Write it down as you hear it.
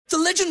The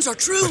legends are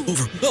true.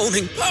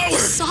 Overwhelming power!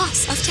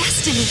 Sauce of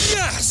destiny.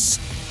 Yes!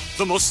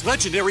 The most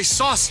legendary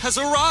sauce has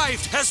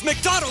arrived as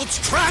McDonald's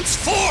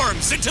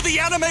transforms into the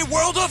anime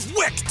world of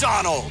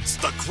WickDonald's.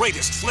 The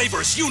greatest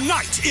flavors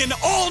unite in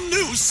all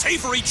new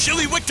savory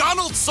chili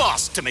McDonald's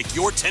sauce to make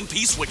your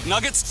 10-piece Wick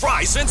Nuggets,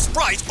 fries, and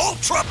Sprite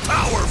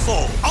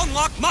ultra-powerful.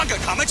 Unlock manga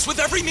comics with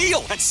every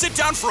meal and sit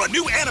down for a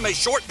new anime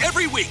short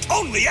every week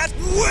only at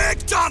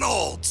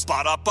WickDonald's.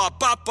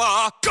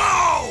 Ba-da-ba-ba-ba,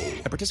 go!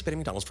 At participating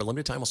McDonald's for a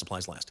limited time while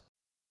supplies last.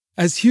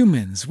 As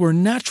humans, we're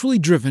naturally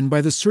driven by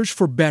the search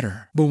for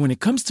better. But when it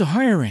comes to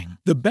hiring,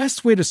 the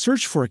best way to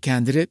search for a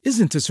candidate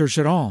isn't to search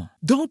at all.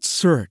 Don't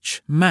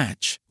search,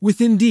 match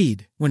with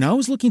Indeed. When I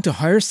was looking to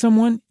hire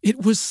someone,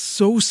 it was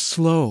so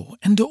slow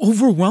and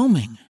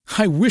overwhelming.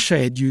 I wish I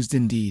had used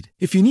Indeed.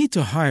 If you need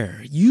to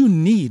hire, you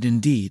need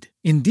Indeed.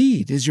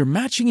 Indeed is your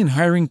matching and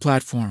hiring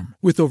platform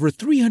with over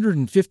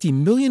 350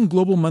 million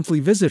global monthly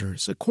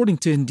visitors, according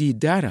to Indeed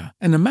data,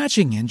 and a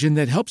matching engine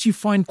that helps you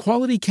find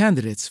quality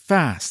candidates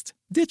fast.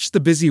 Ditch the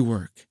busy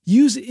work.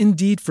 Use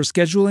Indeed for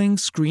scheduling,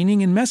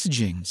 screening, and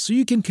messaging so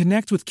you can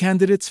connect with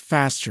candidates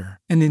faster.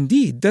 And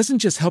Indeed doesn't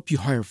just help you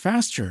hire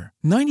faster.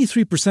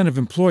 93% of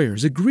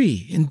employers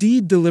agree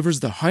Indeed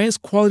delivers the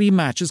highest quality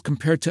matches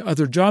compared to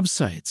other job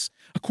sites,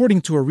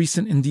 according to a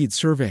recent Indeed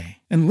survey.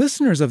 And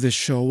listeners of this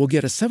show will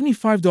get a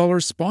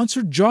 $75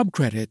 sponsored job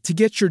credit to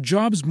get your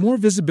jobs more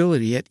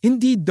visibility at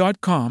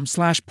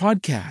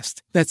Indeed.com/podcast.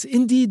 That's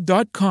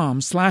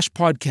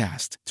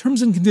Indeed.com/podcast.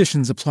 Terms and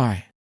conditions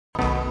apply.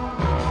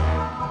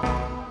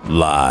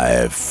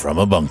 Live from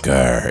a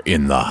bunker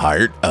in the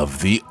heart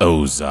of the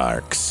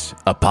Ozarks.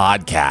 A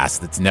podcast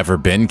that's never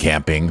been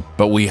camping,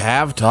 but we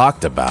have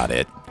talked about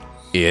it.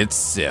 It's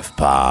Sif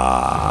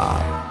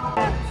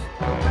Pop.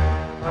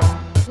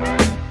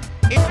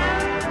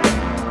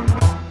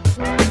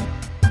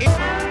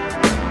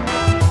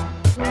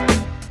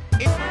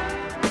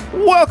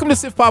 Welcome to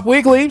Sif Pop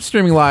Weekly,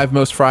 streaming live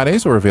most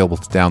Fridays or available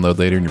to download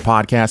later in your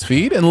podcast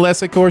feed,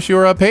 unless, of course,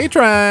 you're a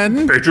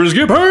patron. Patrons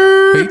get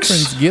perks!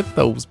 Patrons get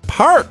those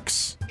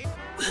perks.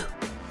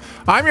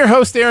 I'm your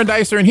host, Aaron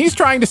Dicer, and he's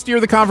trying to steer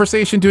the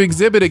conversation to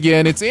Exhibit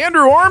again. It's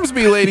Andrew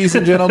Ormsby, ladies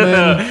and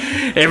gentlemen.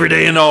 Every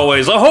day and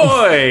always,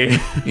 ahoy!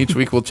 Each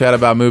week we'll chat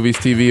about movies,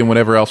 TV, and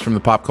whatever else from the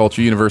pop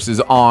culture universe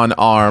is on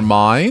our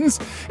minds.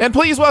 And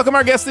please welcome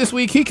our guest this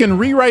week. He can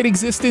rewrite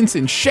existence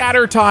and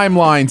shatter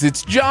timelines.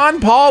 It's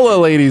John Paula,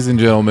 ladies and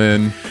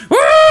gentlemen.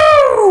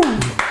 Woo!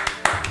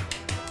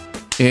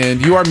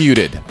 And you are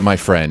muted, my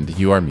friend.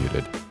 You are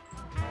muted.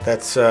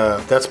 That's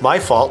my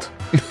fault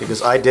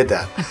because I did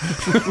that.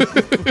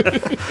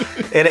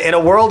 In a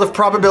world of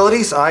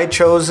probabilities, I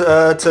chose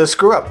to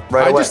screw up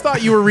right away. I just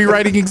thought you were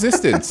rewriting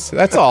existence.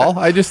 That's all.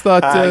 I just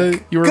thought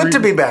you were... Good to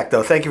be back,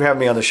 though. Thank you for having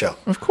me on the show.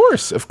 Of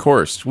course, of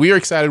course. We are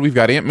excited. We've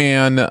got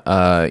Ant-Man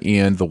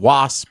and the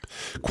Wasp,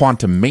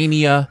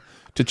 Quantumania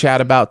to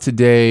chat about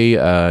today.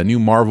 A new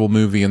Marvel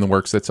movie in the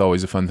works. That's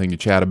always a fun thing to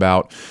chat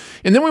about.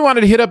 And then we wanted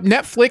to hit up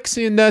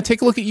Netflix and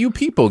take a look at You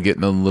People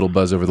getting a little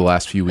buzz over the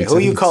last few weeks. Who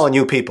are you calling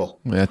You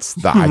People? I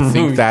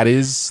think that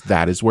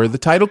is where the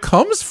title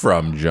comes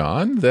from,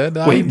 John.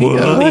 Wait,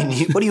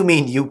 what do you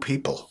mean, You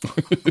People?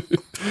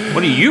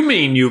 What do you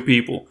mean, You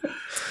People?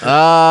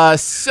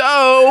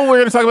 So we're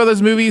going to talk about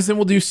those movies, and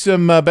we'll do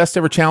some best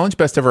ever challenge,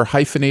 best ever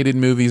hyphenated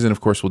movies, and of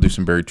course we'll do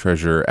some buried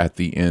treasure at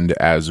the end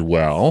as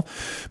well.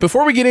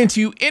 Before we get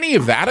into any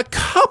of that, a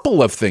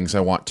couple of things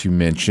I want to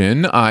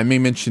mention. I may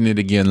mention it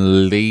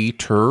again later,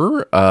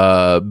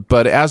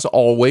 but as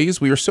always,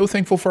 we are so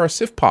thankful for our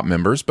Sif Pop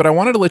members, but I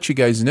wanted to let you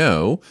guys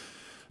know,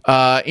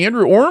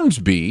 Andrew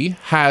Ormsby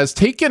has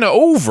taken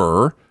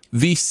over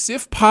the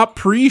Sif Pop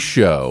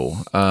pre-show.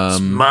 It's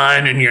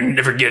mine, and you're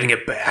never getting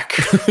it back.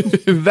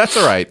 That's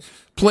all right.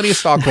 Plenty of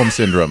Stockholm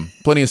Syndrome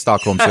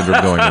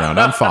going around.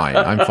 I'm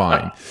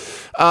fine.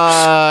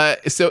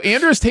 So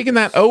Andrew has taken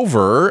that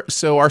over.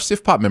 So our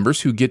Sif Pop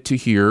members who get to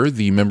hear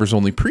the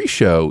members-only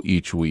pre-show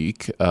each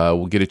week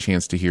will get a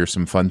chance to hear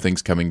some fun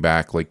things coming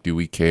back, like Do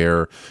We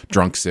Care,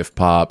 Drunk Sif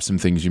Pop, some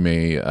things you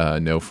may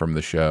know from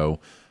the show.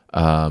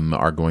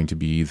 Are going to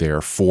be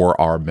there for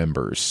our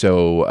members.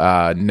 So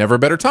never a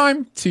better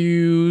time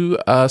to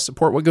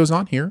support what goes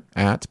on here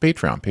at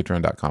Patreon,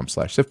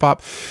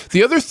 patreon.com/SifPop.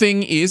 The other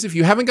thing is, if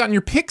you haven't gotten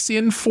your picks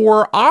in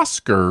for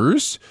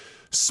Sposkers,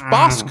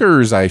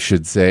 I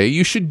should say,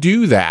 you should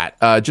do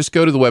that. Just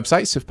go to the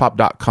website,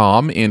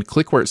 sifpop.com, and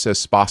click where it says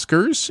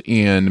Sposkers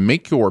and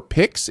make your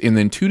picks, and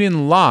then tune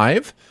in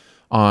live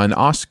on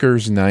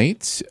Oscars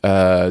night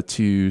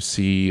to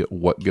see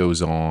what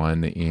goes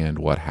on and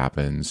what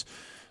happens.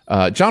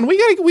 John, we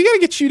gotta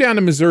get you down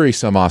to Missouri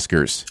some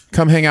Oscars.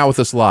 Come hang out with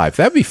us live.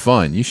 That'd be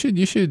fun. You should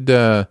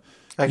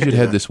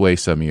head this way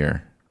some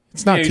year.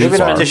 It's not too maybe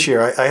far. Not this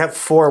year. I have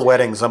 4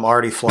 weddings I'm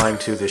already flying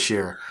to this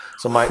year,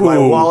 so my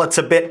wallet's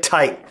a bit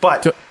tight.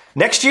 But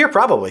next year,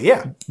 probably,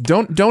 yeah.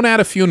 Don't add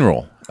a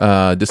funeral,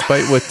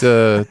 despite what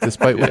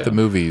the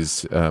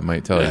movies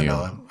might tell you.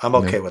 No, I'm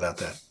okay without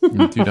that.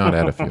 Do not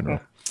add a funeral.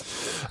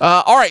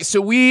 All right,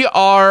 so we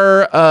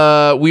are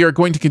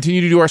going to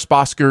continue to do our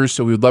Sposkers,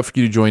 so we would love for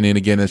you to join in.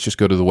 Again, let's just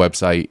go to the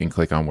website and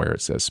click on where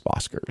it says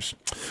Sposkers.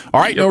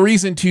 All right, no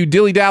reason to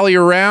dilly-dally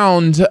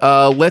around.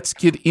 Let's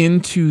get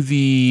into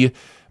the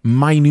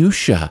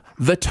minutia,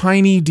 the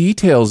tiny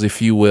details, if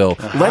you will.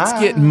 Let's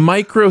get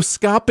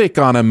microscopic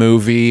on a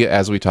movie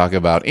as we talk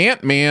about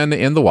Ant-Man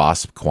and the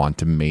Wasp: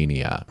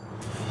 Quantumania.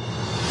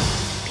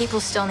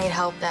 People still need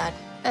help, Dad.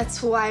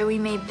 That's why we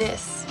made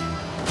this.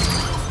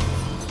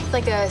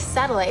 Like a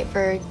satellite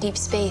for deep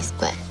space,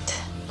 but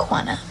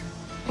quanta.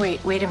 Wait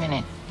a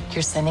minute.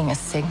 You're sending a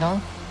signal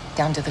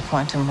down to the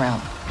quantum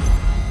realm.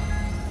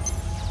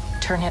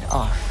 Turn it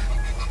off.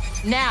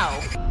 Now!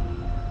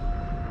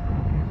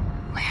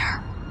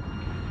 Where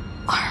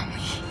are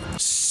we?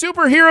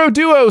 Superhero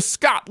duo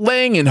Scott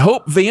Lang and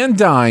Hope Van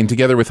Dyne,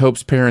 together with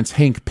Hope's parents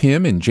Hank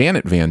Pym and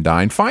Janet Van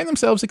Dyne, find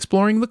themselves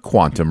exploring the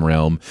quantum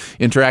realm,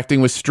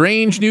 interacting with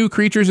strange new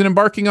creatures and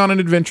embarking on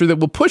an adventure that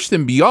will push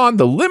them beyond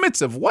the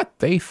limits of what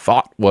they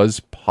thought was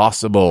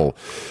possible.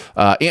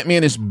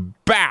 Ant-Man is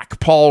back.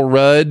 Paul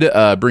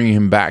Rudd bringing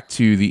him back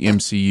to the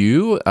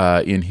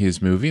MCU in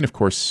his movie, and of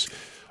course,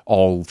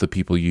 I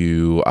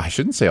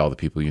shouldn't say all the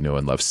people you know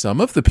and love.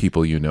 Some of the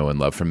people you know and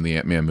love from the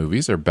Ant-Man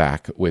movies are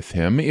back with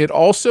him. It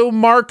also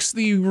marks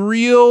the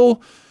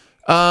real,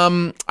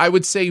 I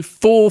would say,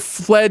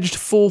 full-fledged,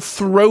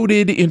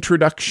 full-throated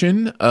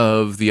introduction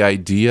of the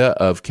idea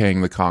of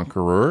Kang the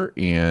Conqueror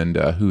and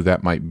who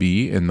that might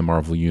be in the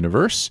Marvel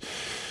Universe.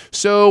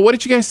 So what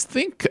did you guys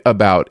think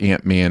about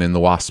Ant-Man and the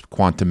Wasp: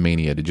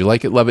 Quantumania? Did you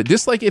like it, love it,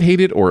 dislike it,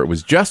 hate it, or it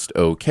was just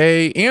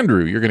okay?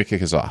 Andrew, you're going to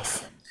kick us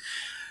off.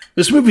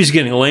 This movie's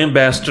getting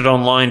lambasted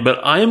online, but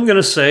I am going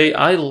to say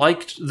I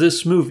liked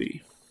this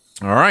movie.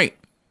 All right.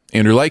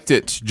 Andrew liked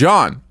it.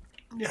 John?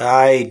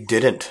 I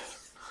didn't.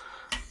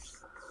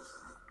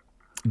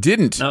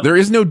 Didn't. No. There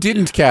is no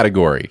didn't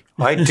category.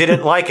 I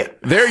didn't like it.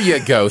 There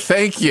you go.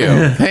 Thank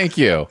you. Thank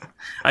you.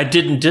 I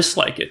didn't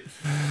dislike it.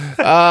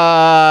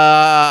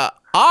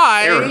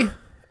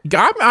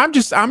 I'm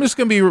just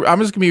gonna be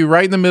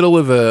right in the middle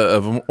of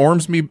an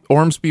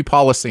Ormsby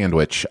Paula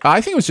sandwich. I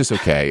think it was just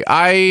okay.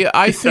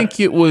 I think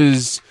it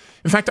was.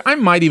 In fact, I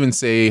might even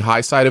say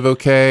high side of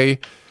okay.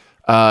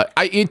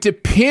 It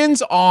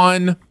depends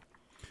on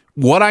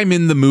what I'm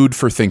in the mood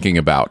for thinking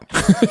about.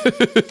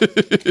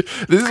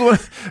 This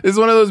is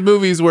one of those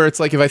movies where it's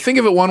like, if I think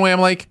of it one way,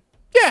 I'm like,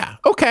 yeah,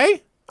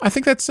 okay. I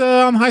think that's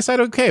on the high side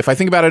okay. If I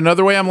think about it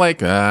another way, I'm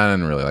like, I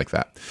didn't really like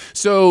that.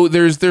 So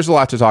there's a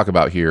lot to talk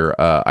about here,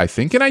 I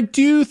think. And I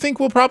do think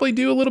we'll probably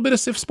do a little bit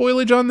of SIF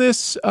spoilage on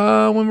this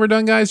when we're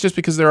done, guys, just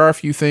because there are a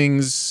few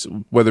things,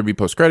 whether it be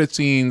post-credit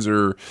scenes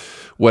or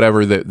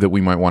whatever, that we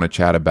might want to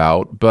chat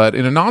about. But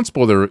in a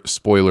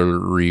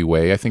non-spoilery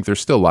way, I think there's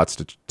still lots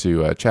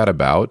to chat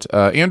about.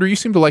 Andrew, you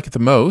seem to like it the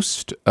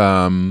most.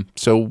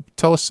 So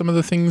tell us some of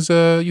the things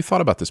you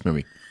thought about this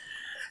movie.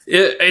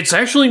 It's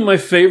actually my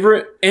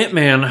favorite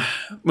Ant-Man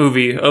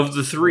movie of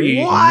the three.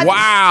 What?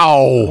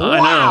 Wow! I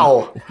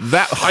know.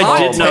 That I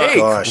did not.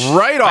 Gosh.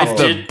 Right off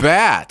the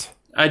bat.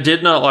 I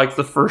did not like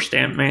the first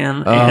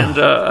Ant-Man, and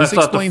I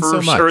thought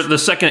the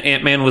second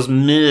Ant-Man was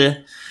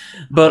meh.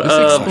 But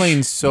this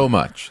explains so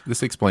much.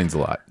 This explains a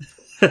lot.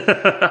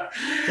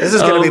 This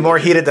is going to be more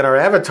heated than our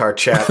Avatar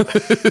chat.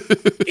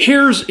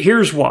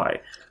 Here's why.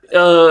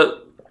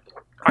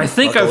 I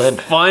think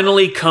I've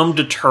finally come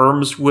to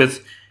terms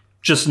with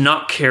just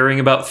not caring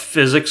about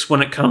physics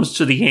when it comes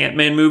to the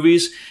Ant-Man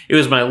movies. It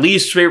was my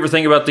least favorite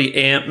thing about the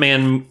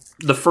Ant-Man,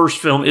 the first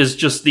film, is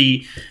just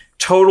the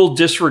total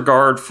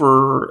disregard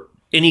for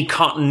any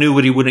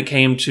continuity when it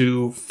came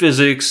to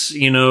physics,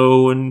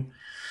 and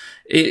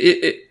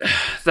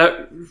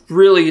that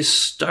really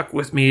stuck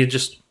with me. It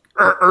just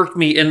irked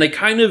me. And they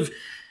kind of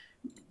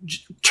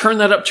turned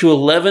that up to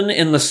 11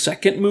 in the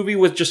second movie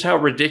with just how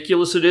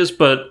ridiculous it is,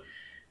 but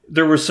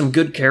there were some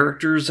good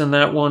characters in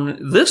that one.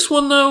 This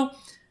one, though,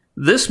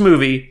 this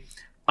movie,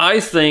 I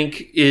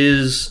think,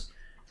 is,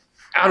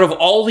 out of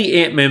all the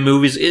Ant-Man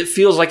movies, it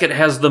feels like it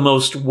has the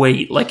most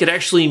weight. Like, it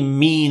actually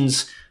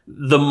means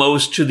the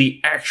most to the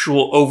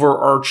actual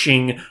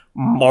overarching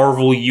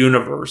Marvel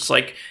universe.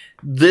 Like,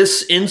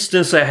 this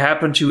instance that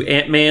happened to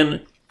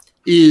Ant-Man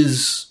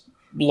is,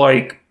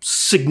 like,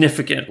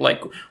 significant.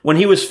 Like, when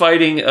he was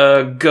fighting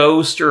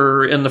Ghost,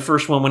 or in the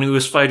first one, when he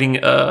was fighting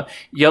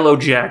Yellow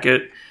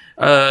Jacket,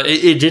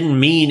 it didn't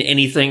mean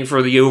anything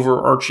for the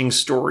overarching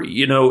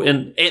story,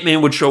 and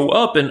Ant-Man would show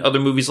up in other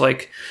movies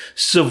like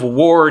Civil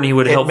War, and he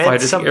would help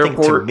fight at the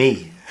airport.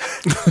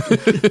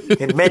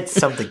 It meant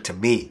something to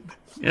me.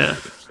 Yeah.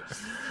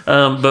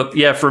 But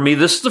yeah, for me,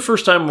 this is the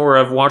first time where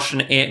I've watched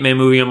an Ant-Man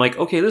movie. I'm like,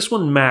 okay, this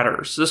one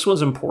matters. This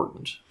one's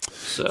important.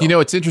 So.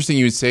 It's interesting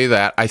you would say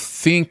that. I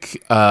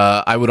think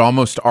I would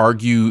almost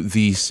argue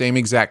the same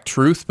exact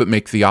truth, but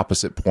make the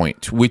opposite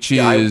point, which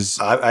is...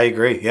 I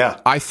agree, yeah.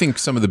 I think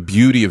some of the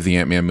beauty of the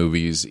Ant-Man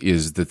movies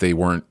is that they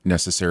weren't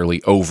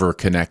necessarily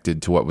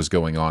over-connected to what was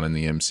going on in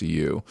the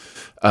MCU.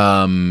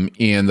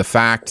 And the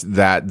fact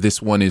that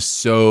this one is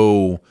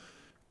so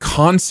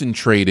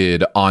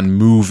concentrated on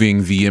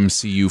moving the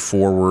MCU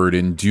forward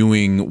and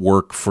doing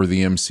work for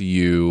the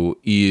MCU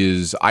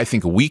is, I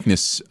think, a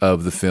weakness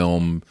of the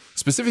film,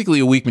 specifically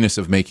a weakness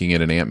of making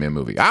it an Ant-Man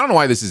movie. I don't know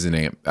why this is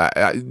an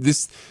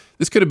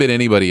this could have been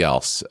anybody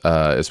else,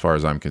 as far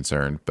as I'm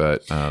concerned,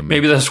 but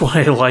maybe that's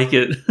why I like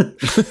it.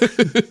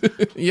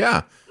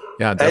 Yeah,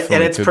 definitely.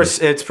 And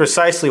it's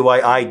precisely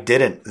why I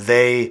didn't.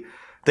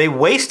 They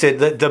wasted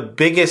the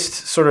biggest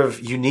sort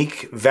of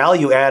unique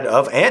value add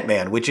of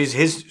Ant-Man, which is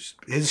his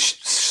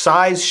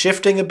size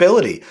shifting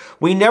ability.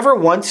 We never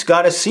once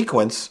got a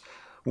sequence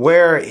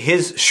where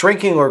his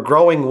shrinking or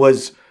growing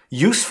was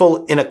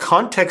useful in a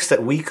context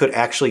that we could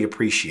actually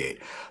appreciate.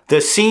 The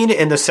scene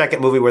in the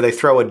second movie where they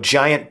throw a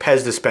giant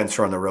Pez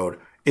dispenser on the road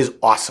is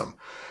awesome.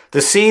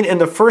 The scene in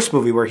the first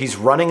movie where he's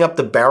running up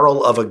the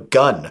barrel of a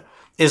gun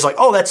is like,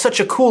 oh, that's such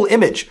a cool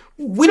image.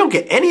 We don't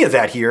get any of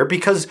that here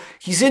because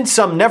he's in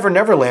some Never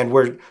Never Land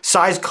where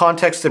size,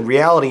 context, and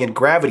reality and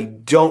gravity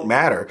don't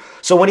matter.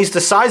 So when he's the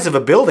size of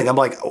a building, I'm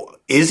like, oh,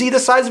 is he the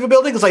size of a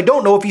building? Because I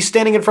don't know if he's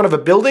standing in front of a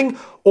building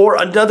or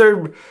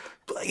another.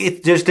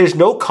 There's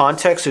no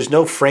context. There's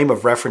no frame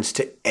of reference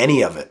to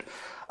any of it.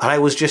 And I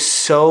was just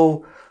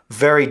so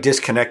very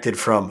disconnected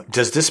from,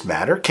 does this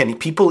matter? Can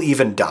people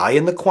even die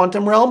in the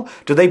quantum realm?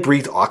 Do they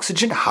breathe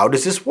oxygen? How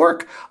does this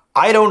work?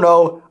 I don't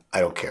know. I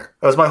don't care.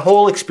 That was my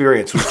whole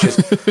experience.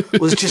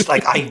 Was just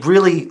like I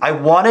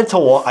wanted to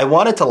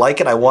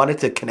like it. I wanted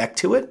to connect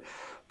to it,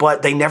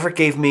 but they never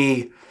gave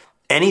me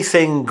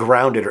anything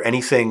grounded or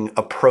anything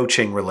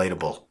approaching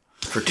relatable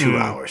for 2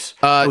 hours.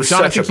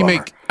 John,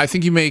 I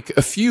think you make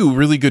a few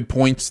really good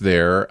points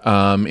there,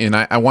 and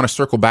I want to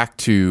circle back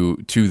to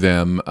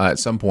them at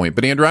some point.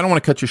 But Andrew, I don't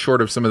want to cut you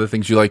short of some of the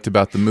things you liked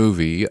about the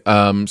movie.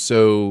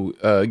 So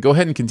go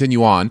ahead and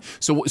continue on.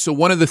 So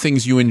one of the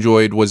things you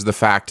enjoyed was the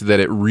fact that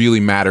it really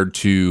mattered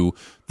to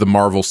the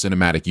Marvel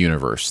Cinematic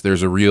Universe.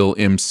 There's a real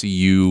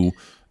MCU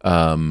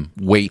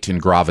weight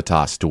and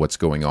gravitas to what's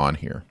going on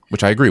here,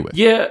 which I agree with.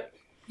 Yeah.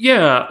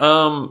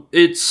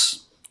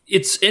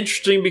 It's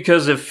interesting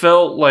because it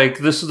felt like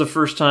this is the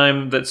first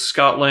time that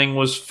Scott Lang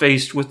was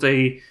faced with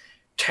a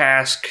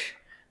task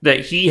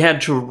that he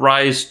had to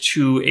rise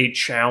to a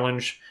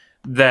challenge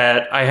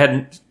that I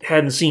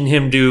hadn't seen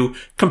him do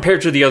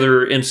compared to the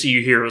other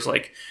MCU heroes.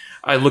 Like,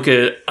 I look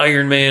at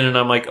Iron Man and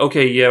I'm like,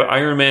 okay, yeah,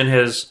 Iron Man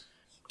has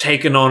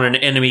taken on an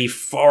enemy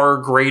far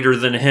greater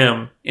than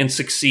him and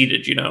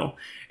succeeded, you know.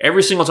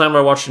 Every single time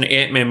I watched an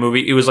Ant-Man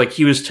movie, it was like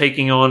he was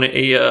taking on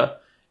an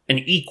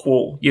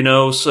equal, you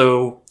know,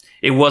 so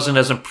it wasn't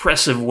as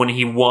impressive when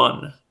he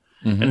won.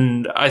 Mm-hmm.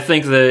 And I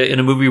think that in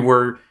a movie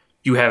where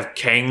you have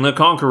Kang the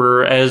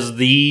Conqueror as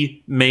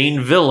the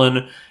main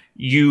villain,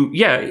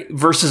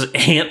 versus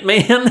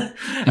Ant-Man,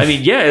 I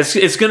mean, yeah,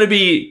 it's going to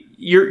be,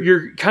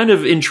 you're kind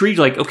of intrigued,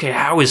 like, okay,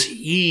 how is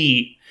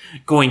he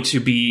going to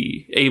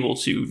be able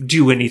to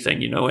do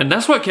anything, you know? And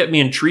that's what kept me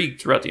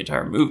intrigued throughout the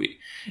entire movie.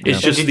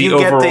 It's just the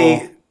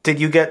overall... Did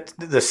you get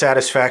the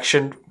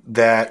satisfaction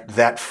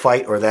that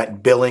fight or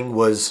that billing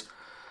was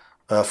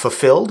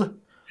fulfilled?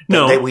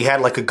 No. That we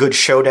had like a good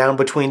showdown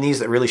between these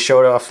that really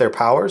showed off their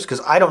powers? Because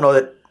I don't know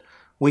that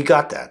we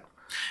got that.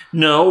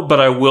 No, but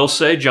I will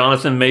say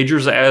Jonathan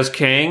Majors as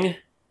Kang,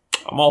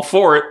 I'm all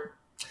for it.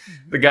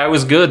 The guy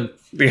was good.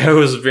 The guy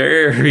was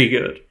very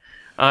good.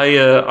 I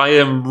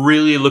am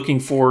really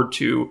looking forward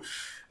to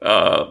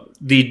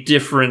the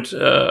different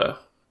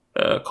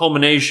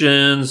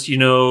culminations, you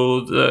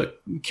know, the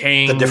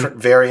Kang... The different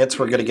variants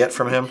we're going to get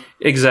from him?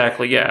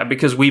 Exactly, yeah,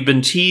 because we've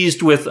been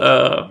teased with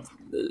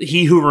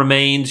He Who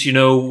Remains, you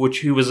know, which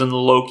he was in the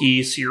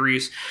Loki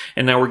series,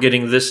 and now we're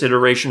getting this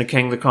iteration of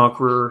Kang the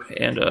Conqueror,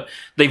 and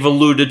they've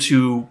alluded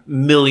to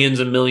millions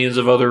and millions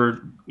of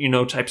other, you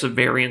know, types of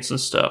variants and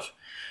stuff.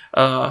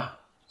 Yes,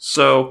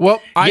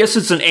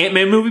 it's an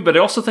Ant-Man movie, but I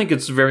also think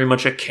it's very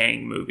much a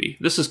Kang movie.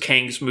 This is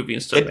Kang's movie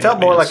instead of It felt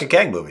more like a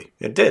Kang movie.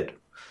 It did.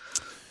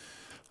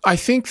 I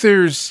think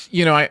there's,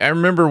 you know, I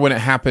remember when it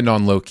happened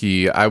on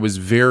Loki, I was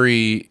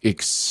very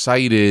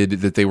excited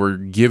that they were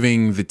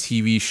giving the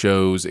TV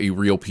shows a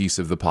real piece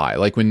of the pie.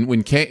 Like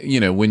when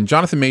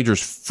Jonathan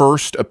Majors'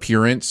 first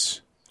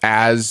appearance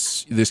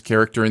as this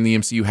character in the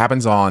MCU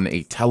happens on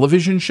a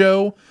television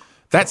show,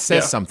 that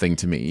says something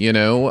to me, you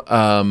know?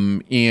 I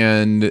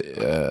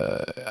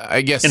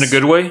guess in a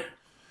good way?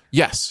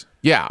 Yes.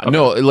 Yeah. Okay.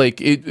 No,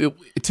 like it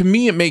to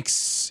me, it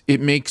makes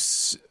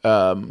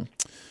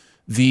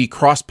the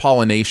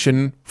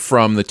cross-pollination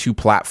from the two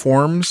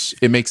platforms,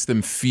 it makes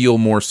them feel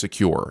more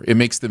secure. It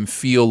makes them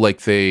feel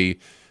like they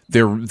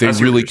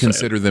really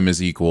consider them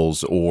as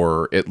equals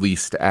or at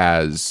least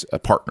as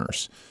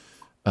partners.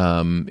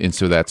 And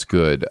so that's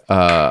good.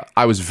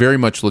 I was very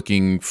much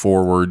looking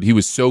forward. He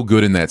was so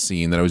good in that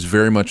scene that I was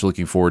very much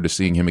looking forward to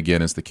seeing him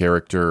again as the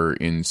character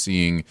and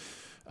seeing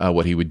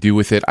what he would do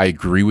with it. I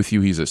agree with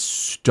you. He's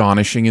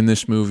astonishing in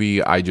this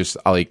movie.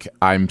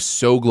 I'm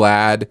so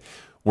glad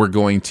we're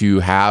going to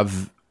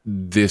have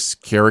this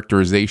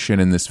characterization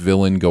and this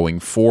villain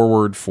going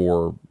forward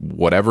for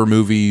whatever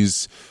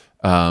movies.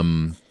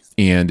 And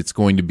and it's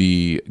going to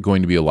be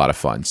a lot of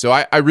fun. So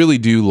I really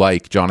do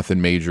like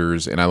Jonathan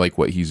Majors, and I like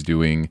what he's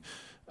doing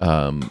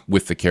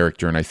with the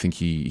character, and I think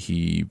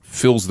he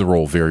fills the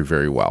role very,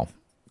 very well.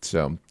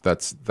 So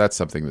that's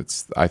something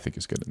I think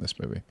is good in this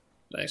movie.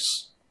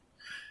 Nice.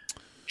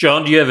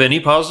 John, do you have any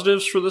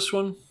positives for this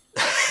one?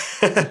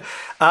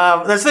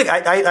 That's the thing.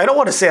 I don't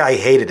want to say I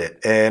hated it,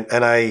 and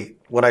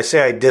when I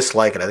say I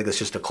dislike it, I think it's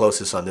just the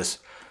closest on this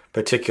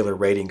particular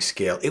rating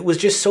scale. It was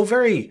just so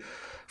very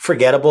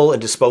forgettable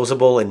and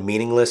disposable and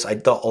meaningless.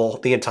 The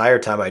entire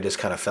time I just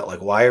kind of felt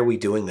like, why are we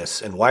doing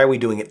this? And why are we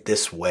doing it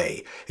this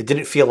way? It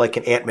didn't feel like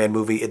an Ant-Man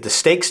movie. The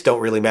stakes don't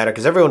really matter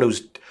because everyone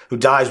who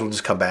dies will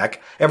just come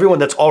back. Everyone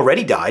that's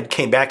already died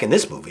came back in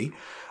this movie.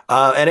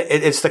 And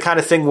it's the kind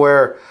of thing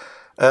where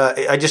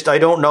I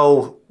don't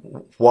know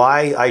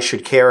why I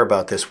should care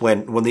about this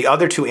when the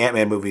other two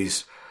Ant-Man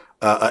movies,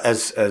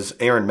 as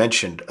Aaron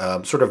mentioned,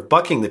 sort of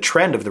bucking the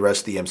trend of the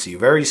rest of the MCU,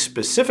 very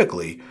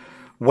specifically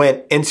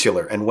went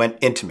insular and went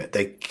intimate.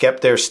 They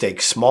kept their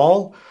stakes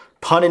small,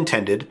 pun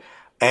intended,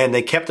 and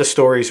they kept the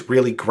stories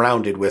really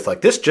grounded with, like,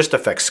 this just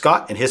affects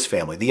Scott and his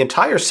family. The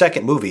entire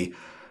second movie,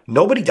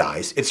 nobody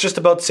dies. It's just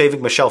about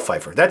saving Michelle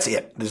Pfeiffer. That's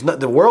it.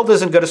 The world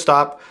isn't going to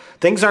stop.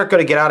 Things aren't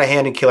going to get out of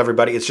hand and kill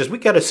everybody. It's just we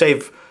got to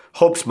save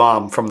Hope's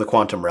mom from the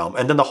quantum realm.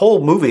 And then the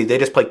whole movie, they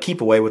just play keep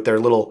away with their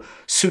little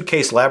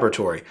suitcase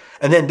laboratory.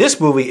 And then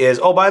this movie is,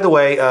 oh, by the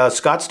way,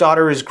 Scott's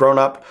daughter is grown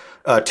up,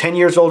 10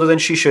 years older than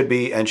she should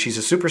be, and she's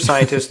a super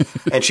scientist,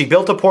 and she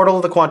built a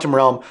portal to the quantum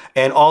realm,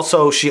 and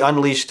also she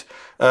unleashed,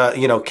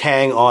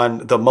 Kang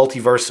on the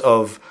multiverse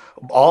of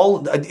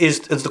all. Is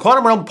the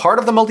quantum realm part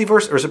of the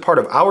multiverse, or is it part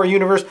of our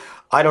universe?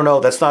 I don't know.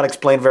 That's not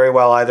explained very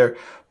well either.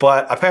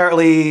 But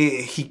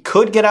apparently he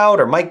could get out,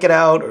 or might get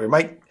out, or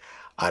might,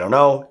 I don't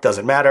know.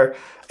 Doesn't matter.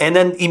 And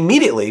then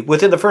immediately,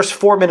 within the first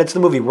 4 minutes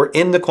of the movie, we're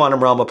in the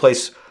quantum realm, a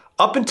place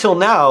up until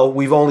now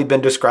we've only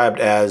been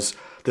described as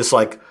this,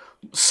 like,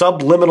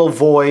 subliminal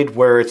void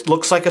where it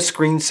looks like a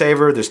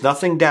screensaver. There's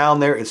nothing down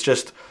there. It's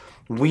just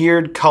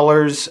weird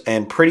colors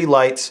and pretty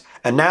lights.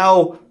 And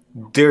now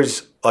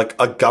there's, like,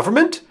 a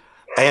government,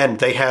 and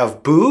they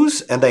have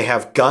booze, and they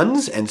have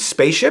guns and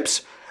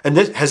spaceships. And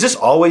has this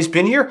always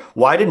been here?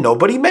 Why did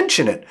nobody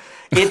mention it?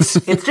 It's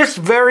just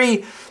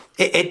very.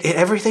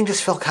 Everything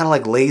just felt kind of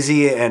like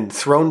lazy and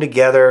thrown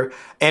together.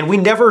 And we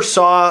never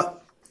saw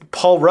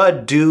Paul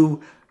Rudd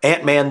do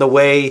Ant-Man the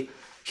way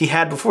he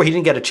had before. He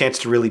didn't get a chance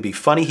to really be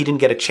funny. He didn't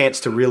get a chance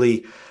to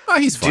really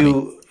he's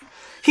funny.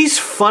 He's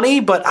funny,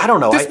 but I don't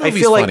know. This movie's I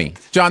feel funny.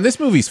 like, John, this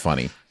movie's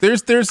funny.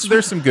 There's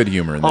some good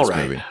humor in this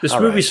movie. This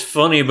movie's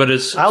funny, but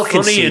it's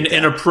funny in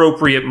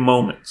inappropriate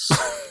moments,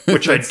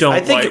 which I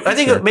don't like. I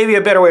think maybe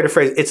a better way to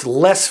phrase it, it's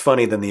less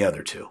funny than the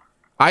other two.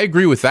 I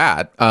agree with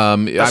that.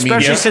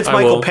 Especially since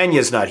Michael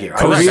Pena's not here.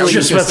 I was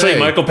just about to say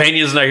Michael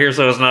Pena's not here,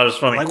 so it's not as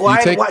funny. Like,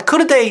 why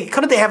couldn't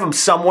they have him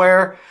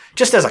somewhere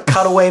just as a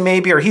cutaway,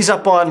 maybe, or he's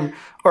up on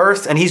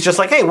Earth and he's just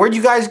like, hey, where'd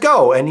you guys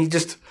go? And he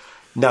just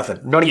nothing.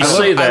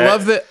 I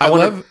love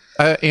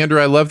Andrew.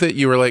 I love that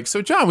you were like,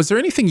 so John, was there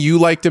anything you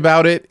liked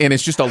about it? And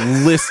it's just a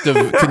list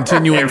of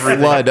continuing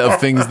flood of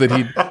things that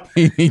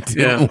he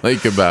didn't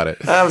like about it.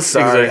 I'm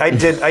sorry,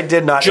 exactly. I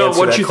did not. John,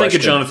 what did you question.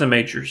 think of Jonathan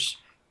Majors?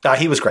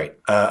 He was great.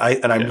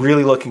 I'm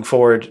really looking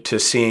forward to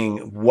seeing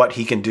what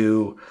he can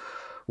do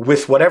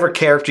with whatever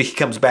character he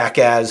comes back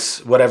as,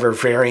 whatever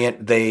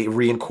variant they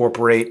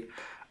reincorporate.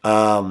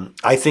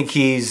 I think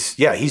he's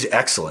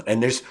excellent.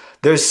 And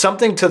there's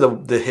something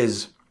to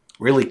his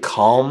really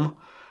calm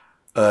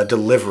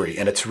delivery,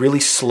 and it's really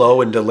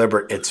slow and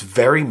deliberate. It's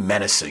very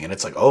menacing, and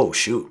it's like, oh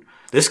shoot,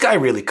 this guy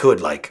really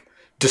could, like,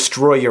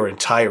 destroy your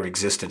entire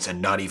existence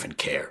and not even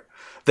care.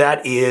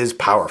 That is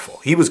powerful.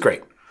 He was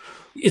great.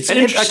 It's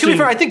interesting. To be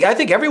fair, I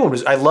think everyone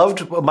was. I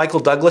loved Michael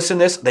Douglas in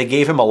this. They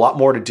gave him a lot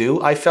more to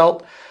do, I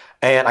felt,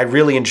 and I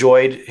really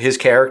enjoyed his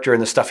character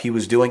and the stuff he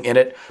was doing in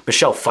it.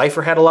 Michelle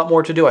Pfeiffer had a lot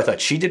more to do. I thought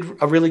she did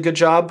a really good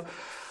job.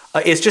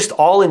 It's just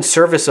all in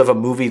service of a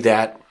movie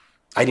that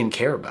I didn't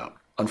care about,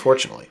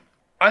 unfortunately.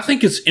 I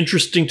think it's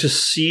interesting to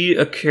see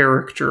a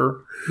character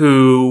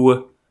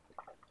who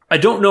I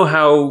don't know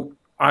how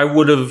I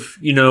would have,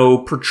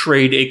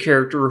 portrayed a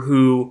character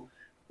who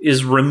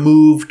is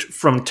removed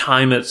from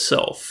time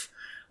itself.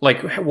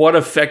 Like, what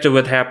effect it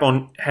would have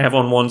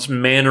on one's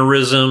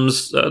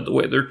mannerisms, the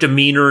way their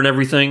demeanor and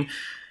everything.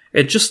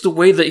 And just the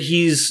way that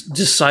he's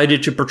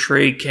decided to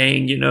portray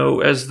Kang,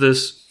 as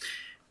this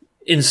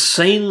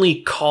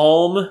insanely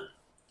calm,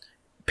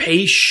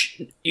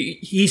 patient.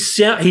 He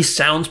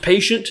sounds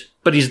patient,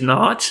 but he's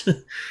not.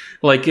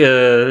 Like,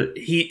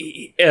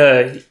 he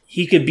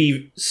could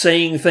be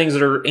saying things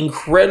that are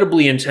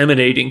incredibly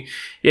intimidating.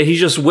 Yeah, he's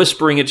just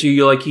whispering it to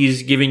you like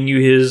he's giving you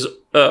his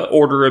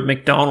order at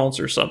McDonald's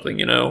or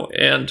something,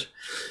 and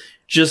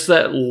just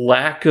that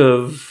lack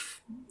of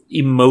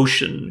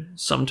emotion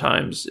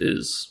sometimes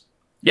is,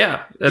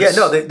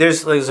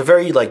 there's a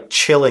very, like,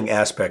 chilling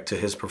aspect to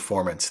his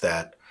performance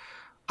that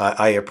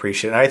I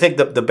appreciate. And I think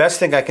the best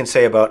thing I can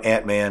say about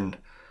Ant-Man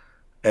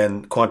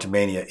and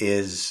Quantumania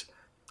is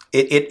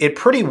it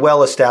pretty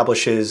well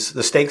establishes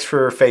the stakes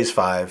for Phase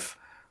 5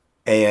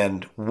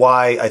 and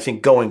why I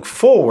think going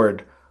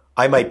forward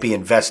I might be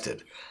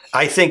invested.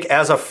 I think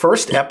as a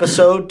first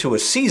episode to a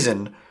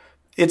season,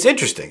 it's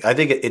interesting. I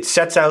think it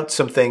sets out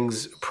some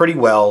things pretty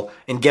well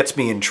and gets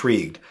me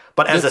intrigued.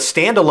 But as a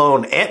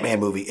standalone Ant-Man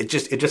movie, it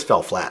just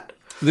fell flat.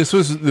 This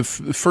was the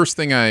first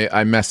thing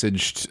I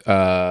messaged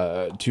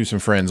to some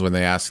friends when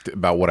they asked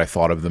about what I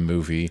thought of the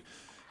movie.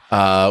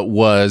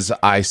 Was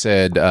I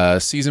said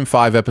season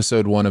 5,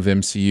 episode 1 of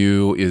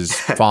MCU is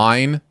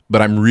fine,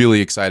 but I'm really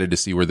excited to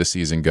see where the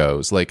season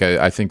goes. Like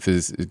I think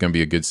this is going to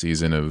be a good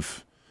season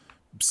of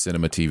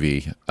cinema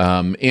TV,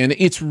 and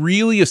it's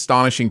really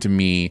astonishing to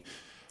me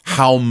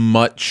how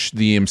much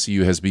the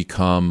MCU has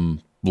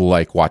become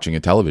like watching a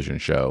television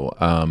show.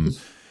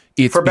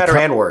 It's for better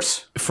and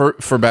worse.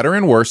 For better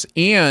and worse,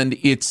 and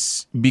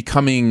it's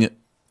becoming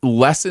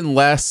less and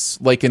less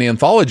like an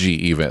anthology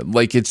even.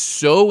 Like it's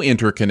so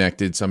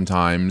interconnected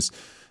sometimes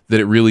that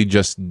it really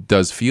just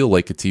does feel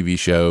like a TV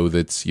show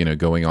that's,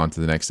 going on to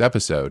the next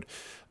episode.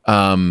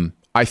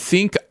 I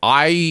think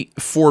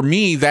for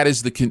me, that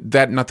is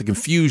not the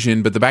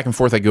confusion, but the back and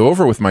forth I go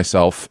over with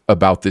myself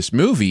about this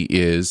movie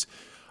is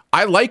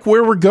I like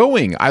where we're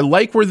going. I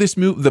like where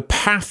the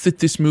path that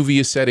this movie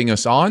is setting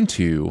us on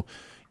to.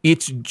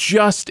 It's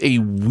just a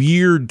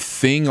weird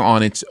thing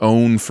on its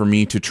own for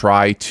me to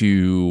try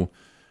to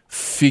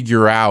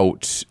figure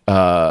out,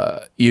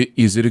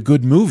 is it a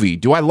good movie?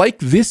 Do I like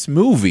this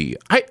movie?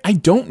 I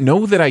don't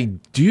know that I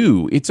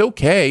do. It's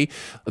okay.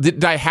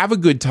 Did I have a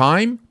good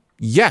time?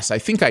 Yes, I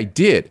think I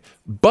did.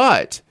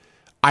 But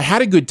I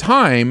had a good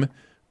time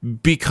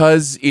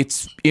because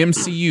it's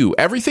MCU.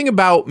 Everything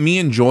about me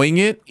enjoying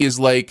it is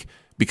like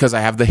because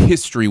I have the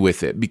history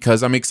with it,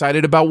 because I'm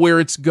excited about where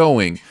it's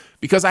going,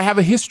 because I have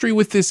a history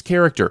with this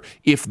character.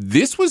 If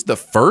this was the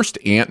first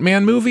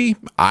Ant-Man movie,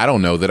 I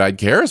don't know that I'd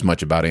care as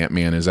much about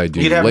Ant-Man as I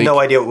do. You'd have no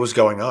idea what was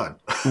going on.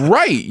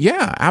 Right.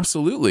 Yeah,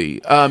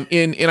 absolutely.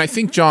 And I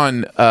think,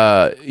 John,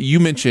 you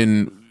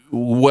mentioned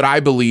what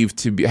I believe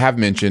to have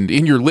mentioned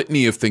in your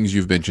litany of things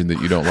you've mentioned that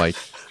you don't like.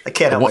 I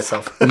can't help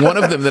myself. One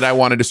of them that I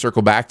wanted to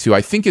circle back to,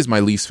 I think, is my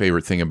least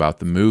favorite thing about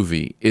the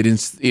movie.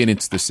 It's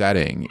the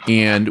setting.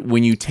 And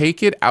when you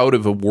take it out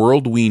of a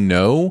world we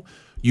know,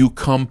 you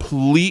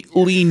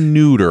completely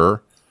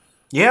neuter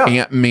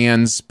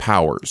Ant-Man's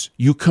powers.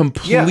 You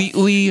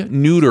completely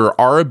neuter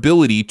our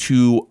ability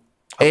to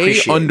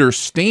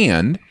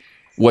understand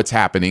what's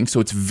happening. So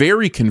it's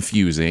very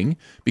confusing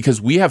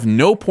because we have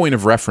no point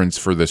of reference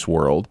for this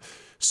world.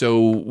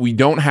 So we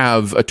don't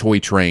have a toy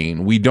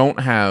train. We don't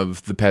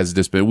have the Pez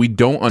display. We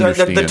don't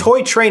understand. The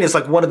toy train is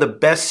like one of the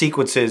best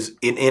sequences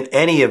in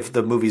any of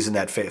the movies in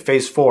that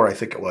phase 4, I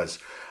think it was.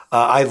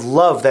 I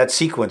love that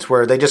sequence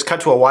where they just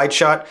cut to a wide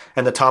shot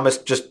and the Thomas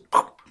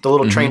the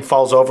little train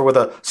falls over with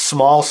a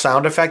small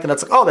sound effect. And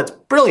it's like, oh, that's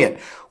brilliant.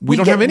 We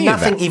don't have any of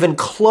that. Nothing even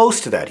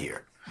close to that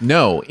here.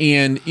 No,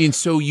 and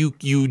so you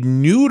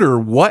neuter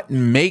what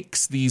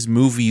makes these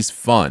movies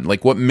fun,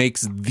 like what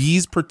makes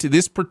this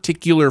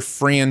particular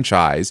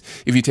franchise.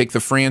 If you take the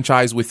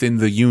franchise within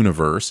the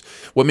universe,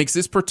 what makes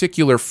this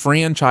particular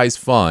franchise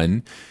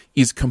fun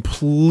is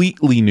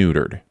completely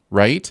neutered,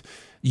 right?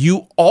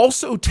 You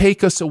also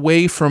take us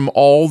away from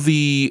all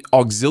the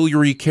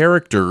auxiliary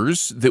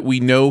characters that we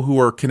know who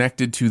are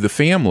connected to the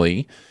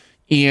family.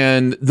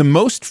 And the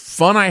most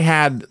fun I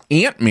had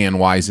Ant-Man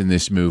wise in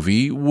this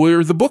movie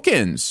were the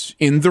bookends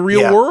in the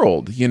real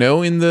world, in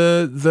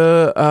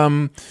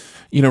the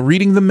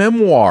reading the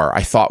memoir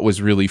I thought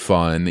was really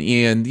fun.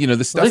 And,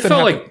 the stuff that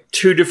felt like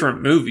two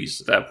different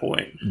movies at that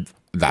point.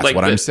 That's like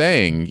what I'm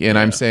saying. And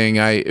I'm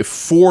saying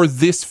for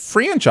this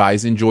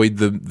franchise, enjoyed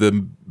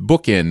the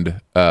bookend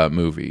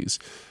movies.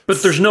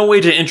 But there's no way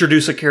to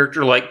introduce a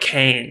character like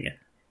Kang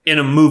in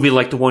a movie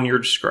like the one you're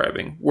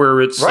describing,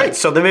 where it's right.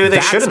 So then maybe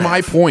they should have. That's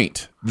my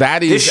point.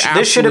 That is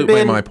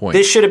absolutely my point.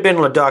 This should have been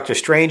a Doctor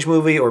Strange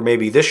movie, or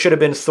maybe this should have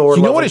been Thor.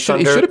 You know what? It should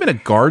have been a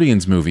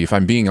Guardians movie, if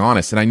I'm being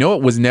honest. And I know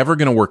it was never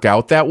going to work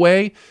out that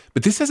way,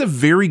 but this has a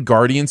very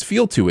Guardians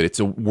feel to it. It's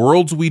a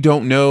worlds we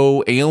don't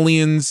know,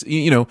 aliens.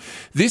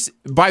 This.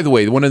 By the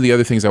way, one of the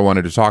other things I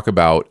wanted to talk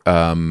about.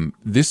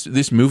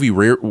 This movie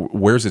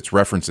wears its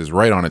references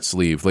right on its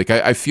sleeve. Like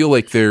I feel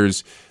like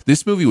this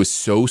movie was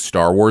so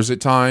Star Wars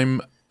at times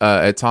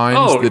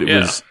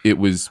it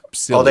was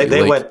silly.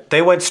 Oh,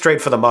 they went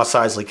straight for the Mos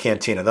Eisley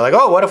Cantina. They're like,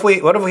 oh, what if we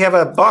have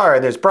a bar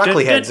and there's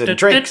broccoli heads and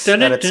drinks,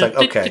 and it's like,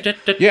 okay,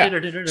 yeah.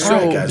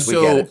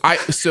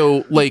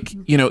 So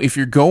if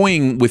you're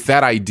going with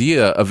that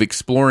idea of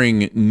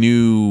exploring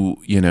new,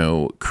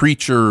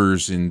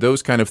 creatures and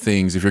those kind of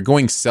things, if you're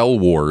going Cell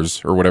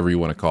Wars or whatever you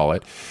want to call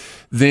it,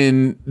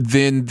 then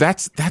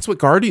that's what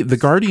the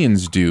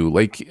Guardians do.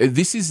 Like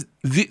this is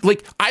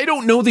I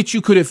don't know that you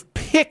could have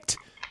picked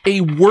a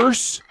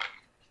worse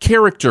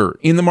character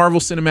in the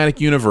Marvel Cinematic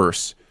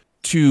Universe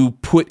to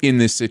put in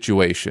this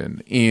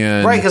situation.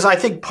 And right, because I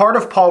think part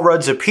of Paul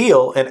Rudd's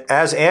appeal and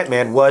as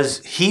Ant-Man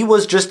was he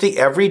was just the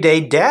everyday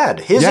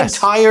dad. His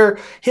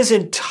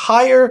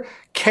entire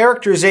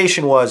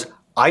characterization was,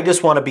 I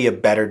just want to be a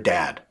better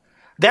dad.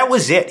 That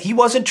was it. He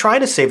wasn't trying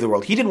to save the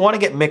world. He didn't want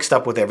to get mixed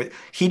up with everything.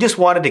 He just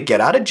wanted to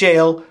get out of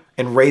jail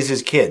and raise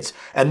his kids.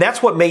 And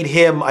that's what made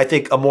him, I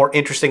think, a more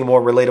interesting,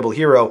 more relatable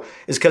hero,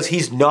 is because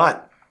he's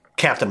not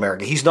Captain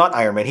America. He's not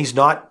Iron Man. He's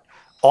not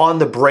on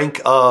the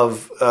brink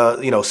of,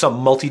 some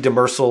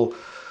multi-dimersal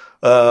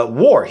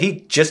war.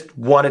 He just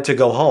wanted to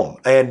go home.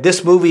 And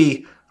this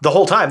movie, the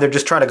whole time, they're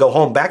just trying to go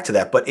home back to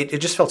that. But it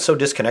just felt so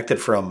disconnected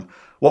from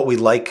what we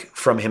like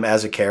from him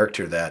as a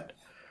character that,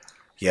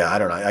 I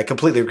don't know. I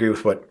completely agree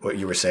with what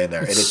you were saying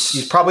there. And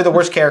he's probably the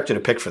worst character to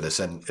pick for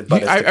this.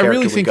 But I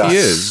really think he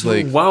is.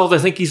 Wild. I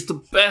think he's the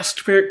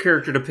best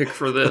character to pick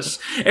for this.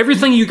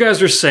 Everything you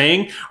guys are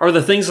saying are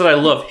the things that I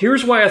love.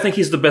 Here's why I think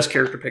he's the best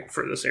character pick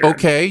for this, Aaron.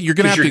 Okay, you're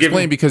going to have to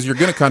explain because you're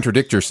going to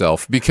contradict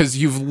yourself because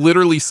you've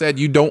literally said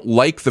you don't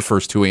like the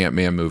first two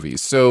Ant-Man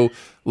movies. So,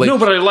 no,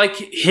 but I like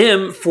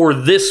him for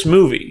this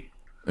movie.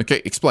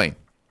 Okay, explain.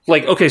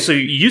 So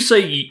you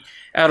say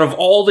out of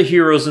all the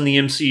heroes in the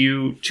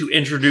MCU to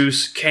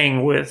introduce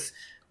Kang with,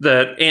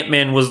 that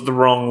Ant-Man was the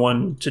wrong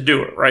one to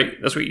do it,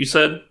 right? That's what you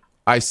said?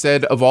 I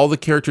said of all the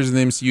characters in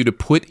the MCU to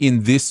put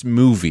in this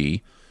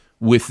movie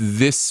with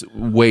this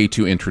way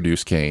to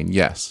introduce Kang,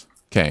 yes.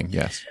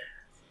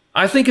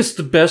 I think it's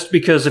the best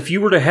because if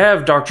you were to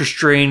have Doctor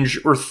Strange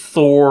or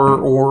Thor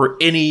or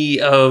any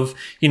of,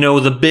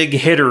 the big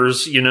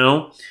hitters,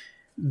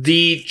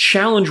 the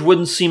challenge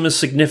wouldn't seem as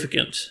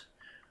significant.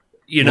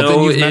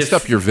 Then you've messed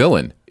up your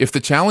villain. If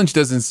the challenge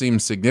doesn't seem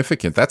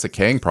significant, that's a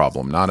Kang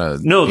problem, not a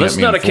No, that's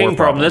not a Kang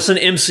problem. That's an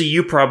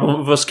MCU problem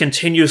of us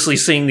continuously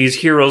seeing these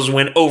heroes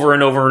win over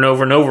and over and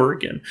over and over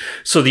again.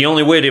 So the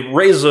only way to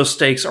raise those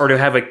stakes are to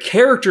have a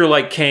character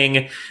like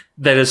Kang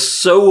that is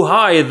so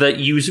high that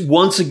you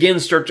once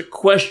again start to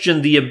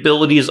question the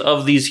abilities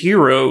of these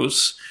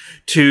heroes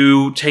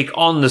to take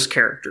on this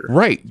character.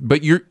 Right.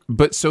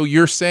 So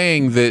you're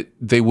saying that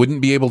they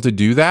wouldn't be able to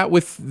do that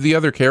with the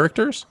other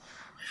characters?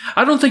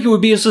 I don't think it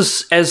would be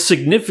as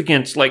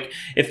significant. Like,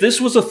 if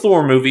this was a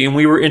Thor movie and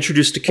we were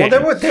introduced to Kang.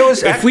 Well, there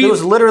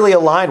was literally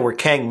a line where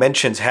Kang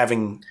mentions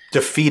having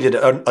defeated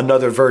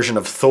another version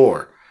of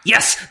Thor.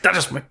 Yes, that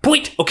is my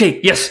point. Okay,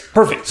 yes,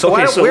 perfect. So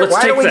why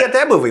didn't we get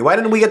that movie? Why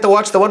didn't we get to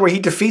watch the one where he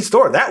defeats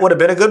Thor? That would have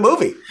been a good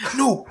movie.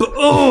 No, but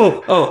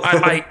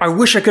I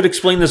wish I could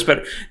explain this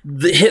better.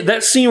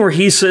 That scene where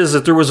he says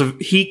that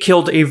he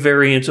killed a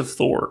variant of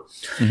Thor.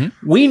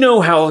 Mm-hmm. We know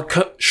how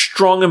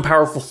strong and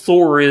powerful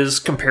Thor is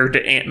compared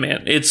to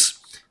Ant-Man. It's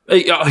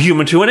a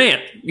human to an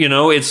ant.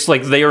 It's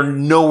like they are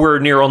nowhere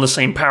near on the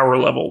same power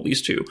level,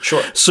 these two.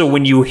 Sure. So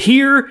when you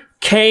hear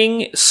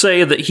Kang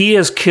say that he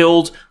has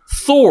killed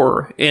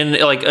Thor in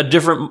a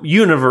different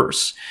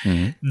universe,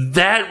 mm-hmm.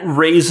 that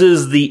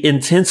raises the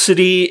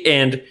intensity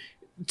and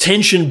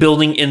tension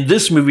building in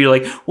this movie.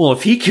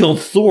 If he killed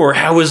Thor,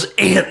 how is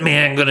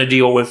Ant-Man going to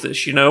deal with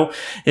this,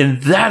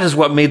 And that is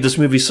what made this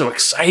movie so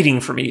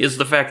exciting for me, is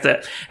the fact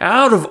that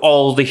out of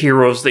all the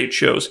heroes they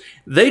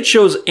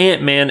chose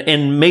Ant-Man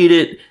and made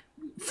it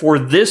for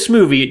this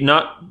movie,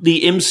 not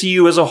the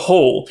MCU as a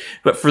whole,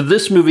 but for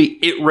this movie,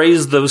 it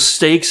raised those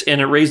stakes and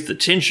it raised the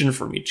tension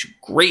for me to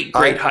great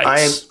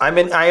heights.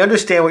 I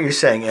understand what you're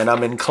saying, and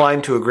I'm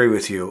inclined to agree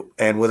with you.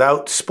 And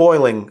without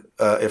spoiling,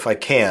 if I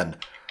can,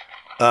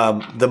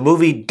 the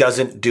movie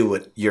doesn't do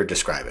what you're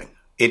describing.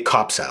 It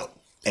cops out,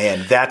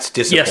 and that's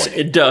disappointing. Yes,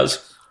 it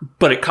does,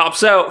 but it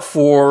cops out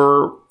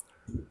for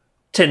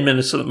 10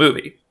 minutes of the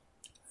movie.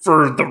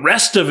 For the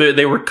rest of it,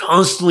 they were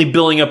constantly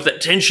building up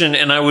that tension,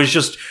 and I was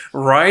just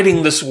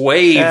riding this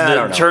wave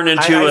that turned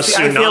into a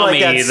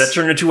tsunami, that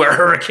turned into a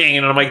hurricane,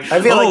 and I'm like,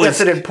 I feel like that's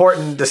an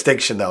important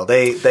distinction, though.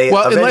 They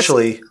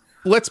eventually.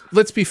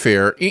 Let's be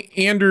fair.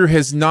 Andrew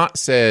has not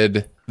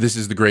said this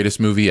is the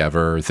greatest movie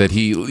ever. That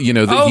he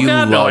loves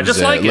I just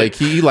it. Like it.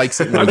 He likes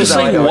it. I'm just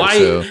saying why.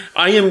 So.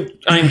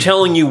 I'm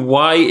telling you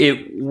why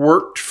it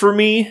worked for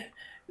me.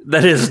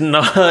 That is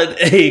not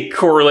a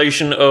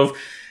correlation of.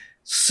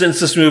 Since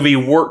this movie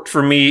worked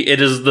for me,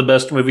 it is the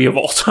best movie of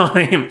all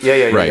time.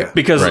 Yeah.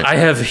 Because I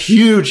have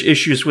huge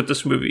issues with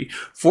this movie.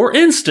 For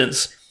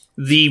instance,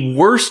 the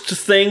worst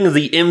thing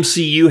the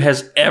MCU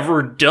has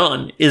ever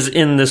done is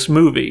in this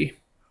movie.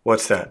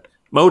 What's that?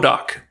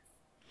 MODOK.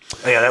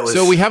 Oh, yeah, that was.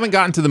 So we haven't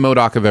gotten to the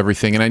MODOK of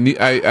everything, and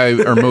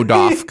or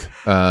MODOK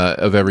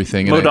of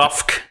everything. And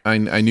MODOK.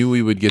 I knew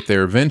we would get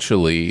there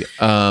eventually.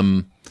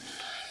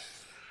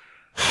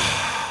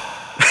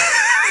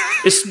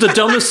 It's the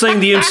dumbest thing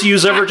the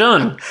MCU's ever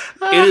done.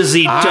 It is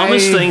the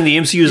dumbest thing the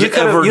MCU's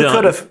ever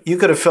done. You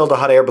could have filled a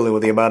hot air balloon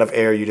with the amount of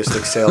air you just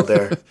exhaled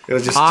there. It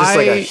was just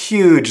like a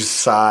huge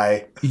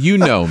sigh. You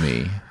know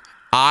me.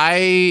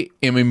 I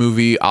am a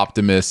movie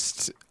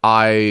optimist.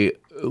 I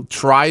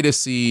try to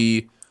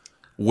see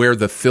where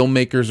the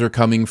filmmakers are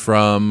coming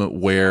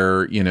from,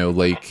 where,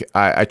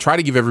 I try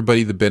to give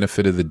everybody the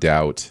benefit of the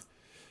doubt.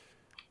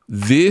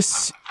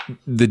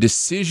 The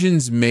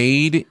decisions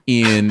made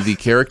in the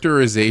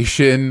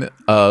characterization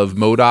of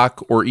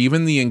MODOK, or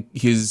even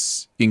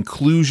his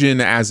inclusion,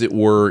 as it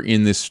were,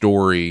 in this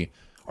story,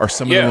 are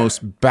some of the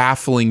most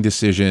baffling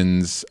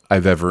decisions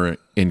I've ever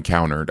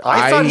encountered.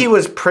 I thought he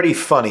was pretty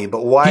funny,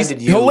 but why did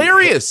you...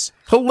 Hilarious!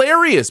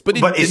 But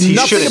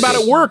nothing about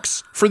it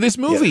works for this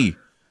movie.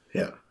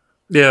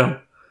 Yeah.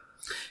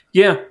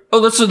 Yeah. Oh,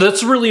 that's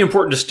a really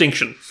important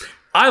distinction.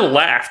 I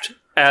laughed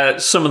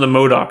at some of the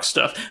MODOK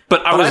stuff,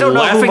 but I was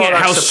laughing at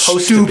how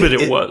stupid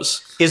it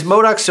was. Is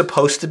MODOK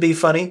supposed to be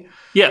funny?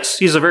 Yes,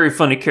 he's a very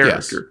funny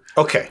character. Yes.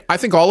 Okay. I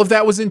think all of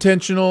that was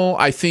intentional.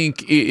 I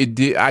think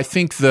I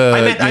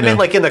meant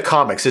like in the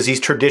comics, is he's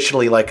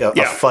traditionally like a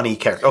funny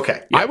character?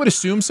 Okay. I would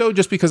assume so,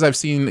 just because I've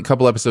seen a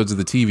couple episodes of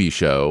the TV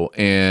show,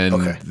 and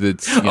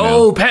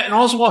Patton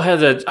Oswalt had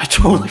that. I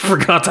totally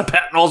forgot that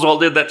Patton Oswalt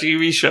did that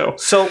TV show.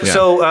 So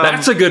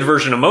that's a good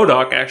version of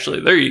MODOK, actually.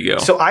 There you go.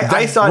 So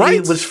I thought he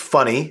was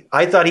funny.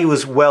 I thought he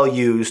was well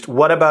used.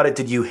 What about it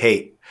did you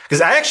hate?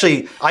 Because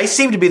I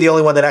seem to be the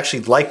only one that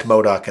actually liked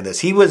MODOK in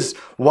this. He was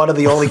one of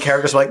the only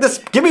characters I'm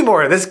like, give me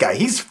more of this guy.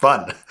 He's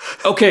fun.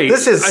 Okay.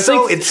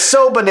 It's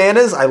so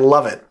bananas. I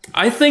love it.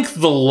 I think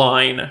the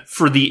line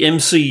for the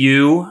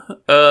MCU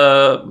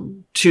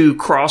to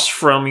cross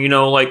from,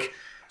 like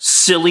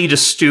silly to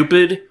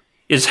stupid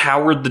is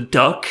Howard the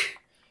Duck.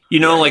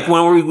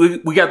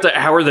 When we got the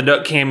Howard the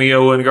Duck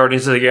cameo in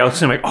Guardians of the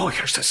Galaxy, I'm like, oh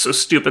gosh, that's so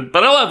stupid.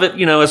 But I love it.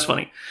 It's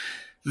funny.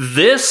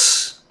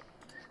 This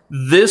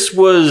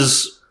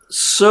was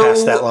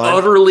so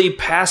utterly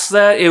past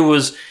that. It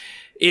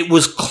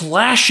was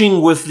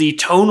clashing with the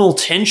tonal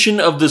tension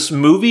of this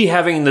movie,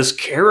 having this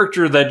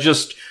character that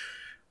just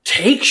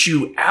takes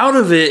you out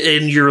of it,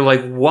 and you're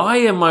like, why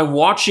am I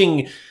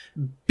watching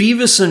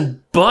Beavis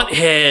and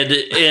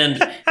Butthead?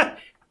 And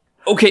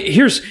okay,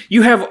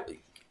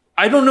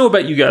 I don't know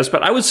about you guys,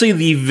 but I would say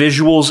the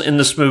visuals in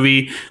this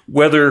movie,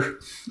 whether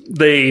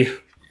they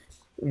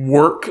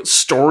work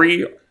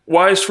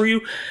story-wise for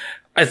you,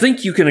 I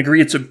think you can agree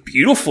it's a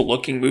beautiful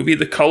looking movie.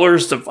 The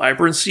colors, the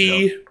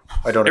vibrancy,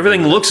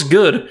 everything looks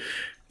good.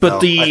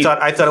 But I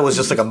thought it was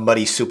just like a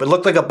muddy soup. It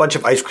looked like a bunch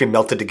of ice cream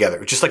melted together. It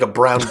was just like a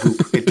brown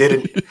goop. It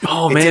didn't.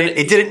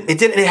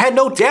 It had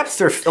no depth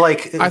or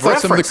like. I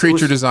thought some of the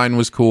creature design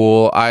was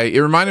cool. It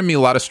reminded me a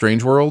lot of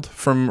Strange World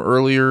from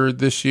earlier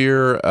this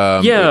year.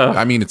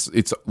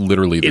 It's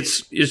literally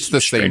it's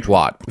the same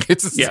plot.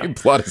 It's the same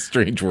plot as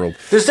Strange World.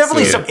 There's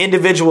definitely some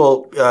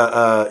individual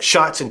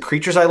shots and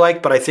creatures I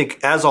like, but I think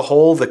as a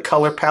whole, the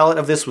color palette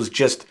of this was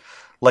just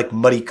like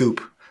muddy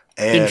goop.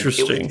 And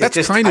interesting.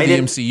 That's kind of the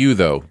MCU,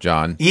 though,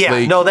 John. Yeah,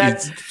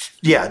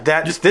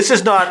 this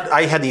is not.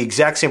 I had the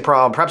exact same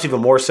problem, perhaps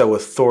even more so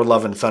with Thor: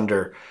 Love and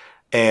Thunder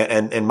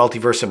and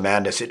Multiverse of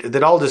Madness.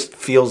 It all just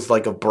feels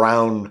like a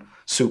brown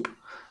soup.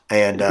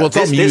 And it's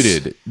all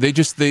muted.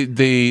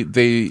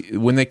 They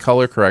when they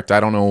color correct, I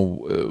don't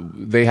know.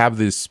 They have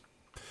this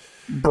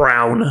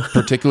brown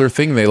particular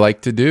thing they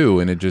like to do,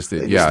 and they just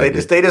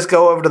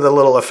go over to the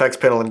little effects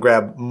panel and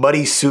grab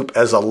muddy soup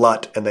as a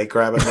LUT, and they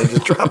grab it and they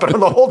just drop it on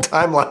the whole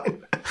timeline.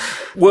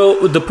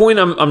 Well, the point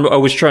I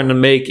was trying to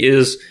make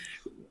is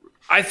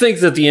I think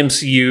that the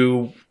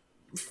MCU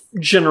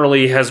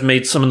generally has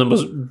made some of the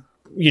most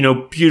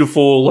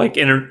beautiful like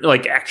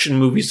action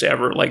movies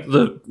ever. Like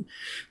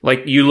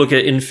you look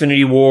at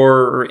Infinity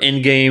War or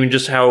Endgame and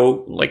just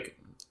how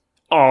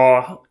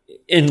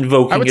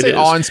invoking. I would say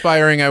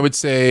awe-inspiring. I would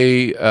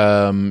say,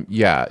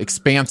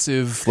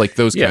 expansive, like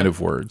those kind of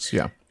words.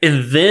 Yeah.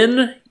 And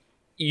then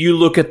you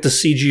look at the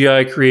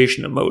CGI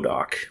creation of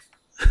MODOK,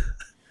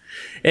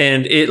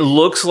 and it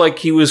looks like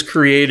he was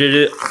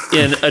created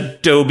in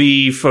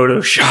Adobe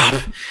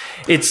Photoshop.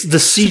 It's the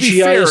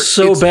CGI is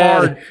so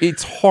bad.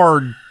 It's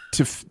hard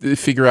to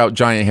figure out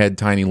giant head,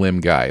 tiny limb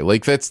guy.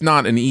 Like, that's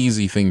not an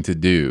easy thing to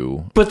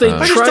do. But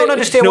I just don't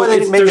understand why they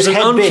didn't make his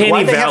head big.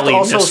 Why did they have to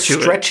also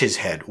stretch his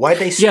head? Why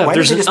did they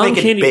just make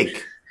it big?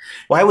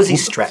 Why was he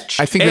stretched?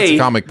 I think it's a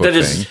comic book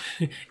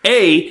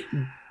thing.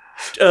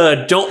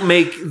 Don't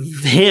make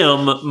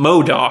him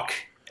MODOK.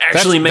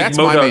 That's MODOK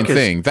my main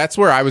thing. That's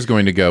where I was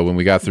going to go when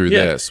we got through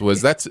this.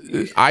 That's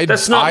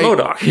not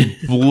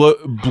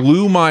MODOK.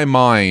 blew my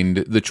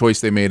mind the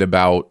choice they made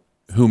about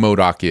who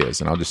MODOK is,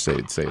 and I'll just say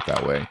it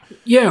that way.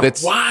 Yeah,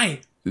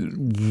 why?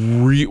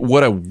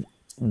 What a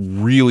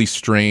really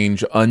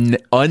strange,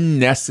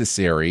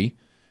 unnecessary,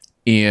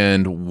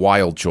 and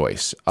wild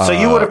choice. So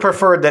you would have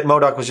preferred that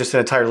MODOK was just an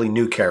entirely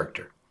new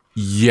character?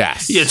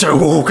 Yes.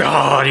 Oh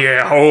God,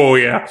 yeah. Oh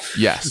yeah.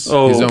 Yes.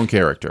 Oh. His own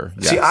character.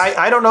 Yes. See,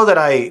 I don't know that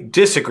I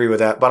disagree with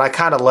that, but I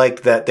kind of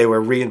like that they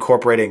were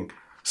reincorporating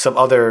some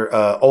other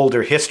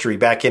older history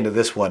back into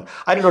this one.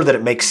 I don't know that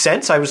it makes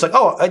sense. I was like,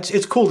 oh,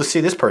 it's cool to see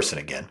this person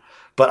again.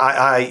 But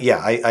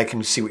I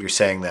can see what you're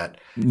saying. That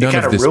none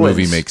of this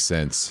movie makes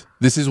sense.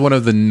 This is one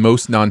of the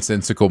most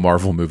nonsensical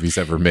Marvel movies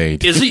ever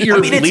made. Is it your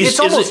least? It's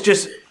almost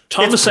just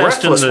Thomas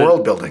asked in the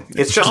world building.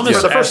 It's just Thomas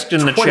for the first asked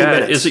in the 20 chat.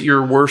 minutes. Is it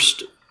your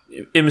worst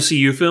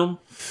MCU film?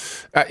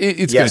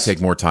 It's going to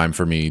take more time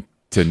for me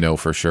to know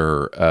for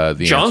sure.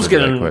 John's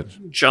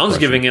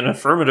giving an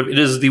affirmative. It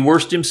is the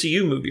worst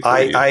MCU movie. For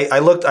you. I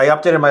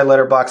updated my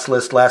letterbox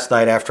list last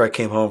night after I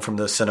came home from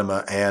the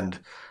cinema, and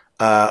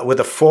with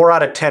a 4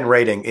 out of 10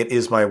 rating, it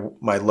is my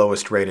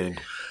lowest rated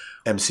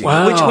MCU.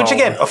 Wow. Which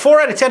again, a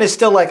 4 out of 10 is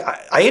still like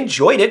I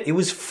enjoyed it. It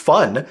was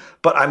fun,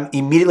 but I'm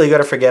immediately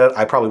going to forget it.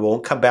 I probably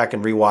won't come back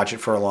and rewatch it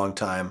for a long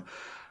time.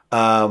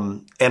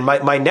 And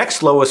my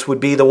next lowest would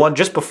be the one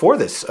just before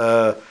this,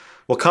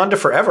 Wakanda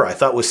Forever, I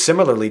thought was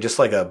similarly just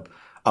like a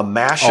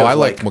mash of I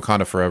like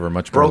Wakanda Forever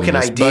much more broken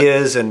than this,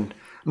 ideas, and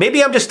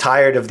maybe I'm just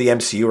tired of the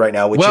MCU right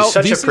now, which is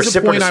such a precipitous this is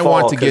the point I fall,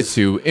 want to get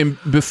to. And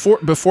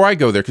before I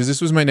go there, because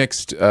this was my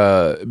next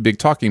big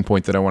talking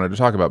point that I wanted to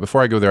talk about.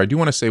 Before I go there, I do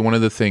want to say one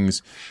of the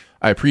things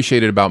I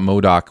appreciated about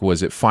MODOK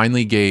was it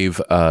finally gave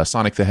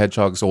Sonic the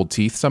Hedgehog's old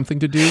teeth something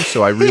to do.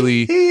 So I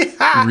really,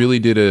 really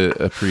did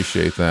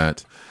appreciate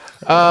that.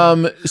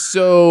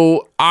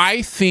 So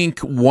I think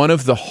one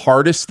of the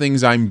hardest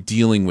things I'm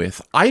dealing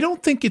with, I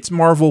don't think it's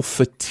Marvel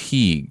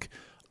fatigue.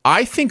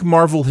 I think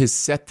Marvel has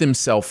set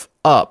themselves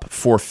up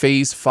for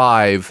Phase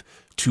 5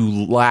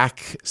 to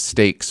lack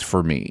stakes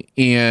for me.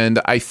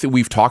 And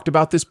we've talked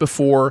about this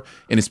before,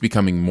 and it's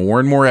becoming more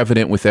and more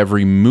evident with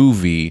every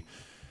movie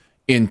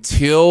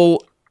until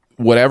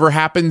whatever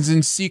happens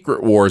in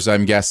Secret Wars,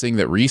 I'm guessing,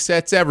 that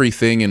resets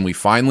everything and we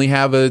finally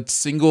have a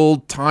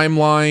single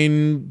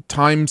timeline,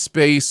 time,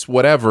 space,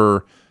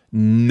 whatever,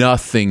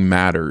 nothing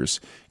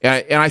matters.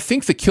 And I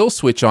think the kill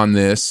switch on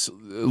this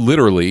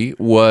literally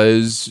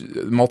was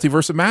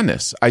Multiverse of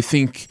Madness. I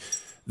think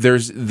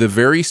there's the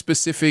very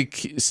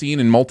specific scene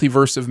in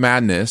Multiverse of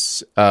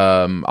Madness.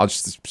 I'll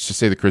just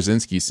say the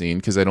Krasinski scene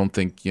because I don't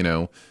think,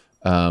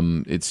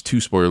 it's too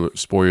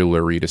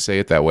spoilery to say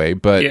it that way.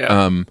 But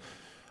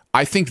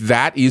I think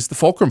that is the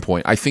fulcrum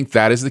point. I think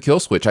that is the kill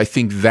switch. I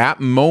think that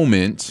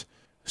moment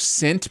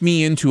sent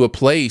me into a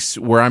place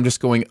where I'm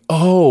just going,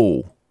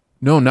 oh,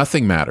 no,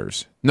 nothing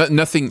matters.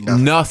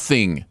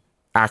 Nothing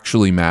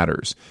actually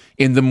matters.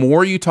 And the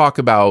more you talk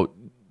about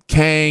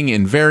Kang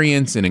and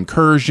variants and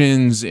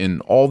incursions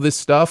and all this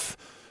stuff,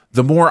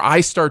 the more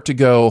I start to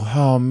go,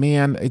 oh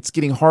man, it's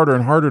getting harder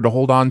and harder to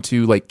hold on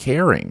to like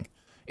caring.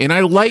 And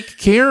I like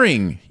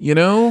caring,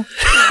 What?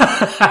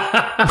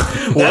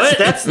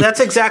 That's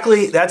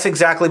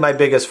exactly my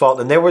biggest fault.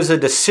 And there was a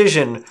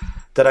decision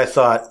that I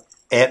thought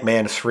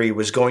Ant-Man 3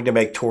 was going to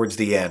make towards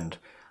the end.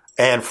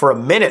 And for a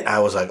minute I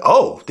was like,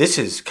 oh, this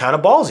is kind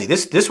of ballsy.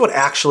 This would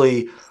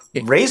actually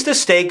raise the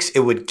stakes. It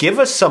would give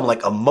us some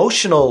like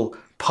emotional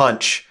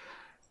punch.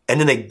 And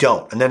then they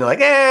don't. And then they're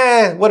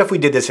like, what if we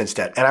did this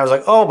instead? And I was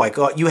like, oh my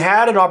God, you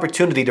had an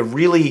opportunity to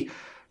really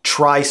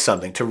try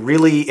something, to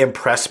really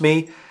impress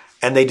me.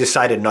 And they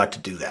decided not to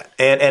do that.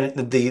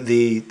 And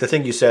the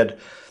thing you said,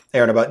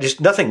 Aaron, about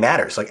just nothing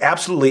matters. Like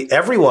absolutely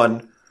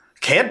everyone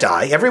can't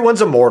die.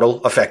 Everyone's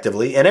immortal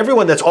effectively. And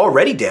everyone that's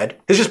already dead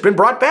has just been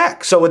brought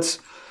back. So it's...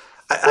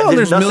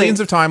 there's millions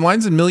of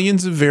timelines and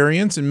millions of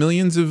variants and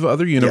millions of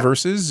other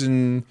universes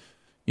and...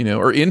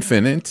 or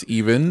infinite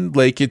even,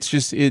 like it's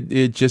just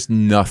it just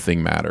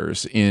nothing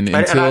matters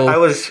until I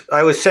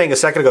was saying a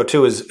second ago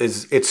too is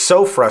it's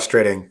so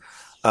frustrating.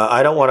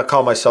 I don't want to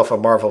call myself a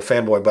Marvel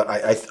fanboy, but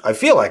I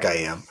feel like I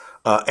am.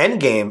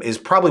 Endgame is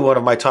probably one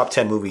of my top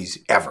 10 movies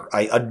ever.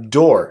 I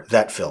adore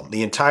that film.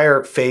 The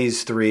entire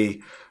Phase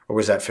 3, or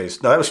was that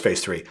Phase? No, that was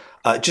Phase 3.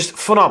 Just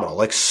phenomenal.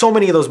 Like so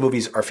many of those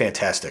movies are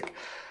fantastic,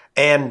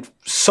 and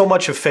so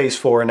much of Phase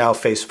 4 and now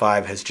Phase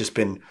 5 has just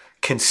been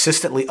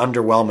consistently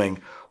underwhelming.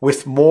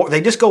 With more,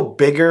 they just go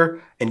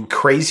bigger and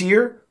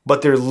crazier,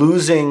 but they're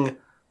losing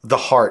the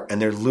heart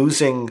and they're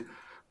losing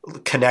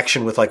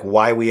connection with like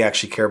why we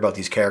actually care about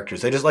these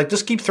characters. They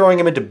just keep throwing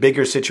them into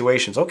bigger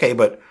situations. Okay,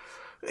 but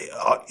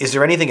is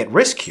there anything at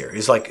risk here?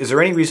 Is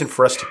there any reason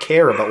for us to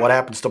care about what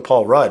happens to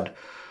Paul Rudd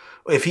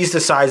if he's the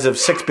size of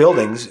 6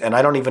 buildings? And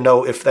I don't even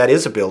know if that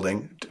is a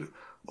building.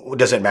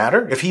 Does it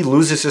matter if he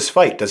loses this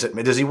fight? Does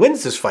he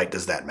wins this fight?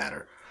 Does that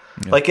matter?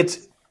 Yeah. Like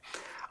it's.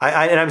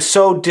 And I'm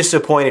so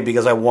disappointed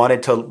because I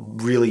wanted to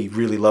really,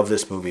 really love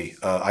this movie.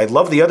 I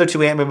love the other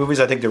 2 Ant-Man movies.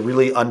 I think they're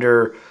really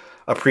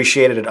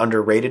underappreciated and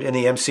underrated in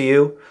the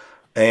MCU.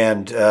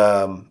 And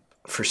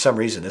for some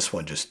reason, this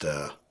one just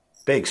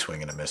big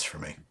swing and a miss for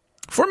me.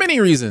 For many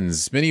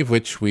reasons, many of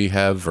which we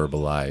have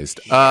verbalized.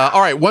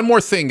 All right, one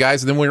more thing,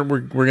 guys, and then we're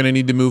going to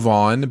need to move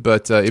on.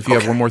 But if you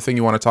have one more thing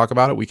you want to talk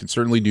about it, we can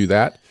certainly do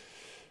that.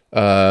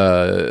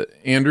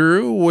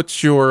 Andrew,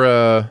 what's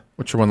your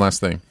one last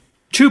thing?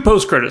 2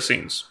 post-credit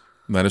scenes.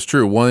 That is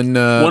true. One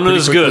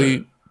is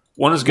good.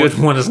 One is good.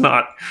 One is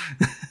not.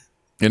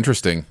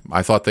 Interesting.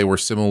 I thought they were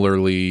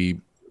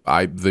similarly.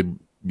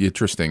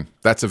 Interesting.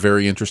 That's a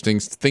very interesting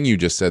thing you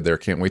just said there.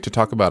 Can't wait to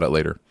talk about it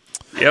later.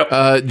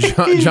 Yep.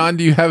 John,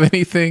 do you have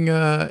anything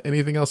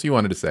else you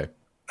wanted to say?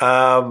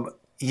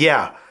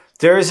 Yeah.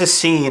 There is a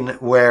scene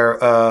where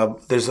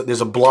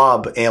there's a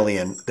blob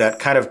alien that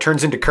kind of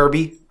turns into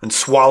Kirby and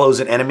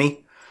swallows an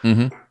enemy.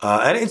 Mm-hmm.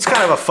 And it's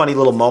kind of a funny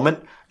little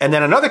moment. And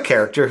then another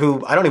character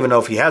who I don't even know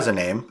if he has a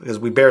name because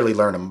we barely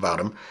learn about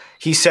him.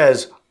 He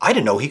says, I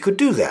didn't know he could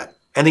do that.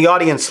 And the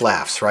audience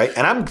laughs, right?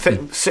 And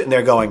I'm sitting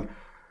there going,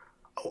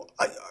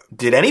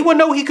 did anyone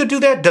know he could do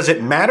that? Does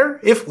it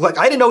matter?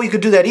 I didn't know he could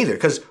do that either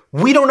because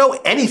we don't know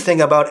anything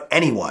about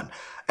anyone.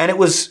 And it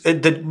was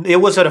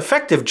an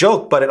effective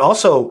joke, but it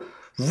also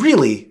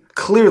really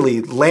clearly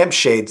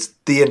lampshades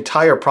the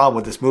entire problem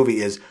with this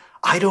movie is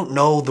I don't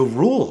know the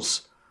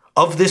rules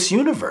of this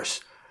universe.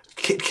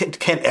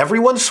 Can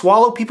everyone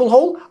swallow people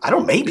whole? I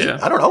don't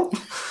know.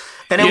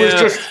 And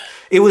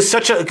it was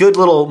such a good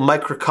little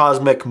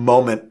microcosmic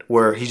moment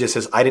where he just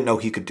says, "I didn't know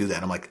he could do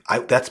that." I'm like,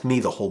 that's me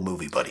the whole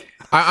movie, buddy.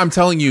 I'm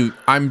telling you,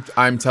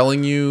 I'm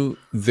telling you,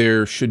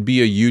 there should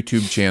be a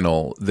YouTube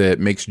channel that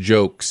makes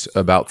jokes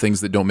about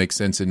things that don't make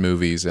sense in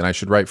movies, and I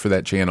should write for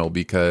that channel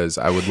because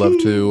I would love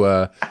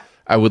to.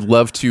 I would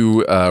love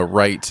to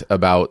write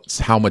about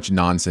how much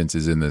nonsense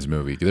is in this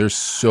movie. There's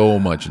so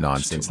much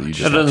nonsense that you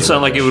just. That doesn't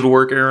sound like it would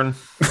work, Aaron.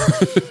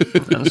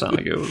 Doesn't sound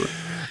like it would work.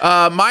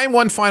 My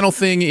one final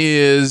thing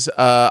is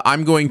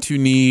I'm going to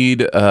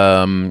need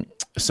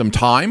some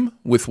time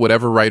with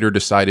whatever writer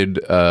decided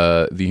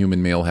The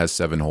Human Male has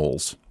 7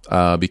 holes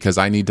because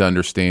I need to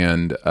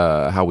understand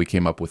how we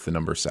came up with the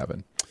number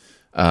 7.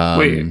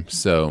 Wait.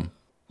 So.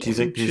 Do you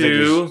think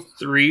 2,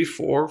 3,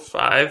 4,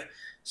 5,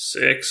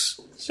 6,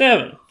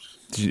 7.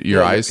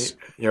 Your eyes?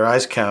 Your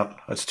eyes count.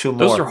 That's 2 more.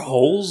 Those are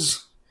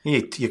holes?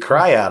 You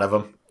cry out of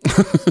them.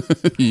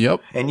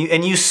 Yep. And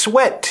you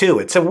sweat too.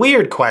 It's a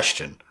weird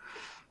question.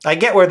 I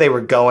get where they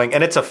were going,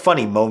 and it's a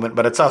funny moment,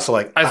 but it's also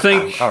like, I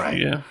think, all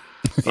right.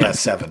 Yeah,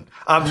 7.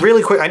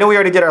 Really quick, I know we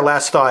already did our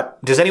last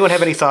thought. Does anyone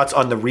have any thoughts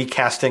on the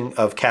recasting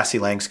of Cassie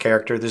Lang's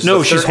character? This is no,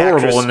 the she's third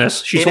horrible actress in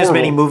this. She's in horrible. as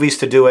many movies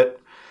to do it.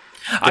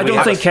 I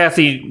don't think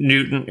Kathy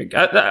Newton.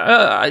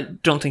 I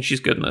don't think she's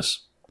good in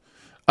this.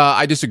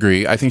 I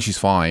disagree. I think she's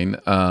fine.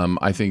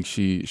 I think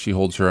she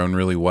holds her own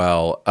really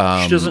well.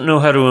 She doesn't know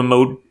how to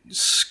emote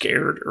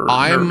scared or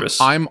nervous.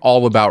 I'm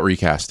all about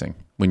recasting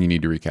when you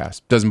need to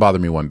recast. Doesn't bother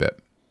me one bit.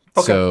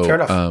 Okay, so, fair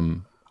enough.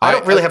 I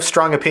don't really have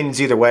strong opinions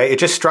either way. It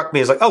just struck me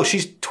as like, oh,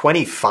 she's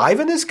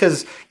 25 in this?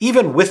 Because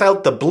even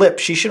without the blip,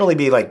 she should only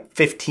be like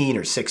 15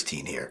 or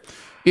 16 here.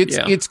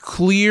 It's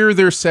clear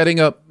they're setting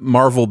up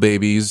Marvel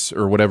babies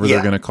or whatever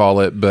they're going to call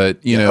it,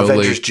 but you know,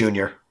 Avengers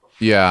Junior.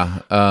 Yeah.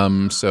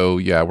 So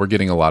yeah, we're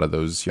getting a lot of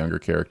those younger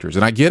characters,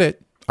 and I get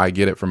it. I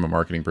get it from a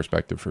marketing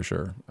perspective for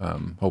sure.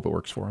 Hope it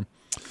works for them.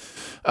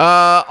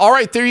 All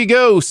right, there you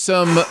go.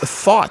 Some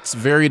thoughts,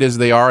 varied as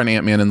they are, on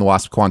Ant-Man and the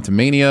Wasp: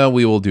 Quantumania.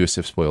 We will do a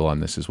SIF spoil on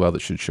this as well.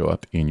 That should show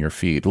up in your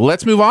feed.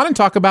 Let's move on and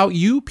talk about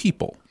You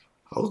People.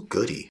 Oh,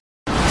 goody.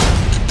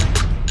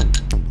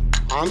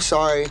 I'm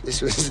sorry.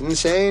 This was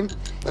insane.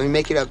 Let me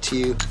make it up to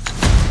you.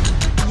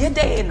 You're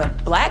dating a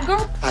black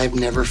girl? I've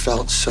never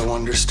felt so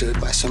understood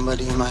by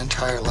somebody in my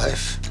entire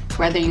life.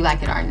 Whether you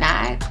like it or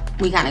not,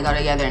 we kind of go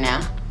together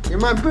now. You're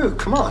my boo.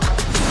 Come on.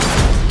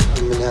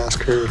 I'm going to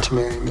ask her to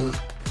marry me.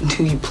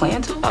 Do you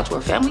plan to? Out to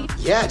her family?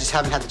 Yeah, I just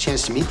haven't had the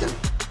chance to meet them.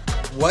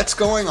 What's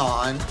going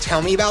on?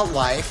 Tell me about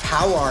life.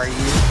 How are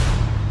you?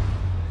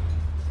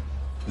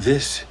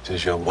 This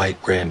is your white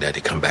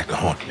granddaddy come back to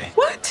haunt me.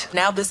 What?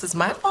 Now this is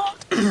my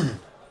fault?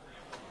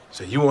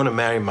 So you want to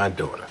marry my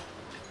daughter?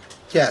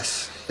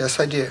 Yes. Yes,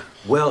 I do.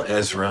 Well,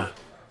 Ezra,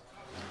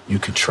 you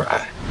could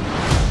try.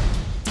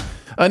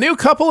 A new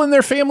couple and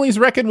their families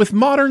reckon with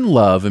modern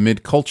love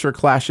amid culture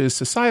clashes,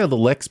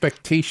 societal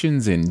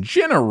expectations, and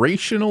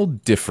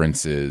generational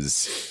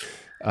differences.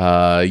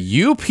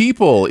 You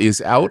People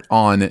is out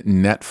on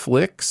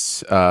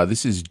Netflix.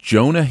 This is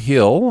Jonah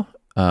Hill,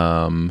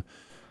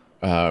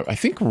 I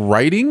think,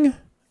 writing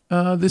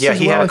this. Yeah,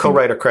 he had a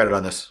co-writer credit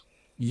on this.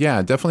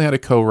 Yeah, definitely had a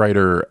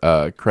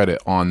co-writer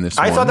credit on this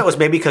one. I thought that was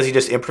maybe because he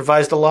just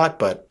improvised a lot,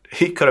 but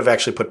he could have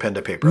actually put pen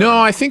to paper.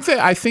 No, I think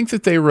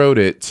that they wrote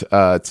it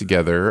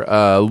together.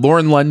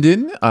 Lauren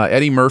London,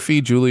 Eddie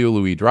Murphy, Julia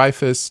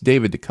Louis-Dreyfus,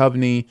 David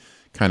Duchovny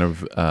kind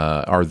of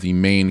are the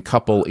main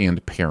couple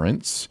and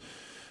parents.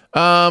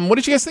 What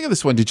did you guys think of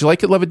this one? Did you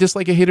like it, love it,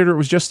 dislike it, hate it, or it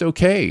was just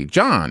okay?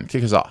 John,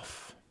 kick us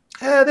off.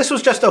 This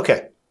was just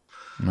okay.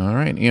 All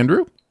right,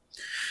 Andrew?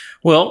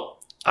 Well,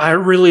 I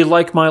really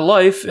like my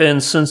life,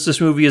 and since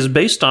this movie is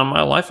based on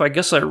my life, I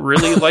guess I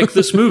really like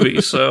this movie,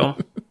 so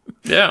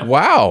yeah.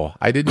 Wow,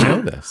 I didn't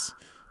know this.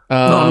 No,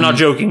 I'm not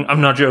joking. I'm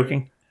not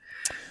joking.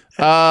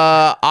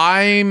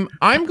 I'm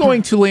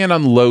going to land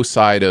on the low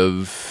side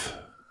of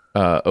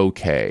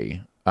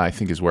okay, I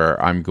think is where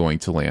I'm going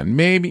to land.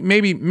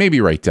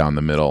 Maybe right down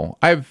the middle.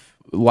 I have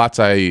lots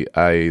I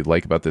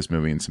like about this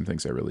movie and some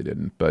things I really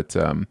didn't, But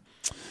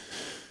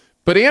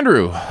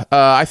Andrew,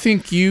 I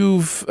think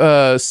you've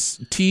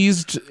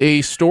teased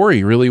a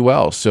story really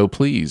well. So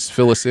please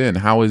fill us in.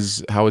 How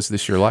is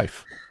this your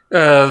life?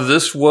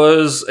 This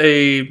was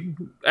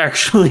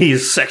actually a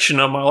section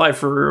of my life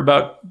for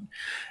about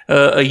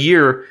a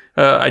year.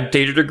 I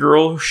dated a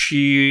girl.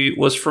 She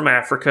was from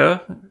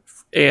Africa,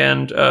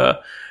 and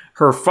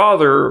her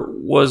father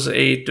was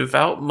a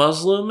devout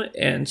Muslim.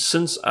 And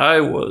since I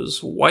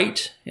was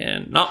white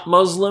and not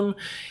Muslim,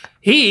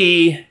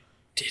 he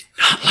did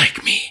not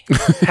like me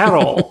at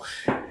all.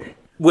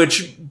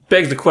 Which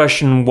begs the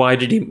question, why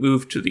did he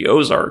move to the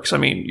Ozarks? I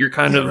mean, you're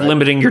kind of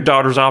limiting your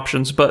daughter's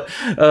options, but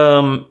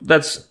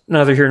that's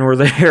neither here nor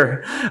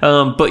there.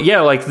 But yeah,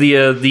 like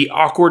the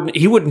awkward,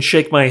 he wouldn't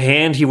shake my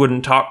hand, he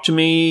wouldn't talk to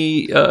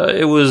me.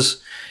 It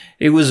was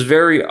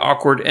very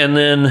awkward. And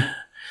then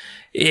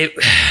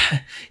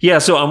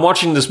so I'm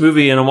watching this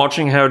movie and I'm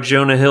watching how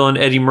Jonah Hill and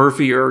Eddie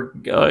Murphy are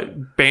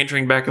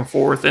bantering back and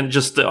forth and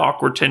just the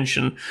awkward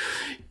tension.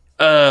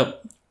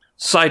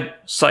 Side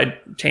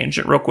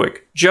tangent real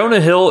quick. Jonah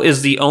Hill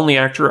is the only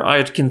actor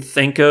I can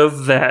think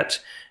of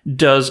that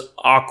does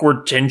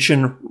awkward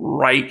tension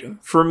right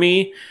for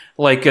me.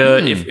 Like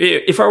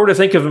if I were to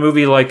think of a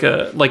movie like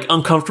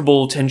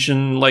uncomfortable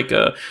tension, like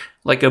a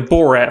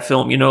Borat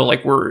film,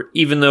 like where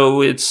even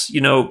though it's,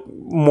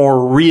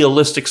 more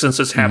realistic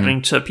since it's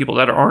happening to people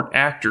that aren't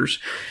actors,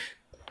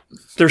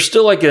 there's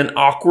still like an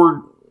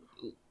awkward,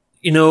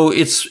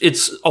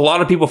 it's a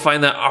lot of people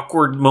find that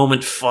awkward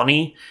moment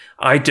funny.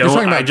 I don't. You're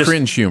talking about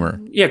cringe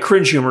humor. Yeah,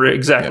 cringe humor.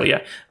 Exactly.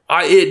 Yeah.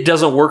 It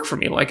doesn't work for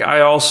me. Like,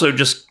 I also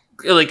just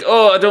I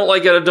don't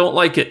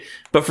like it.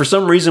 But for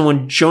some reason,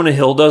 when Jonah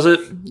Hill does it,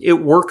 it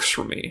works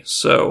for me.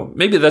 So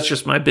maybe that's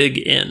just my big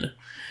in.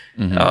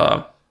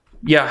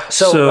 Yeah.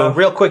 So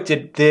real quick,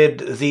 did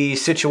the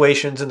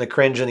situations and the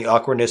cringe and the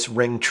awkwardness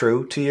ring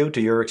true to you, to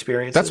your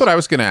experience? That's what I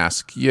was going to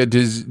ask. Yeah.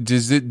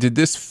 Did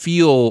this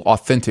feel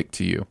authentic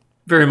to you?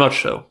 Very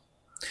much so.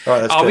 Oh,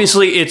 that's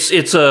obviously good.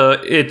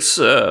 it's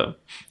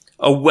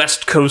a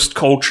West Coast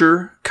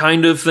culture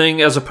kind of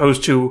thing, as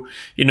opposed to,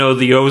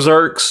 the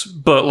Ozarks,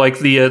 but like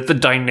the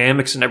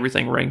dynamics and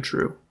everything rang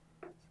true.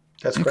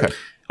 That's great. Okay.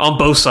 On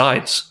both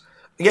sides.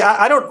 Yeah,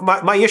 I don't.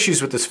 My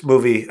issues with this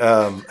movie,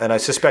 and I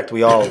suspect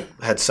we all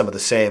had some of the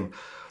same,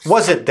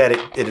 wasn't that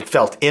it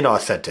felt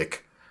inauthentic.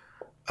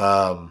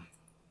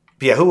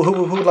 Yeah,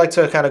 who would like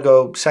to kind of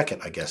go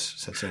second? I guess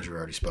since Andrew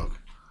already spoke.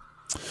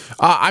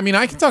 I mean,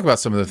 I can talk about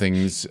some of the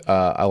things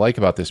I like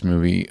about this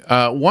movie.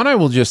 One, I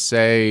will just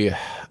say,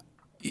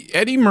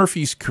 Eddie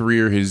Murphy's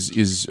career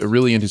is a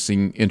really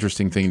interesting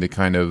thing to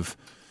kind of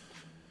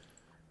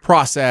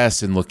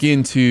process and look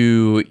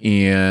into,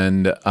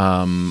 and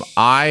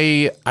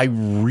I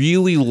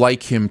really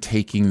like him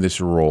taking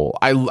this role.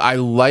 I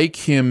like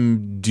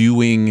him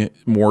doing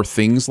more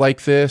things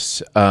like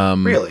this.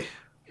 Really?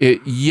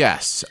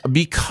 Yes,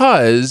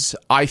 because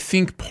I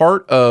think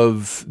part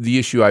of the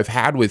issue I've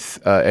had with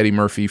Eddie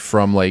Murphy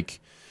from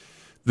like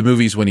the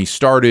movies when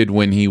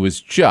he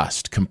was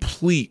just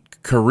complete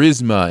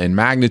charisma and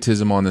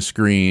magnetism on the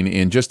screen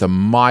in just a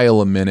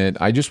mile a minute.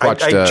 I just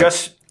watched.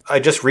 I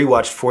just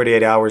rewatched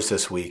 48 Hours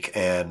this week,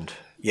 and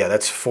yeah,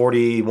 that's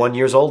 41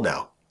 years old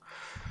now.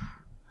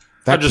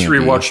 I just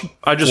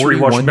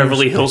rewatched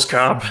Beverly Hills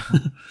Cop.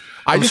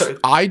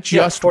 I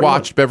just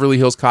watched Beverly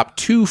Hills Cop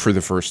 2 for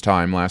the first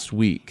time last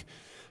week.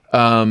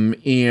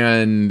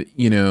 And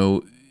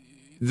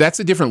that's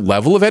a different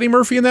level of Eddie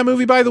Murphy in that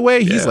movie, by the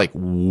way. He's like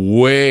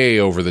way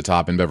over the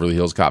top in Beverly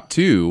Hills Cop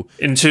 2.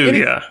 And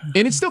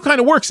it still kind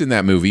of works in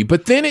that movie.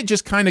 But then it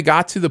just kind of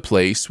got to the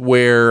place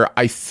where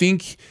I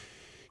think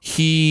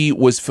he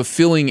was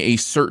fulfilling a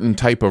certain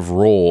type of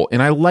role.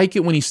 And I like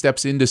it when he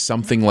steps into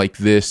something like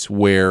this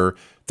where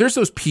there's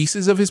those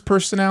pieces of his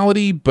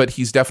personality, but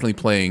he's definitely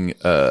playing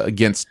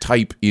against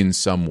type in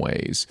some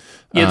ways.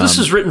 Yeah, this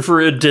is written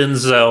for a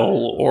Denzel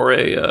or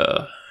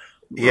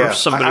or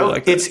somebody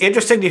like that. It's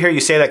interesting to hear you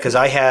say that, because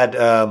I had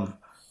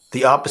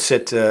the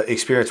opposite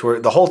experience where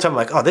the whole time I'm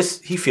like, oh,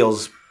 he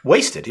feels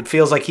wasted. It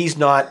feels like he's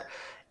not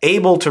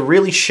able to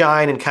really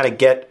shine and kind of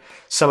get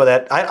some of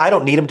that. I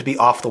don't need him to be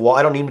off the wall.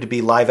 I don't need him to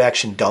be live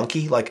action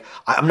donkey. Like,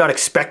 I'm not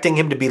expecting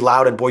him to be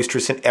loud and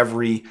boisterous in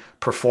every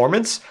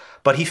performance,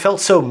 but he felt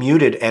so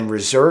muted and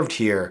reserved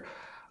here.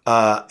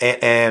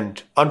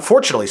 And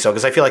unfortunately so,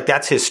 because I feel like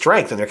that's his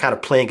strength and they're kind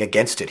of playing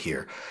against it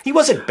here. He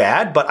wasn't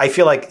bad, but I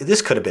feel like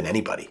this could have been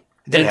anybody.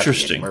 It didn't have to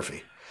be Eddie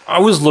Murphy. I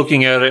was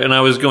looking at it and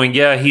I was going,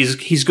 yeah,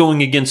 he's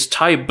going against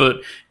type, but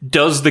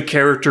does the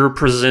character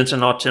present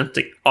an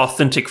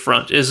authentic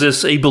front? Is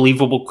this a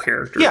believable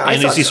character? Yeah,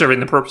 and is he serving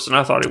the purpose? And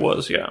I thought it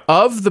was, yeah.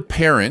 Of the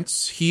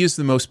parents, he is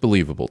the most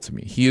believable to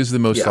me. He is the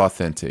most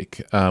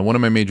authentic. One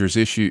of my major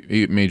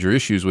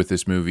issues with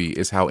this movie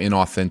is how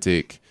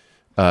inauthentic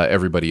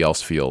everybody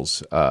else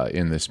feels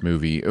in this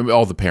movie.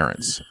 All the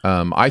parents.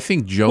 I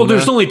think Jonah... Well,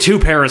 there's only two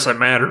parents that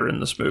matter in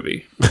this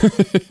movie.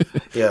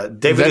 Yeah,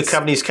 David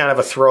Duchovny's kind of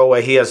a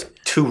throwaway. He has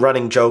two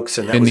running jokes,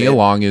 and Nia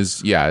Long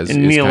is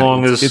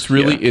it's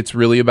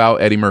really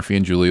about Eddie Murphy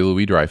and Julia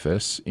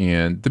Louis-Dreyfus,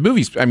 and the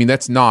movie's. I mean,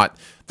 that's not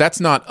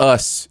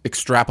us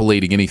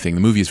extrapolating anything.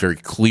 The movie is very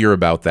clear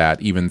about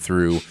that, even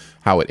through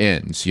how it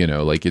ends.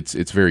 Like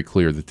it's very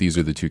clear that these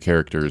are the two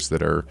characters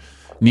that are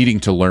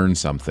needing to learn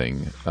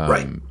something,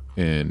 right.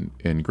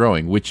 And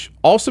growing, which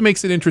also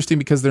makes it interesting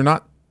because they're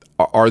not.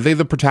 Are they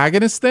the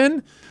protagonists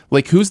then?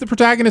 Like, who's the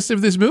protagonist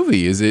of this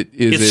movie?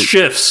 It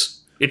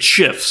shifts. It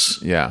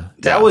shifts. Yeah.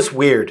 That was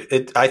weird.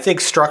 I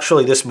think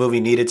structurally this movie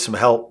needed some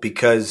help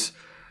because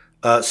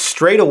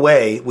straight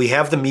away we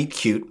have the meet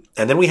cute,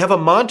 and then we have a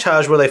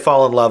montage where they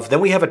fall in love.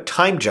 Then we have a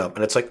time jump,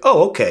 and it's like,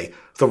 oh, okay.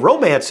 The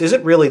romance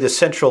isn't really the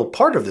central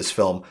part of this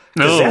film.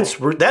 No.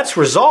 That's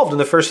resolved in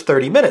the first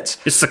 30 minutes.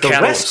 It's the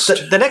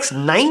catalyst. The next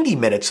 90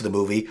 minutes of the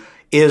movie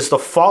is the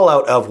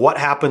fallout of what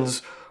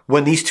happens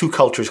when these two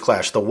cultures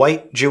clash. The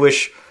white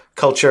Jewish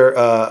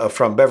culture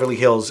from Beverly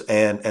Hills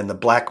and the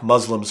black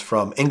Muslims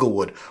from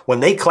Inglewood.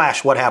 When they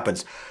clash, what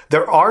happens?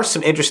 There are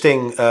some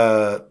interesting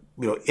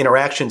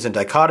interactions and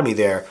dichotomy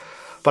there,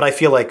 but I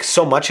feel like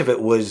so much of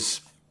it was,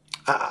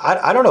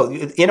 I don't know,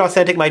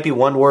 inauthentic might be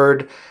one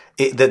word.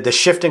 the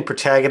shifting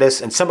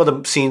protagonists and some of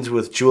the scenes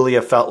with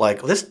Julia felt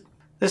like this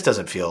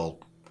doesn't feel.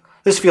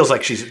 This feels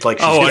like she's like.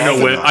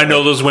 I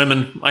know those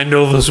women. I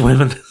know those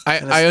women.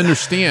 I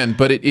understand,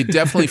 but it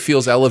definitely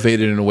feels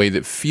elevated in a way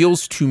that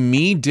feels to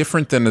me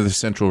different than the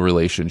central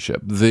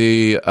relationship.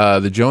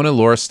 The Jonah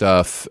Laura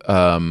stuff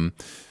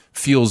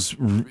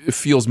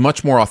feels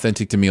much more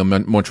authentic to me,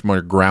 much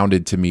more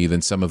grounded to me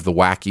than some of the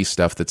wacky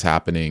stuff that's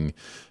happening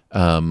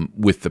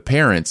with the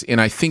parents.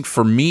 And I think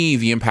for me,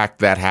 the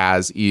impact that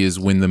has is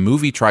when the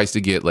movie tries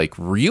to get like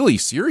really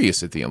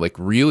serious at the end, like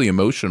really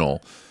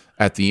emotional.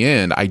 At the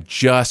end, I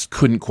just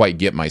couldn't quite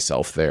get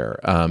myself there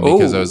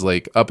because I was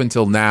like, up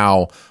until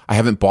now, I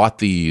haven't bought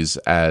these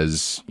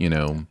as,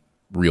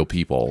 real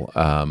people,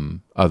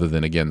 other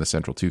than, again, the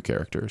central two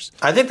characters.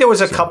 I think there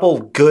was a couple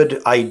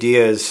good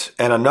ideas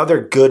and another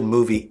good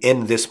movie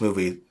in this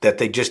movie that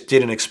they just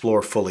didn't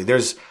explore fully.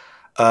 There's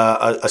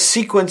a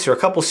sequence or a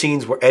couple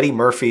scenes where Eddie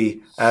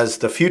Murphy, as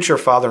the future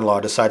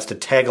father-in-law, decides to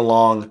tag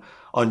along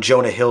on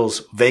Jonah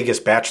Hill's Vegas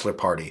bachelor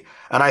party.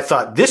 And I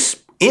thought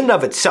this in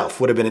of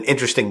itself would have been an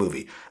interesting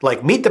movie.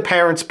 Like Meet the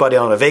Parents, but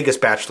on a Vegas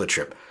bachelor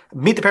trip.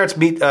 Meet the Parents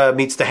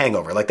meets The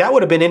Hangover. Like that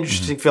would have been an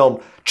interesting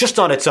film just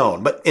on its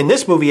own. But in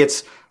this movie,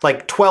 it's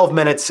like 12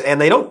 minutes and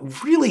they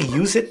don't really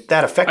use it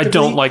that effectively. I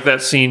don't like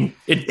that scene.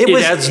 It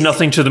adds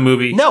nothing to the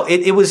movie. No,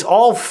 it was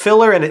all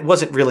filler and it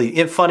wasn't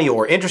really funny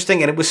or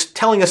interesting. And it was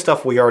telling us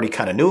stuff we already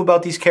kind of knew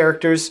about these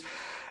characters.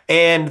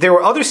 And there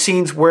were other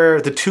scenes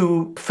where the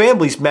two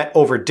families met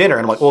over dinner.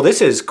 And I'm like, well,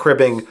 this is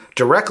cribbing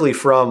directly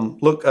from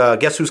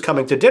Guess Who's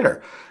Coming to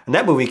Dinner. And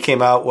that movie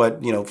came out,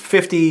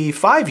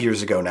 55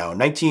 years ago now,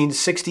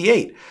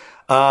 1968,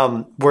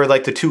 where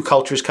like the two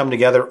cultures come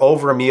together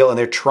over a meal and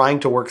they're trying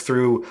to work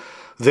through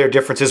their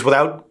differences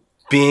without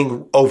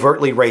being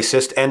overtly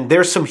racist. And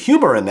there's some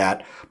humor in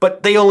that,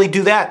 but they only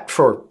do that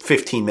for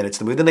 15 minutes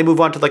in the movie. Then they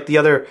move on to like the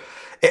other.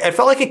 It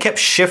felt like it kept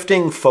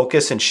shifting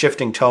focus and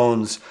shifting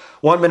tones.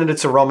 1 minute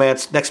it's a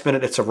romance, next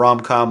minute it's a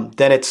rom-com,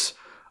 then it's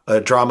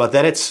a drama,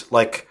 then it's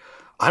like,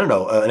 I don't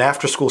know, an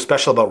after-school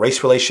special about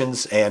race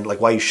relations and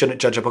like why you shouldn't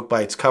judge a book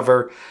by its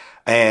cover.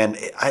 And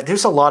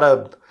there's a lot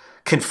of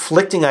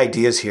conflicting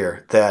ideas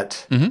here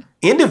that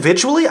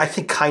individually I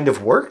think kind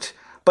of worked,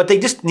 but they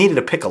just needed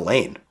to pick a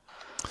lane.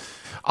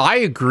 I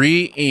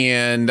agree,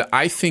 and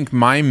I think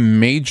my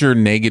major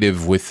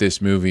negative with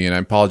this movie, and I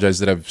apologize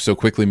that I've so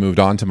quickly moved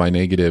on to my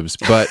negatives,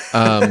 but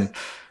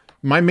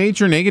my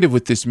major negative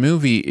with this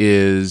movie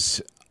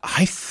is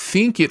I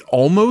think it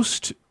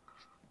almost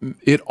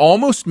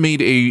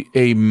made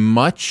a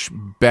much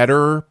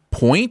better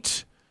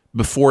point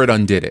before it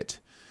undid it.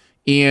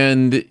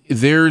 And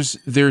there's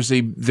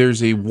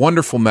a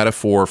wonderful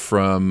metaphor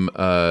from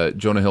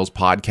Jonah Hill's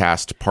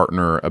podcast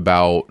partner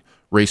about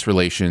race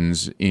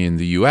relations in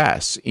the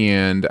U.S.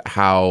 and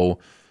how,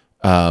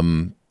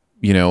 comparing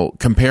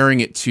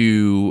it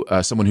to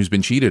someone who's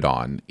been cheated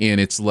on.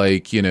 And it's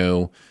like,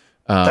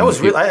 that was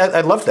really, I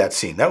loved that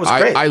scene. That was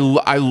great.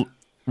 I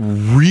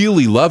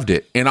really loved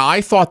it. And I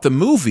thought the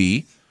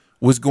movie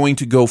was going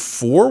to go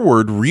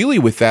forward really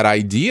with that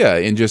idea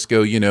and just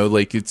go, the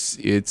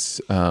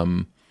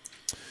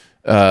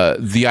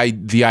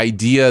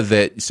idea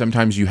that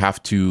sometimes you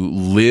have to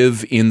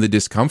live in the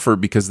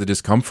discomfort because the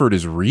discomfort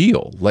is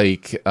real.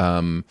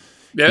 And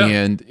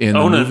the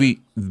movie,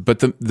 but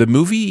the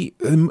movie,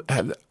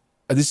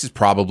 this is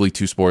probably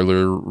too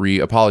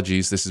spoilery.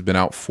 Apologies. This has been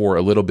out for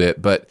a little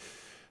bit, but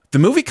the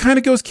movie kind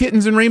of goes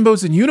kittens and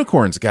rainbows and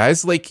unicorns,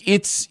 guys. Like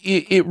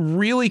it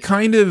really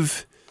kind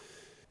of.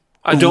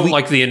 I don't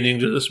like the ending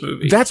to this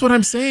movie. That's what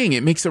I'm saying.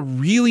 It makes a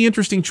really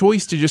interesting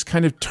choice to just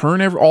kind of turn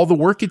all the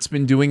work it's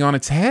been doing on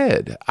its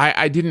head.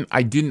 I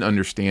didn't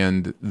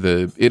understand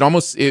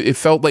it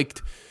felt like,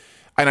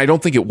 and I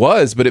don't think it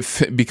was, but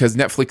because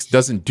Netflix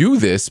doesn't do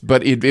this,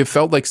 but it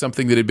felt like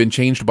something that had been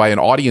changed by an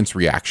audience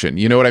reaction.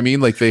 You know what I mean?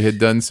 Like they had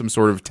done some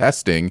sort of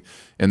testing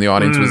and the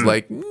audience was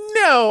like,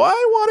 no, I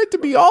want it to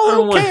be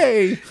all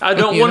okay. I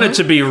don't want it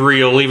to be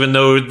real, even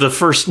though the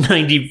first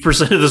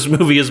 90% of this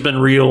movie has been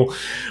real.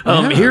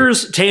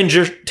 Here's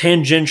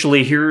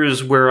tangentially,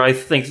 here's where I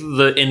think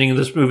the ending of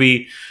this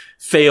movie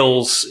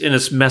fails in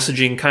its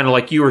messaging, kind of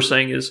like you were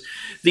saying, is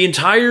the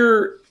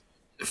entire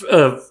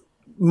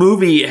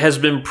movie has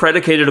been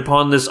predicated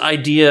upon this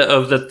idea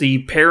of that the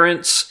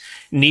parents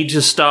need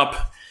to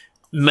stop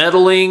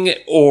meddling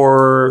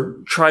or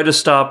try to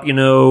stop, what's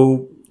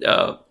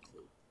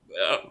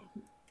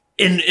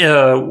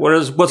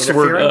the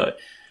word?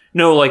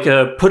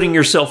 Putting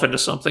yourself into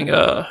something,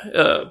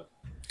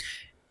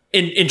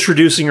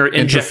 introducing or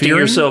injecting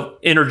yourself,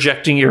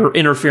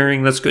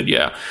 interfering. That's good.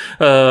 Yeah.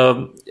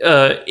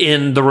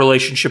 In the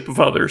relationship of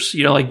others,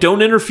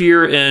 don't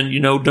interfere and,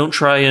 don't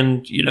try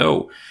and,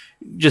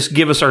 just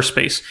give us our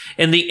space.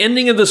 And the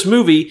ending of this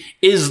movie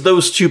is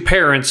those two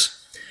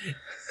parents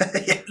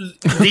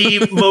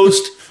the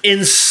most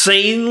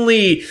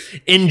insanely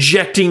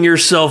injecting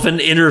yourself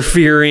and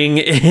interfering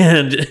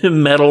and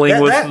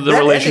meddling with the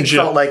relationship.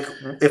 Felt like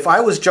if I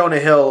was Jonah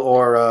Hill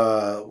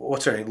or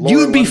what's her name, Laura you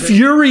would be London,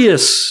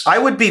 furious. I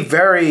would be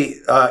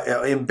very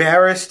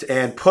embarrassed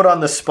and put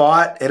on the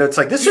spot, and it's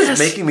like, this is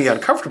making me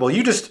uncomfortable.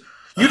 You just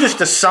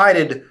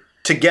decided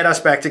to get us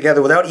back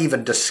together without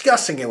even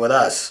discussing it with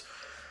us.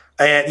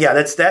 And yeah,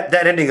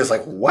 that ending is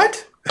like,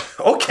 what?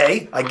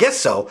 Okay, I guess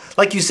so.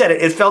 Like you said,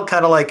 it felt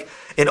kind of like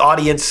an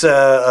audience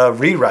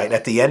rewrite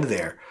at the end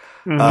there.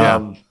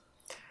 And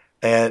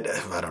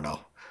I don't know.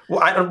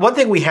 Well, one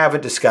thing we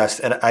haven't discussed,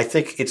 and I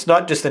think it's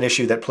not just an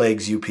issue that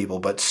plagues you people,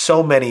 but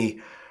so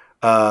many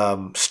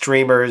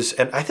streamers,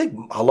 and I think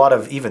a lot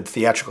of even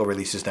theatrical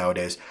releases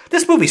nowadays,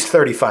 this movie's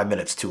 35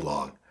 minutes too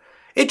long.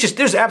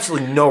 There's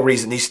absolutely no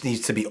reason this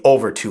needs to be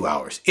over 2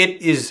 hours.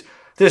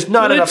 There's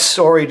not enough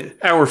story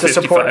to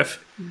support.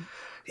 55.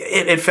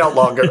 It felt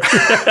longer.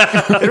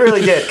 It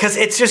really did. Because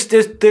it's just,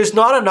 there's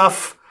not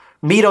enough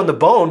meat on the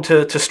bone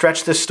to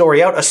stretch this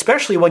story out,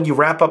 especially when you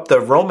wrap up the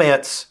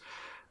romance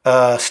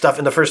stuff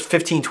in the first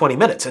 15, 20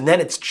 minutes. And then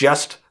it's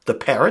just the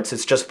parents.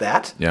 It's just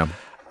that. Yeah.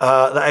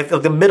 I feel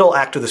the middle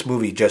act of this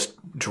movie just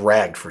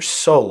dragged for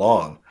so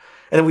long.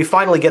 And then we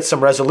finally get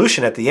some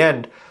resolution at the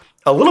end.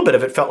 A little bit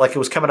of it felt like it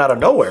was coming out of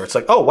nowhere. It's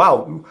like, oh,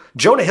 wow,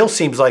 Jonah Hill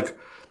seems like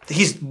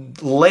he's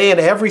laying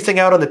everything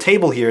out on the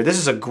table here. This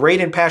is a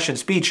great impassioned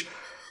speech.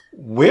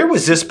 Where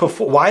was this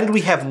before? Why did we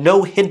have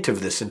no hint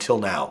of this until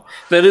now?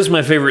 That is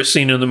my favorite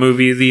scene in the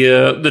movie.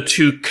 The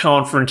two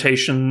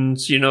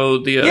confrontations.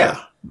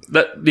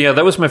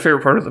 That was my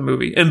favorite part of the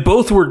movie, and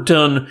both were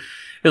done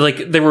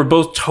like they were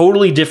both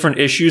totally different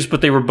issues,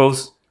 but they were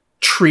both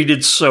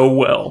treated so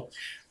well.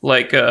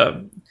 Like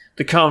the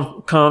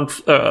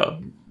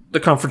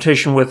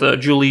confrontation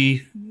with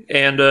Julie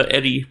and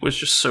Eddie was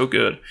just so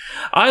good.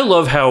 I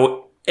love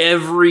how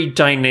every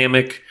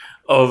dynamic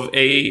of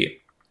a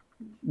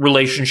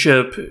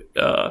relationship,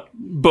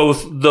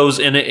 both those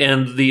in it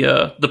and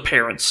the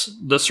parents,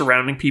 the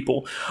surrounding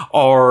people,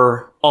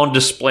 are on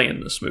display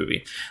in this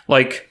movie.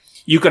 Like,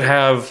 you could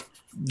have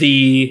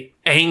the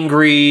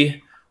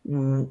angry,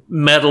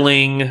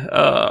 meddling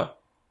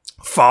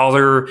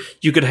father.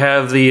 You could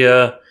have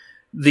the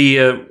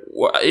muted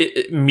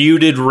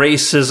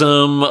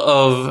racism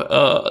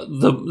of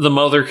the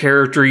mother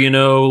character, and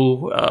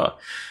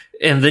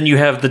then you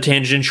have the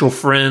tangential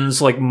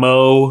friends like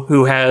Mo,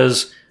 who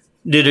has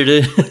that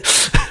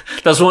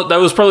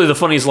was probably the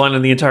funniest line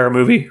in the entire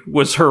movie,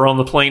 was her on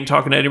the plane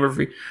talking to Eddie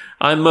Murphy.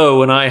 I'm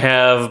Mo and I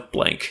have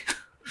blank.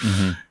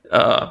 Mm-hmm.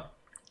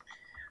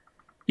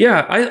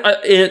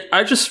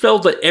 I just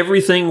felt that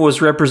everything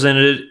was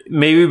represented,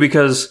 maybe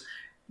because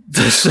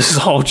this is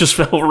all just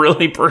felt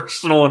really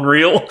personal and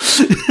real.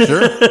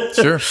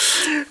 Sure.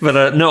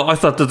 But no, I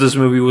thought that this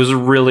movie was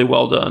really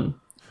well done.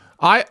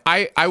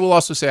 I will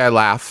also say I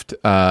laughed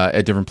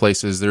at different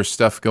places. There's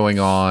stuff going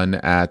on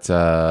at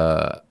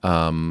a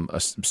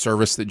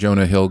service that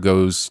Jonah Hill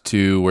goes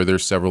to where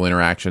there's several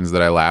interactions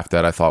that I laughed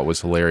at. I thought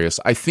was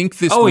hilarious. I think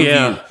this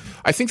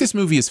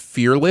movie is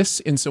fearless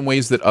in some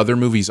ways that other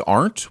movies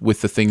aren't, with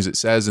the things it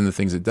says and the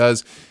things it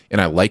does. And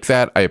I like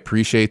that. I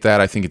appreciate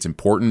that. I think it's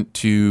important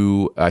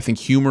I think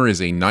humor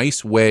is a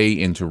nice way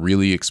into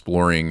really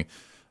exploring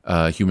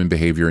human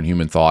behavior and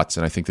human thoughts,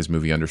 and I think this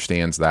movie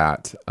understands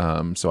that.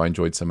 So I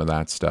enjoyed some of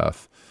that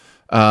stuff.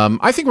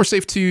 I think we're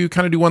safe to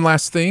kind of do one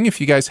last thing if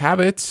you guys have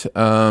it.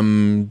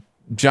 John,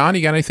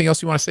 you got anything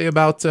else you want to say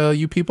about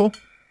you people?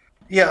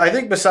 Yeah, I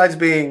think besides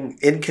being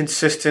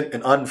inconsistent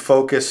and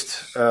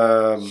unfocused,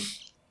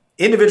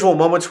 individual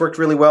moments worked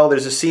really well.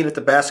 There's a scene at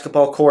the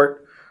basketball court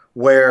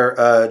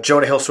where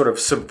Jonah Hill sort of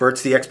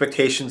subverts the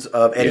expectations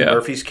of Eddie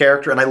Murphy's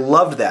character, and I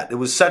loved that. It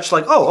was such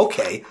like, oh,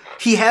 okay,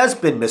 he has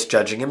been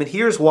misjudging him, and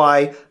here's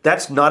why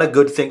that's not a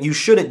good thing. You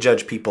shouldn't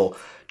judge people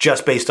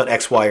just based on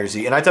X, Y, or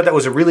Z. And I thought that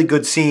was a really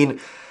good scene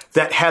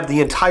that had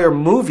the entire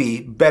movie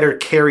better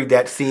carried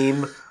that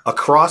theme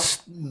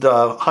across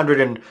the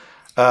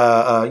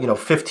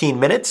 115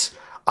 minutes.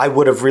 I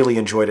would have really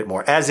enjoyed it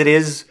more. As it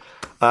is,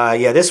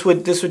 this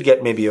would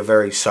get maybe a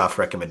very soft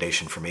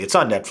recommendation for me. It's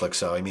on Netflix,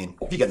 so I mean,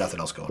 if you got nothing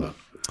else going on.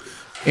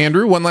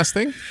 Andrew, one last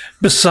thing.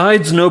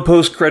 Besides no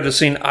post-credit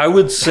scene, I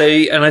would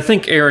say, and I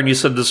think, Aaron, you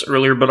said this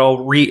earlier, but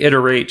I'll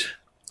reiterate,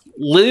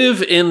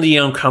 live in the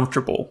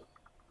uncomfortable,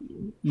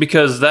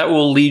 because that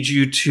will lead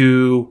you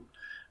to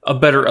a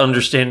better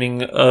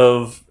understanding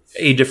of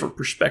a different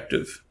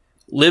perspective.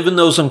 Live in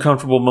those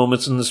uncomfortable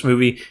moments in this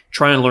movie.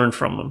 Try and learn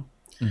from them.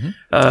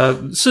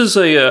 Mm-hmm. This is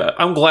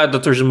I'm glad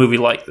that there's a movie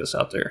like this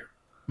out there.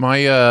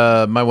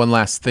 My one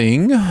last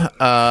thing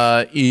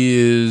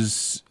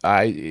is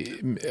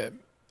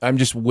I'm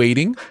just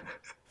waiting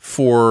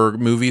for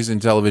movies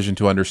and television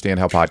to understand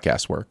how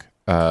podcasts work.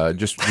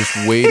 Just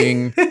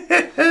waiting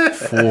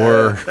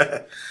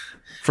for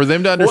For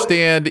them to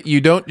understand, you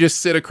don't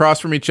just sit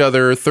across from each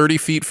other 30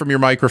 feet from your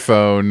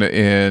microphone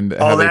and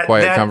have a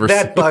quiet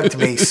conversation. That bugged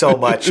me so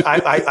much.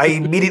 I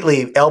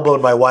immediately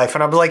elbowed my wife,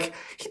 and I'm like,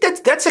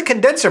 that's a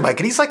condenser mic,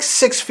 and he's like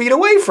 6 feet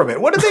away from it.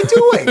 What are they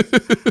doing?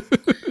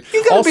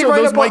 You gotta also, be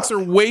right those mics are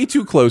way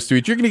too close to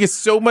each. You're going to get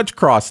so much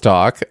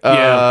crosstalk.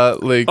 Yeah.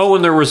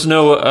 And there was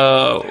no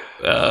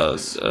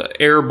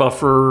air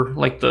buffer,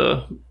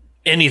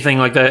 anything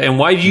like that. And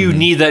why do you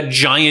need that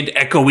giant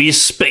echoey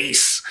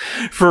space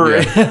for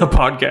a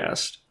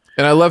podcast?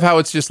 And I love how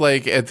it's just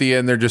like at the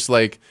end, they're just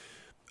like,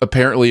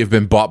 apparently have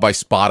been bought by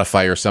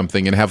Spotify or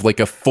something and have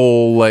like a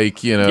full,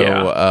 that's awesome.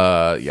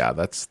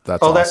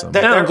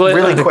 I'm glad,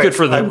 really quick, good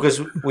for them. Because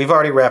we've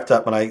already wrapped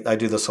up, and I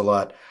do this a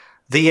lot.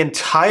 The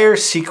entire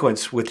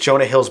sequence with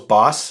Jonah Hill's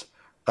boss,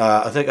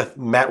 I think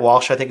Matt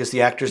Walsh, I think is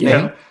the actor's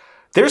name.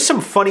 There's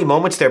some funny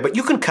moments there, but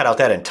you can cut out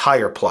that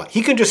entire plot.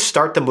 He can just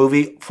start the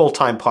movie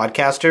full-time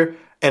podcaster,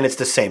 and it's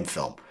the same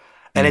film.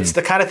 And it's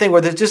the kind of thing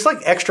where there's just like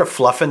extra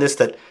fluff in this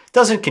that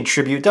doesn't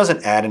contribute,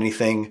 doesn't add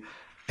anything.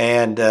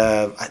 And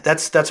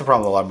that's a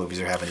problem a lot of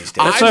movies are having these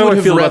days. That's how I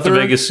feel about the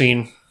Vegas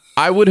scene.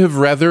 I would have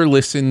rather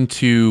listened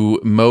to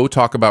Mo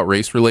talk about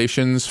race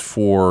relations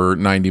for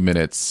 90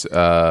 minutes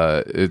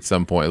at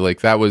some point.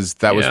 Like that was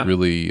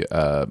really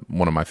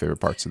one of my favorite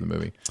parts of the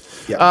movie.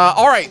 Yeah.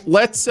 All right,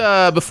 let's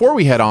before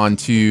we head on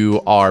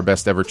to our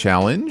best ever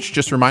challenge,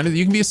 just a reminder that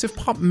you can be a Sif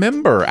Pop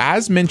member.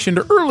 As mentioned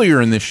earlier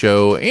in the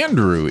show,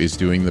 Andrew is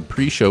doing the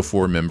pre-show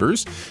for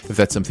members. If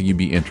that's something you'd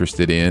be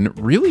interested in,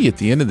 really, at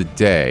the end of the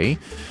day,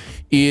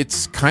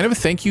 it's kind of a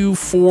thank you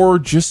for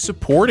just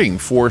supporting,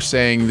 for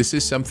saying this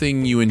is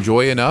something you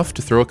enjoy enough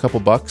to throw a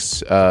couple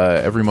bucks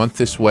every month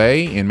this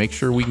way and make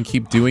sure we can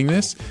keep doing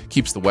this.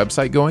 Keeps the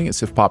website going at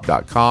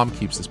sifpop.com,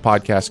 keeps this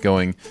podcast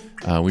going.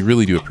 We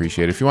really do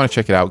appreciate it. If you want to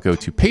check it out, go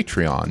to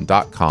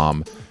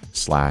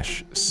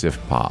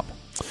patreon.com/sifpop.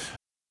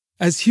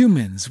 As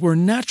humans, we're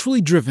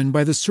naturally driven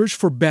by the search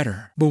for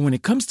better. But when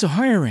it comes to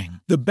hiring,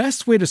 the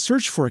best way to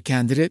search for a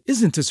candidate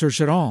isn't to search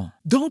at all.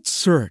 Don't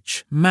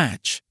search,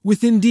 match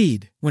with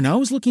Indeed. When I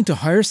was looking to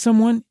hire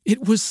someone,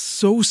 it was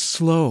so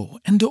slow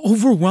and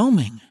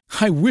overwhelming.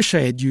 I wish I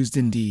had used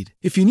Indeed.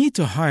 If you need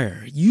to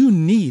hire, you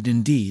need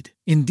Indeed.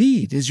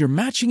 Indeed is your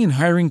matching and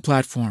hiring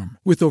platform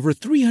with over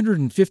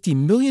 350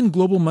 million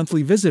global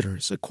monthly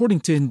visitors,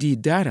 according to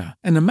Indeed data,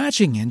 and a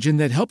matching engine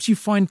that helps you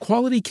find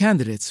quality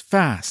candidates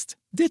fast.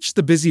 Ditch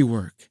the busy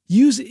work.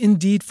 Use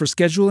Indeed for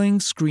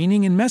scheduling,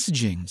 screening, and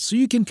messaging so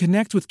you can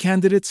connect with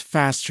candidates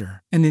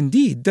faster. And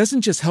Indeed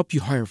doesn't just help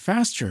you hire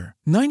faster.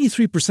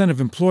 93%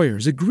 of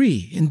employers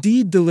agree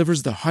Indeed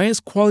delivers the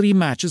highest quality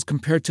matches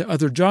compared to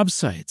other job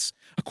sites,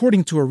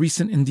 according to a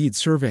recent Indeed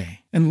survey.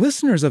 And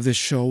listeners of this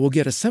show will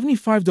get a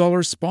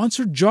 $75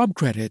 sponsored job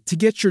credit to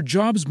get your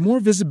jobs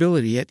more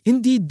visibility at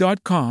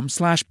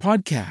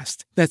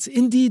Indeed.com/podcast. That's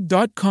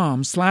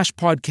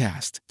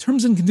Indeed.com/podcast.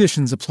 Terms and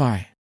conditions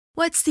apply.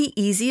 What's the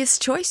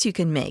easiest choice you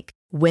can make?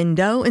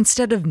 Window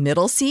instead of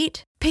middle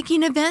seat?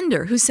 Picking a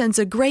vendor who sends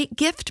a great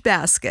gift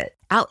basket?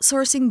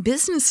 Outsourcing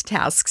business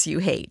tasks you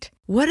hate?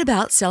 What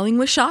about selling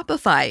with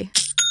Shopify?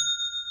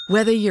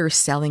 Whether you're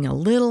selling a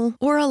little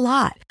or a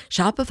lot,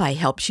 Shopify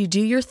helps you do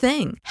your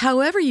thing,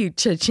 however you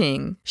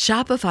cha-ching.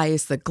 Shopify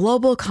is the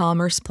global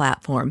commerce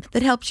platform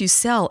that helps you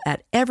sell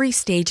at every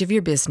stage of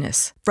your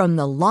business. From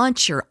the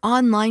launch your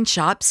online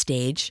shop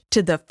stage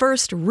to the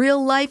first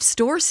real-life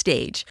store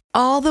stage,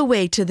 all the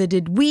way to the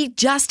did we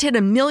just hit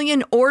 1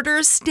 million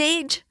orders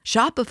stage.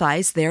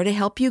 Shopify's there to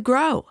help you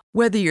grow.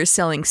 Whether you're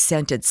selling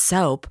scented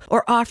soap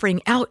or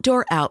offering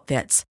outdoor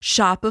outfits,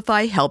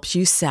 Shopify helps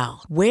you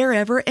sell.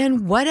 Wherever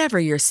and whatever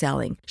you're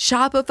selling,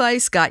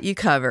 Shopify's got you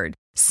covered.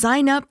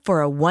 Sign up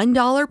for a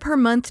 $1 per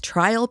month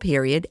trial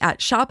period at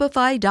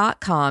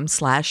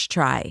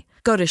shopify.com/try.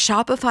 Go to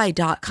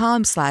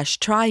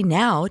shopify.com/try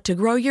now to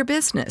grow your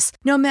business,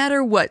 no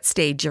matter what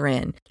stage you're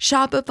in.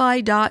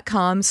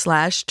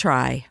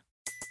 Shopify.com/try.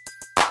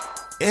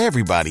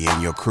 Everybody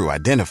in your crew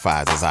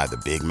identifies as either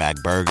Big Mac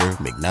Burger,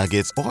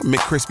 McNuggets, or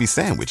McCrispy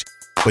Sandwich.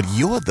 But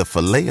you're the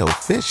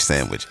Filet-O-Fish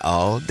Sandwich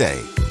all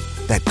day.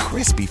 That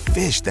crispy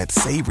fish, that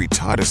savory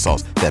tartar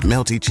sauce, that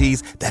melty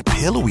cheese, that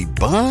pillowy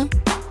bun.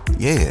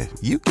 Yeah,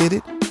 you get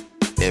it.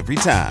 Every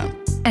time.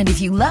 And if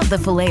you love the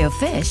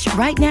Filet-O-Fish,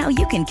 right now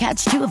you can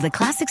catch two of the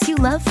classics you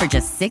love for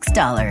just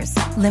 $6.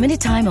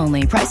 Limited time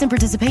only. Price and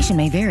participation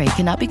may vary.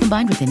 Cannot be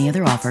combined with any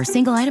other offer.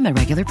 Single item at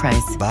regular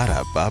price.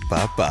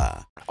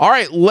 Ba-da-ba-ba-ba. All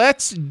right,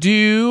 let's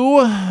go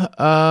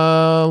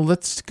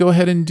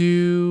ahead and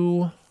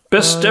do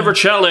Best ever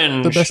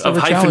challenge of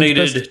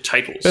hyphenated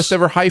titles. Best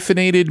ever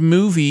hyphenated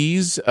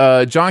movies.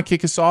 John,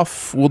 kick us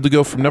off. We'll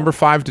go from number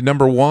 5 to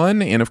number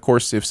 1. And of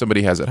course, if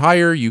somebody has it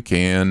higher, you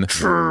can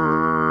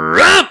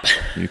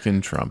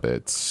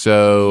trumpet.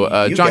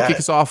 So, John, kick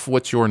us off.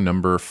 What's your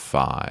number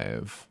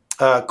 5?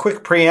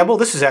 Quick preamble.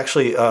 This is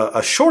actually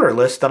a shorter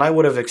list than I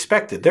would have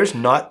expected. There's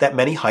not that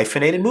many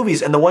hyphenated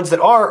movies, and the ones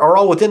that are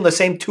all within the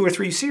same 2 or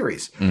 3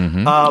 series.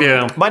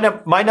 Mm-hmm.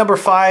 My number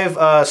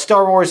 5,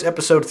 Star Wars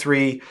Episode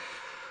 3,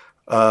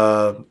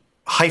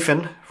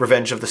 hyphen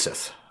Revenge of the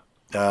Sith.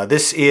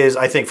 This is,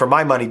 I think, for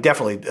my money,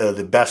 definitely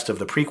the best of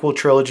the prequel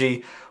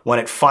trilogy. When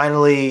it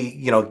finally,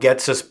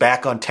 gets us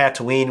back on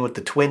Tatooine with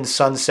the twin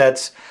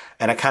sunsets,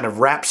 and it kind of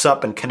wraps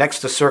up and connects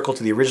the circle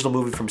to the original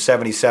movie from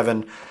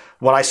 '77.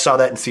 When I saw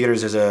that in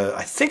theaters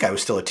I think I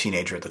was still a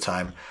teenager at the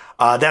time.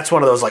 That's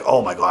one of those like,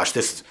 oh my gosh,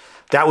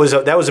 that was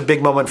a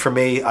big moment for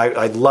me.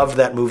 I loved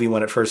that movie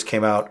when it first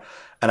came out,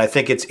 and I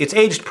think it's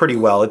aged pretty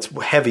well. It's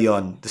heavy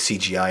on the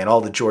CGI and all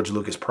the George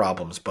Lucas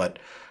problems, but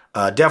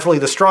definitely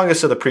the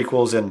strongest of the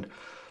prequels, and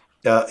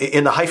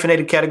in the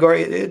hyphenated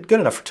category, good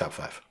enough for top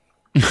 5.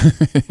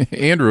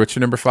 Andrew, what's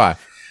your number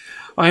 5?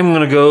 I'm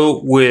going to go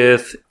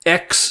with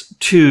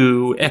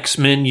X2,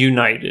 X-Men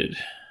United.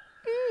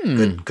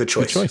 Good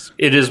choice.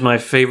 It is my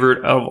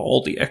favorite of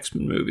all the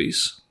X-Men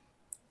movies.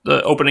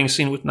 The opening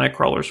scene with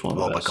Nightcrawler is one of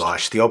the best. Oh my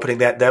gosh, the opening,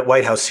 that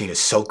White House scene is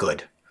so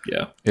good.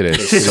 Yeah. It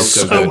is. It's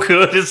so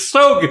good. It's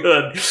so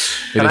good.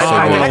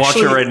 I want to watch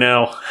it right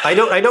now. I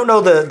don't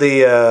know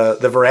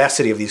the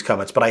veracity of these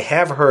comments, but I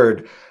have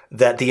heard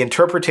that the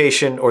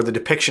interpretation or the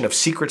depiction of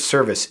Secret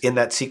Service in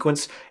that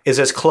sequence is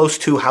as close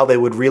to how they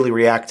would really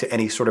react to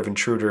any sort of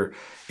intruder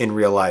in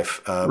real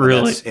life.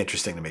 Really? That's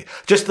interesting to me.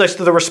 Just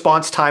the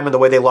response time and the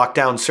way they lock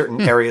down certain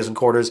areas and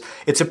quarters.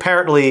 It's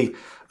apparently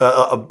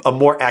a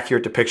more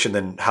accurate depiction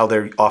than how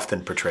they're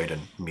often portrayed in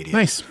media.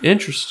 Nice.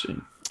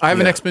 Interesting. I have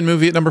an X-Men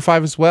movie at number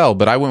 5 as well,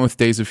 but I went with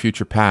Days of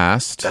Future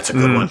Past. That's a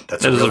good one.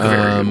 That's a really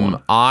very good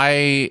one.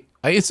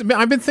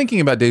 I've been thinking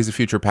about Days of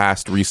Future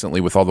Past recently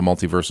with all the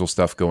multiversal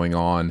stuff going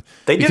on.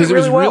 They did because it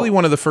really was really well.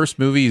 one of the first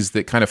movies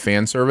that kind of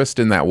fan serviced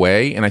in that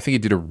way, and I think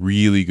it did a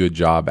really good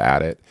job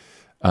at it.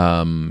 So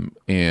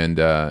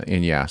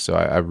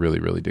I really,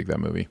 really dig that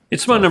movie.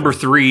 It's my number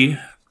 3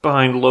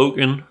 behind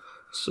Logan.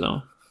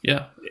 So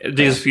yeah,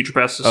 Days of Future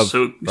Past is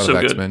so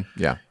good. X-Men.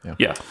 Yeah.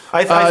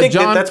 I think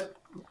John,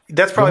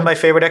 that's probably my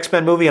favorite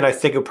X-Men movie, and I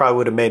think it probably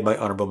would have made my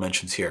honorable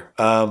mentions here.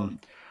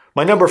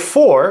 My number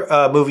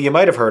 4 movie you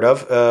might have heard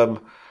of,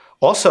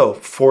 also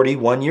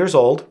 41 years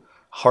old,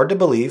 hard to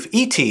believe,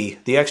 E.T.,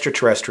 the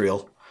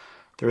Extraterrestrial.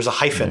 There was a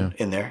hyphen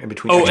in there in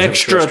between. Oh,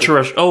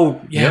 extraterrestrial.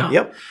 Oh, yeah.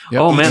 Yep.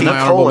 Oh, man.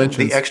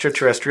 The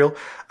Extraterrestrial.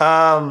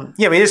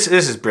 This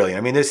is brilliant.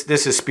 I mean,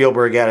 this is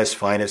Spielberg at his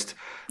finest.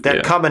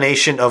 That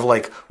combination of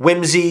like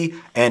whimsy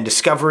and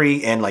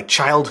discovery and like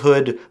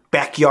childhood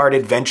backyard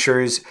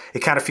adventures. It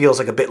kind of feels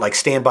like a bit like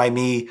Stand By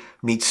Me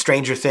meets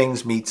Stranger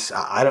Things meets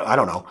I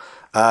don't know.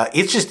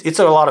 It's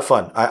a lot of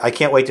fun. I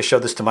can't wait to show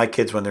this to my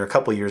kids when they're a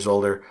couple years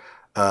older.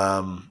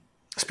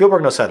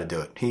 Spielberg knows how to do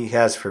it. He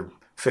has for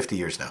 50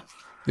 years now.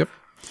 Yep.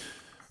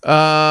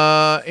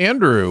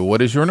 Andrew,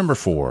 what is your number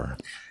 4?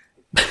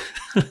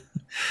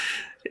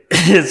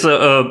 It's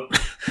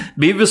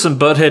Beavis and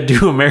Butthead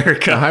Do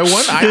America. I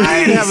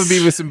didn't have a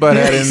Beavis and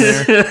Butthead in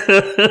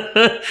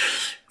there.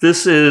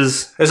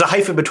 There's a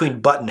hyphen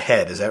between butt and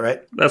head. Is that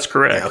right? That's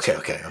correct. Yeah,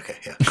 okay.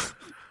 Yeah.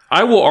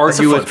 I will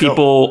argue with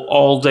people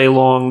all day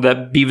long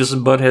that Beavis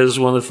and Butthead is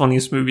one of the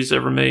funniest movies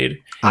ever made.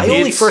 I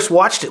only first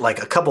watched it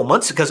like a couple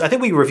months because I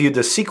think we reviewed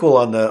the sequel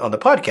on the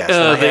podcast.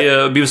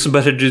 Beavis and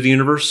Butthead Do the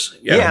Universe.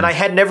 Yeah, and I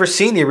had never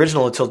seen the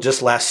original until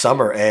just last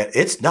summer, and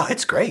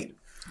it's great.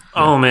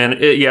 Oh man,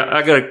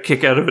 I got a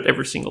kick out of it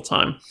every single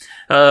time.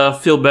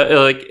 Feel bad,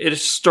 like it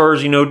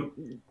stars,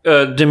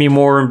 Demi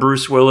Moore and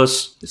Bruce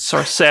Willis. It's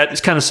sad.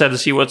 It's kind of sad to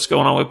see what's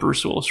going on with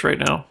Bruce Willis right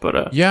now.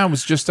 But I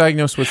was just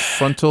diagnosed with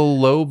frontal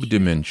lobe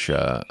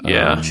dementia.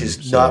 Which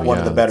is not one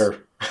of the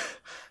better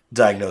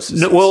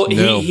diagnoses.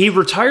 He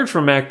retired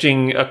from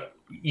acting a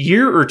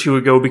year or two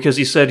ago because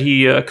he said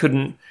he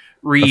couldn't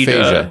read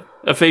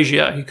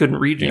aphasia. He couldn't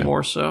read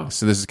anymore. So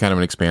this is kind of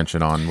an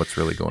expansion on what's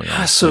really going on.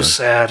 That's so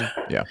sad.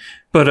 Yeah.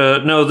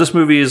 But no, this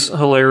movie is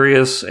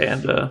hilarious,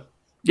 and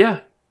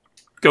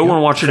go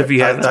and watch it if you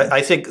haven't.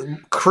 I think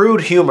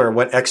crude humor,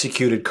 when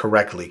executed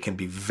correctly, can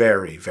be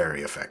very,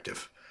 very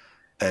effective.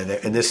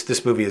 And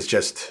this movie is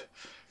just,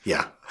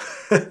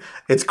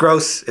 it's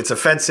gross, it's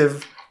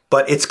offensive,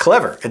 but it's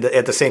clever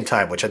at the same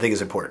time, which I think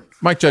is important.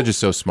 Mike Judge is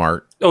so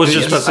smart. Oh, it's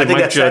just about to say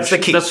Mike Judge. That's the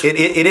key.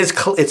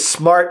 It's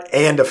smart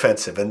and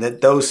offensive, and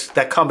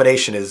that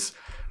combination is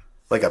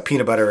like a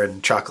peanut butter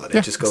and chocolate.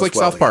 It just goes. It's like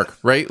well South Park,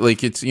 right?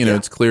 Like it's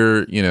it's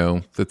clear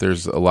that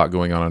there's a lot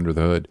going on under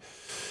the hood.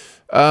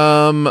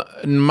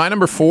 My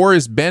number 4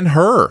 is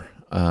Ben-Hur,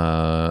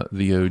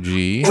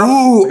 the OG.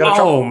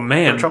 Oh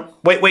man!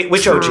 Wait,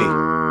 which OG?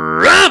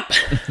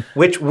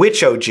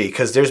 which OG?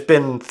 Because there's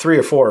been 3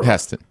 or 4 of them.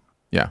 Heston.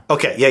 Yeah.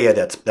 Okay. Yeah.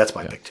 That's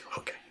my pick too.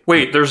 Okay.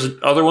 Wait, there's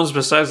other ones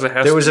besides the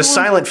Heston. There was a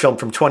silent film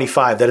from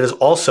 25 that is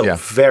also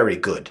very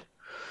good.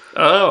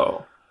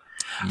 Oh,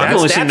 I've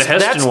only seen the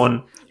Heston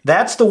one.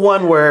 That's the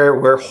one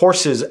where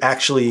horses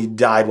actually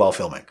died while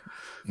filming.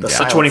 The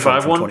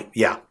 25 one?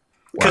 Yeah.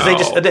 Because they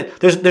just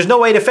there's no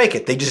way to fake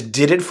it. They just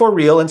did it for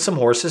real, and some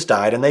horses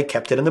died, and they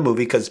kept it in the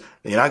movie because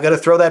you're not going to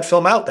throw that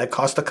film out. That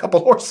cost a couple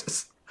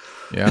horses.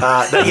 Yeah.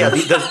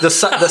 The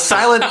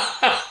silent.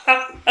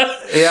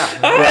 Yeah.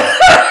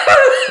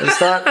 It's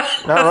not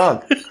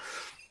wrong.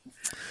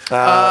 So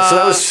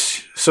that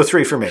was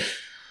 3 for me.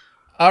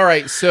 All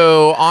right,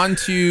 so on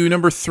to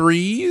number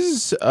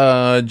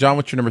 3s. John,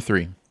 what's your number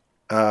 3?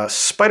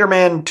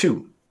 Spider-Man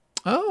 2.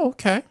 Oh,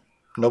 okay.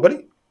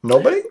 Nobody?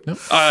 Nope.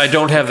 I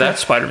don't have that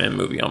Spider-Man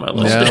movie on my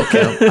list.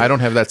 No, I don't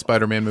have that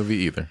Spider-Man movie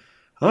either.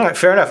 All right,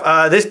 fair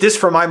enough. This,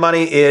 for my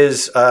money,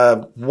 is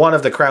one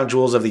of the crown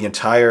jewels of the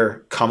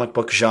entire comic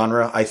book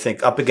genre. I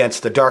think up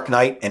against The Dark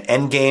Knight and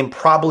Endgame,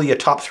 probably a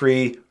top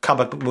 3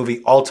 comic book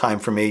movie all time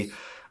for me.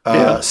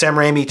 Sam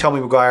Raimi,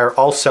 Tobey Maguire,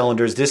 all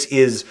cylinders. This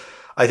is,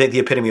 I think, the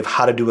epitome of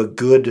how to do a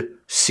good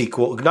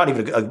sequel, not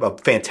even a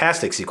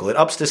fantastic sequel. It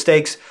ups the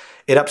stakes.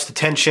 It ups the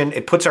tension.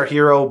 It puts our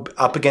hero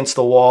up against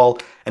the wall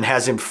and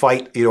has him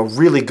fight,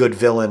 really good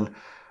villain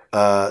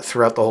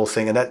throughout the whole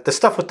thing. And the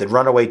stuff with the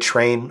runaway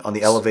train on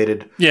the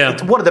elevated,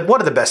 it's one of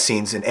the best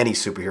scenes in any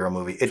superhero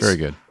movie. It's very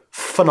good,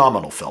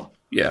 phenomenal film.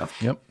 Yeah.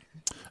 Yep.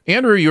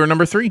 Andrew, you're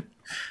number 3.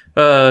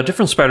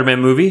 Different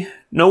Spider-Man movie,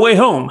 No Way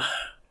Home.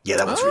 Yeah,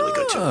 that was really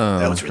good too.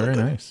 That was really very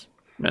good. Nice.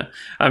 Yeah.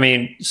 I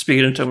mean,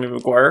 speaking of Tobey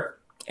Maguire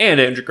and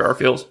Andrew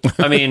Garfield,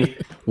 I mean,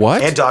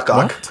 what? And Doc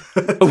Ock.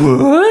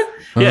 What?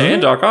 Yeah,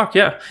 and Doc Ock.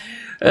 Yeah.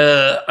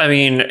 I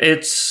mean,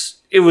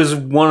 it was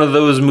one of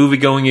those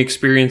movie-going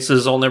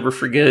experiences I'll never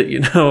forget.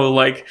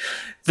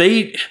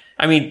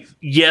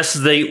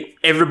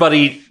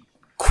 Everybody,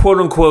 quote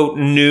unquote,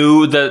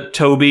 knew that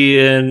Toby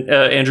and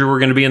Andrew were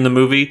going to be in the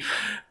movie,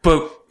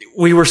 but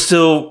we were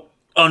still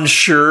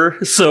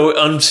unsure. So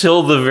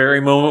until the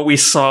very moment we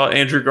saw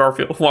Andrew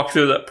Garfield walk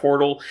through that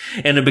portal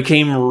and it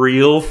became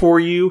real for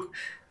you,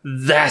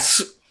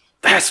 that's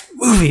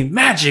movie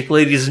magic,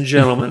 ladies and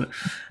gentlemen.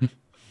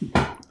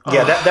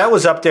 Yeah, that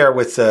was up there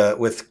with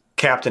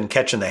Captain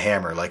catching the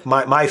hammer. Like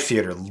my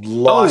theater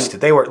lost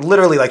it. They were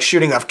literally like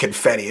shooting off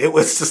confetti. It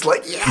was just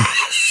like,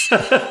 yes.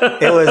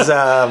 It was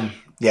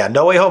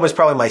No Way Home is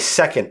probably my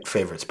second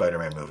favorite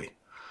Spider-Man movie.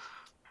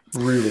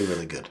 Really,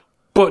 really good.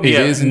 But it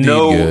is indeed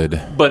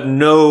good. But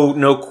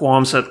no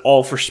qualms at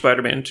all for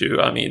Spider-Man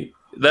 2. I mean,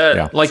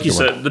 like you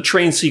said, the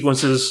train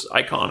sequence is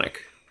iconic.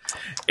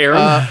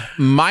 Aaron?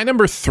 My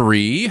number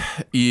 3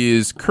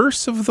 is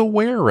Curse of the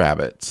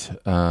Were-Rabbit.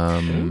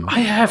 I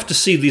have to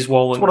see these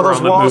Wallace and Gromit movies.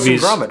 It's one of those Wallace and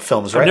Gromit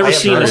films, right? I've never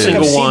seen a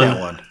single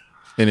one.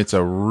 And it's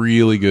a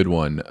really good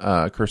one.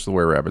 Curse of the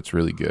Were-Rabbit's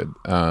really good.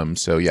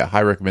 So yeah,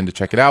 highly recommend to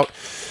check it out.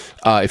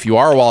 If you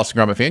are a Wallace and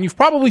Gromit fan, you've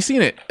probably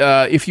seen it.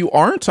 If you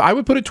aren't, I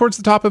would put it towards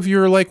the top of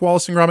your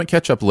Wallace and Gromit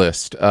catch-up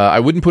list. I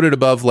wouldn't put it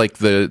above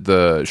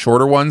the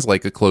shorter ones,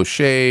 like A Close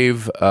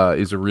Shave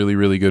is a really,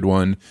 really good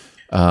one.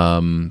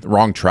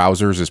 Wrong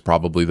Trousers is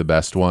probably the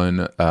best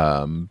one.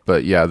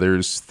 But yeah,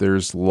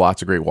 there's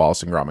lots of great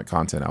Wallace and Gromit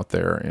content out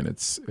there, and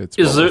it's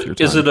is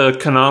it a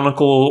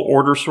canonical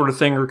order sort of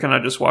thing, or can I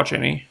just watch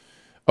any?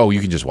 Oh,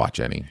 you can just watch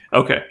any.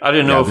 Okay, I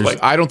didn't know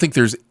if I don't think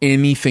there's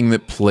anything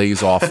that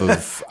plays off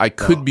of. I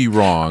could be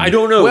wrong. I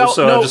don't know. Well,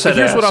 so no. I just had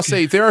Here's to what ask. I'll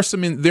say: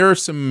 there are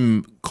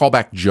some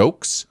callback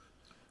jokes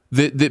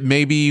that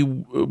maybe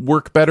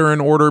work better in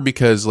order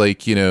because,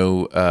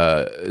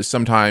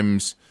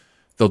 sometimes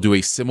they'll do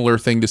a similar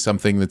thing to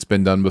something that's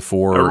been done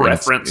before. A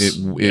reference.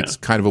 It's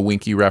kind of a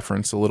winky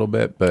reference a little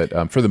bit,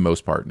 but for the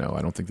most part, no.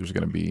 I don't think there's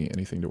going to be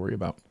anything to worry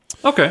about.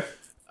 Okay.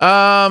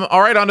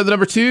 All right, on to the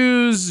number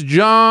 2s.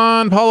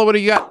 John, Paula, what do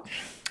you got?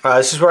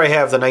 This is where I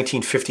have the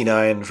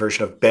 1959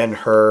 version of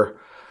Ben-Hur,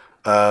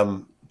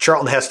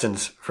 Charlton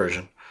Heston's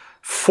version.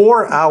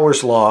 4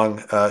 hours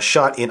long,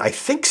 shot in, I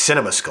think,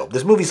 CinemaScope.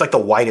 This movie's like the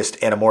widest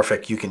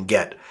anamorphic you can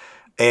get.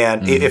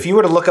 And if you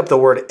were to look up the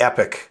word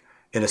epic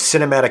in a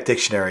cinematic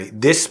dictionary,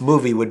 this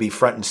movie would be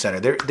front and center.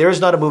 There is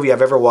not a movie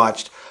I've ever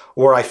watched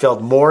where I felt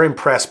more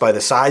impressed by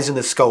the size and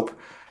the scope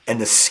and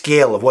the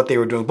scale of what they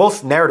were doing,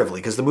 both narratively,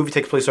 because the movie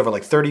takes place over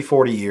 30,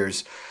 40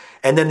 years.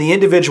 And then the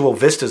individual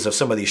vistas of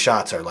some of these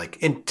shots are like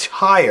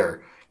entire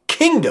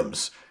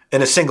kingdoms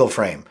in a single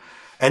frame.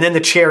 And then the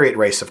chariot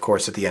race, of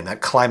course, at the end,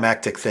 that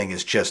climactic thing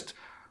is just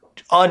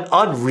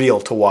unreal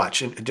to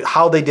watch. And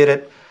how they did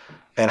it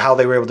and how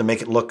they were able to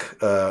make it look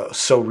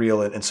so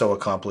real and so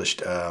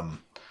accomplished.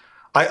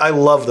 I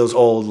love those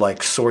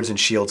old swords and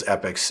shields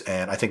epics,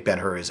 and I think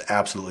Ben-Hur is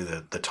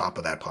absolutely the top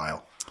of that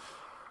pile.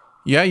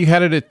 Yeah, you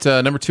had it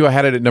at number 2. I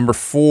had it at number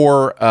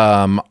 4.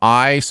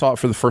 I saw it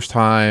for the first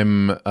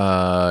time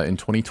in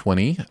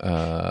 2020,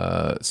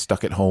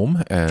 stuck at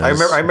home. I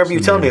remember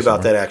you telling me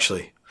about that,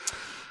 actually.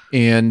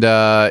 And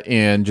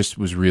just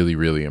was really,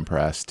 really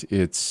impressed.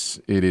 It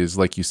is,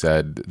 like you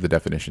said, the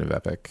definition of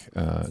epic,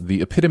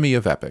 the epitome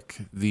of epic,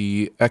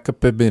 the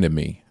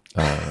epitome,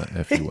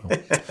 if you will. Do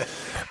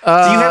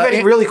you have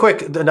any, really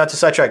quick, not to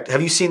sidetrack,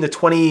 have you seen the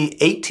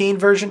 2018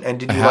 version? And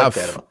did you like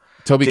that at all?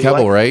 Toby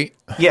Kebbell, right?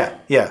 Yeah.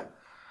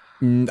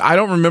 I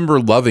don't remember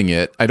loving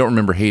it. I don't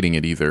remember hating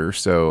it either.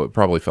 So it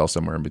probably fell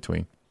somewhere in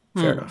between.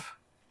 Fair enough.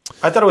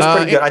 I thought it was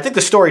pretty good. I think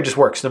the story just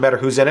works no matter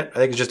who's in it. I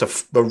think it's just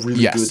a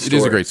really good story. It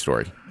is a great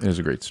story. It is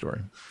a great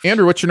story.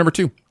 Andrew, what's your number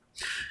 2?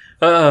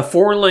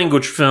 Foreign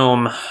language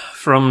film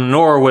from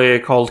Norway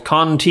called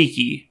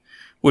Kon-Tiki,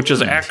 which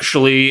is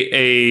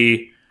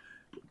actually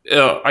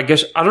I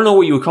guess, I don't know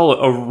what you would call it,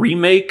 a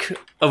remake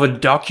of a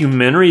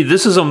documentary.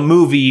 This is a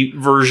movie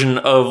version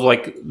of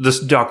like this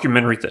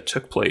documentary that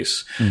took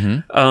place.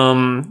 A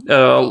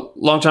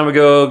long time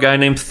ago, a guy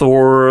named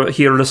Thor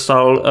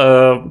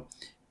Heyerdahl,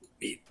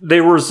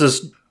 there was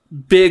this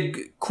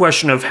big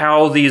question of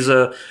how these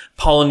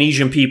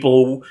Polynesian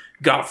people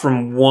got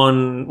from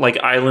one like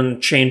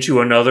island chain to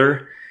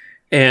another.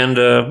 And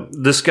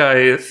this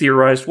guy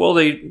theorized, well,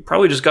 they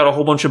probably just got a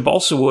whole bunch of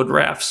balsa wood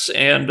rafts,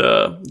 and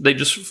they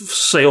just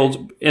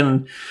sailed.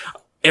 And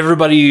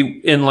everybody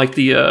in like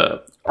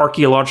the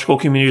archaeological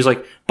community is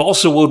like,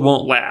 balsa wood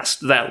won't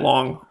last that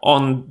long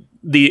on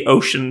the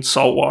ocean,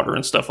 salt water,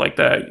 and stuff like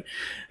that.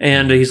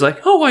 And he's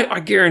like, oh, I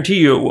guarantee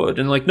you it would.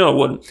 And like, no, it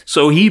wouldn't.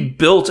 So he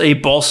built a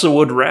balsa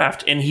wood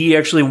raft, and he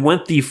actually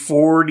went the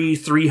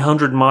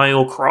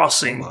 4,300-mile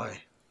crossing. Oh,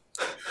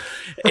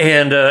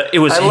 and it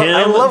was him.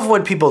 I love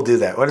when people do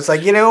that. When it's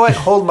like, you know what?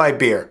 Hold my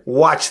beer.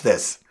 Watch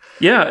this.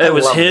 Yeah, it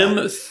was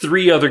him,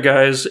 3 other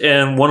guys,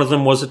 and one of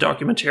them was a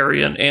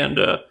documentarian. And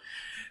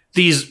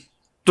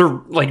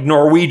they're like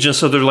Norwegian,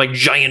 so they're like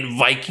giant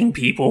Viking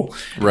people.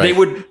 Right.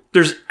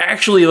 There's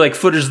actually like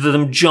footage of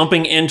them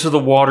jumping into the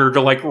water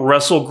to like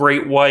wrestle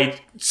great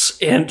whites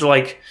and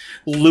like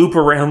loop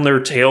around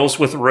their tails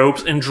with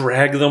ropes and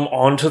drag them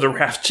onto the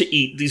raft to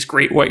eat these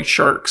great white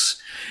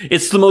sharks.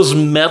 It's the most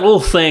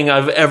metal thing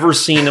I've ever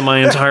seen in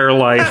my entire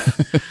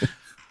life.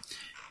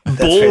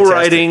 Bull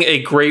riding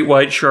a great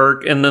white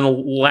shark and then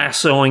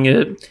lassoing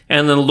it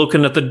and then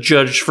looking at the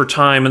judge for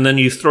time, and then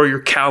you throw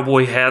your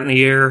cowboy hat in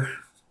the air.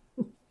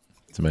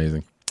 It's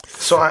amazing.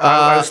 So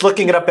I was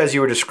looking it up as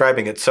you were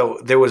describing it. So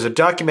there was a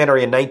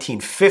documentary in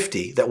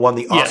 1950 that won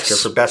the Oscar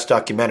for Best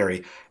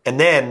Documentary. And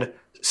then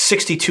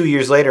 62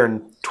 years later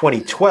in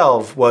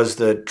 2012 was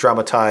the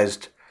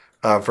dramatized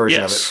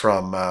version of it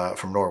from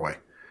Norway.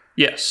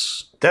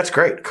 Yes. That's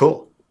great.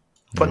 Cool.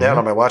 Putting that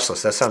on my watch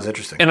list. That sounds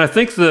interesting. And I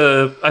think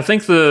the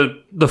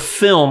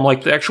film,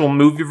 like the actual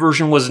movie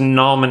version, was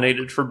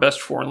nominated for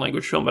Best Foreign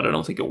Language Film, but I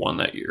don't think it won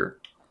that year.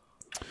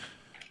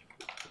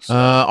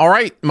 All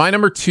right. My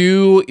number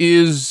 2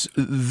 is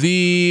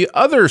the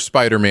other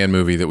Spider-Man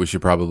movie that we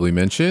should probably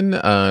mention.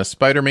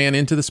 Spider-Man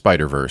Into the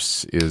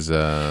Spider-Verse is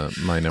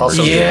my number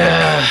 2.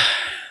 Yeah.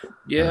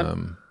 Yeah.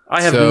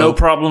 I have no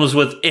problems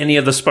with any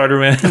of the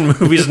Spider-Man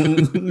movies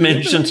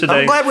mentioned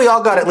today. I'm glad we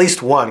all got at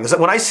least one. Because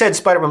when I said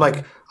Spider-Man, I'm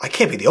like, I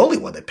can't be the only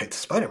one that picked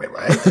Spider-Man,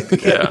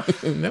 right? Yeah.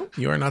 No,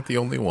 you are not the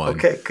only one.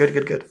 Okay,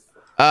 good.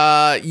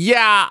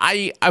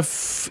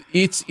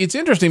 It's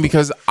interesting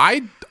because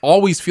I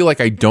always feel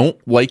like I don't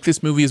like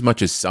this movie as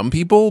much as some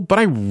people, but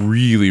I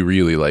really,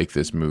 really like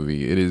this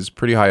movie. It is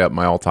pretty high up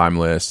my all-time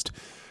list.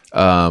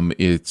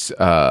 It's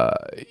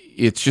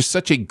just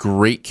such a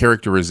great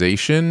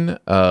characterization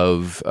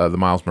of the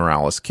Miles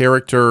Morales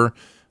character.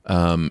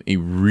 A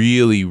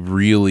really,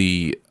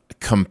 really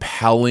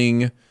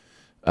compelling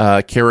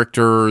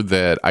character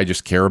that I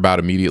just care about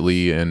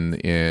immediately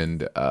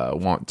and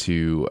want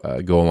to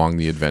go along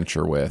the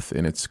adventure with,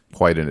 and it's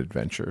quite an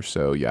adventure.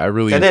 So yeah, I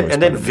really enjoy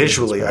and then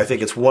visually, I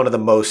think it's one of the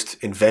most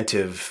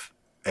inventive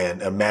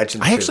and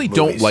imaginative. I actually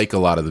don't like a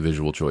lot of the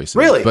visual choices.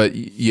 Really? But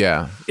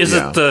yeah. Is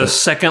it the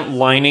second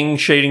lining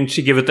shading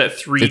to give it that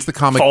it's the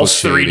comic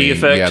false book 3D shading.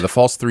 effect? Yeah, the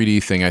false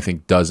 3D thing I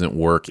think doesn't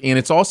work. And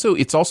it's also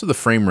the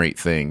frame rate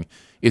thing.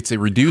 It's a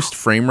reduced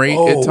frame rate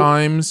at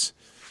times.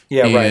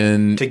 Yeah,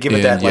 right. To give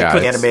it that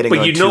animating.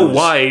 But you know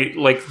why?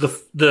 Like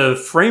the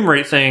frame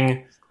rate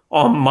thing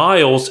on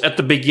Miles at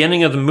the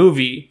beginning of the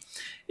movie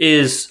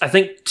is, I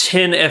think,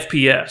 10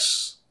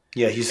 FPS.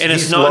 Yeah,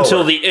 it's not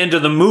until the end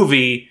of the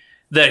movie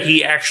that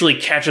he actually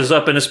catches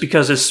up, and it's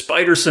because his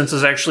spider sense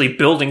is actually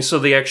building, so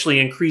they actually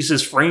increase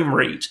his frame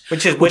rate,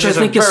 which I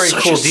think is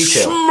such cool a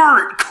detail.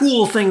 Smart,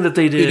 cool thing that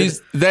they did.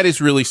 That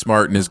is really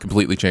smart and has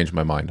completely changed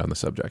my mind on the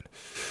subject.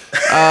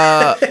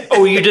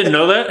 Oh, you didn't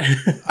know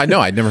that? I know.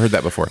 I'd never heard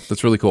that before.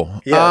 That's really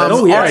cool. Yeah.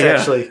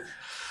 Actually.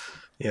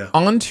 Yeah.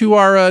 On to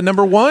our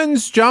number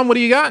ones. John, what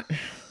do you got?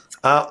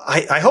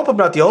 I hope I'm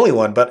not the only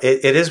one, but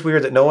it is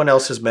weird that no one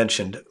else has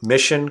mentioned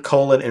Mission: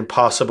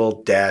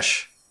 Impossible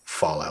 -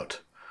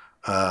 Fallout.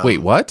 Wait,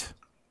 what?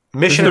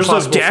 Mission There's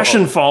Impossible no dash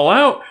in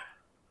Fallout?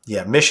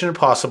 Yeah, Mission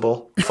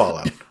Impossible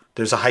Fallout.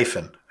 There's a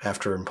hyphen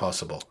after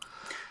Impossible.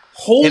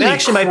 Holy it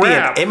actually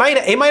crap. might be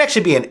it might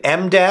actually be an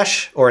M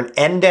dash or an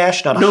N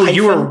dash, not a hyphen. No,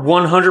 you are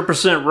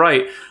 100%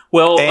 right.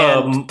 Well,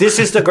 this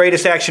is the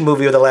greatest action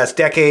movie of the last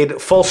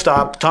decade. Full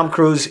stop. Tom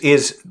Cruise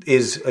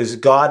is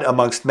God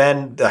amongst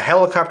men. The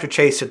helicopter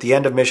chase at the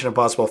end of Mission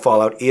Impossible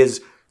Fallout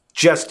is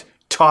just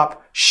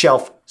top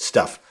shelf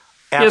stuff.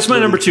 Yeah, it's my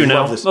number 2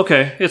 now.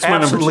 Okay, it's my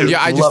number 2.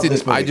 Yeah,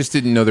 I just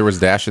didn't know there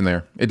was dash in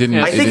there. It didn't.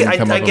 I think it didn't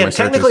come up in my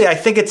technically, searches.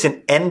 I think it's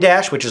an N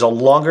dash, which is a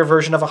longer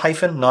version of a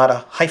hyphen, not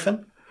a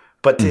hyphen.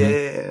 But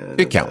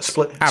it counts.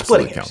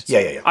 Splitting counts.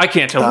 Yeah. I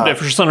can't tell the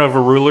difference. Son of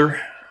a ruler.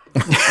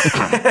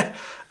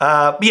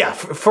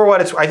 For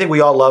what it's, I think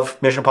we all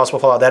love Mission Impossible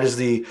Fallout. That is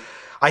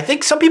I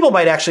think some people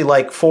might actually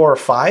like 4 or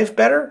 5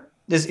 better.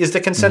 Is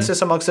the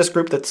consensus amongst this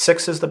group that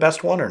 6 is the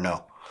best one, or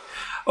no?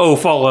 Oh,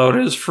 Fallout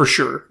is for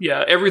sure.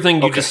 Yeah,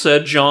 everything you just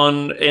said,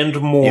 John, and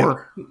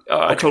more,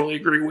 I totally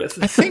agree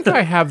with. I think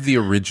I have the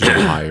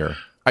original higher.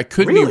 I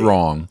could be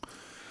wrong.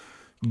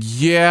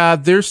 Yeah,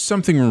 there's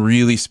something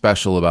really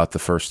special about the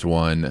first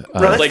one.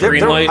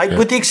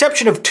 With the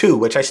exception of 2,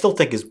 which I still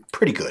think is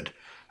pretty good.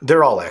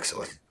 They're all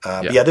excellent.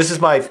 This is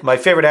my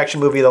favorite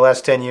action movie of the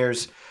last 10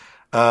 years.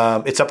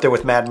 It's up there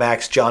with Mad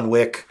Max, John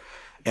Wick,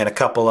 and a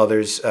couple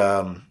others.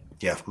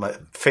 My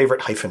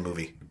favorite hyphen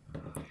movie.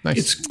 Nice.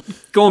 It's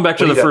going back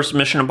to the first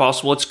Mission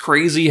Impossible. It's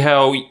crazy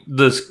how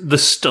the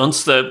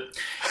stunts that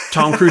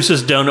Tom Cruise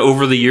has done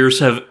over the years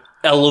have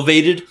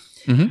elevated.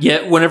 Mm-hmm.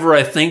 Yet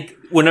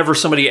whenever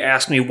somebody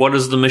asks me what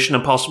is the Mission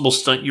Impossible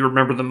stunt you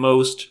remember the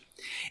most,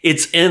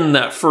 it's in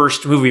that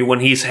first movie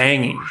when he's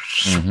hanging.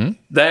 Mm-hmm.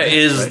 That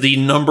is the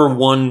number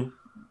one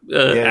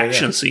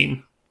action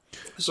scene.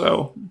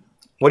 So,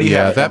 what do you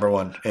have at number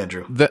one,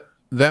 Andrew?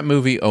 That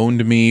movie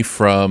owned me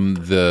from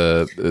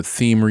the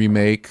theme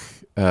remake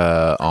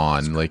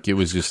on. Like, it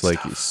was just like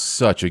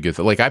such a good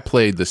thing. Like, I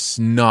played the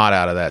snot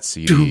out of that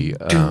CD.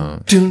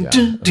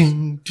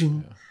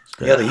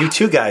 Yeah, the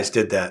U2 guys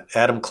did that.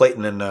 Adam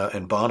Clayton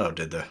and Bono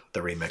did the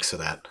remix of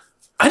that.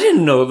 I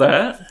didn't know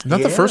that.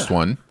 Not the first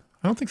one.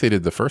 I don't think they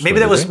did the first one. Maybe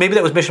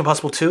that was Mission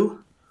Impossible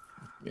 2?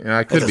 Yeah,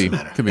 it could be.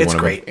 Could be it's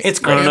one great. of them. It's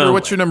great. Andrew,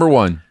 what's your number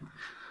one?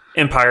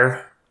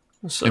 Empire.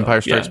 So,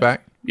 Empire Strikes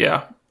Back?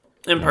 Yeah.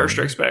 Empire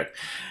Strikes Back.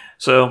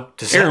 So,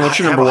 does Aaron, what's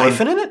your number one?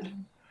 Hyphen in it?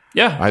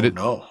 Yeah. I did.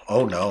 No.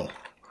 Oh, no.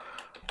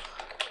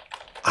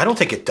 I don't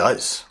think it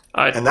does.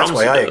 And that's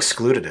why I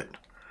excluded it.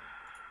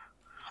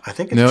 I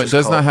think it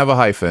does not have a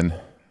hyphen.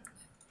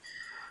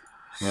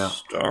 Yeah.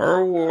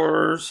 Star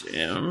Wars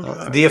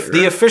Empire.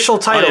 The official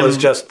title is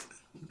just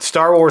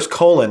Star Wars :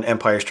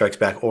 Empire Strikes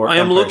Back. Or I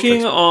am Empire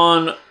looking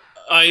on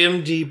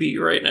IMDb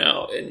right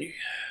now, and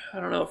I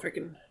don't know if I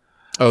can.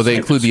 Oh, they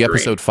include the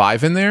episode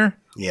 5 in there?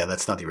 Yeah,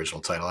 that's not the original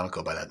title. I don't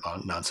go by that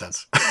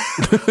nonsense.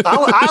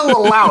 I'll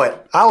allow it.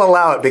 I'll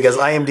allow it because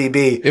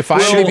IMDb. If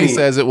IMDb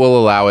says it will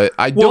allow it,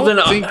 I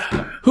don't think.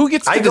 Who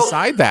gets to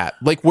decide that?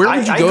 Like, where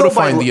would you go to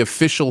find the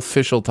official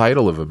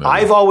title of a movie?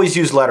 I've always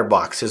used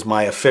Letterboxd as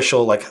my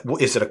official. Like,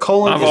 is it a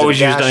colon? I've always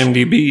used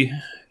IMDb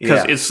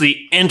because it's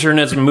the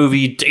internet's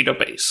movie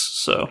database.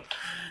 So,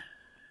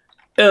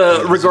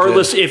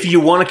 regardless, if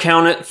you want to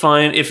count it,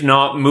 fine. If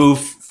not, move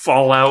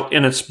Fallout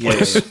in its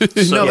place.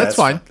 No, that's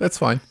fine. That's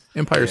fine.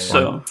 Empire's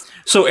fine.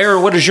 So,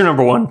 Aaron, what is your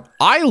number one?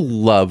 I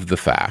love the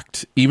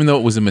fact, even though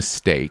it was a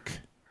mistake,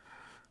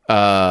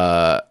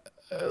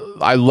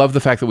 I love the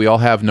fact that we all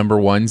have number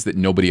ones that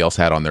nobody else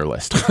had on their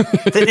list.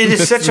 It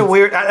is such a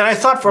weird... And I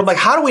thought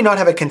how do we not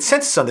have a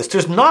consensus on this?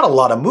 There's not a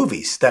lot of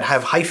movies that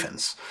have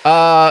hyphens.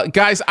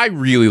 Guys, I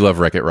really love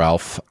Wreck-It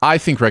Ralph. I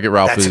think Wreck-It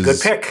Ralph is...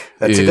 That's a good pick.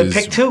 That's a good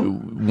pick, too.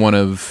 One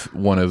of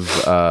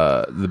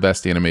the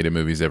best animated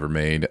movies ever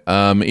made.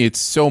 It's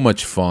so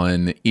much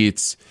fun.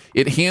 It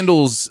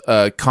handles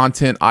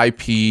content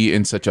IP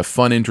in such a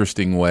fun,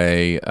 interesting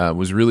way. It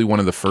was really one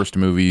of the first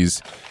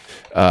movies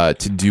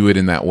to do it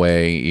in that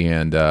way,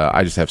 and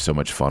I just have so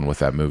much fun with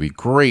that movie.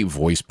 Great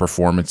voice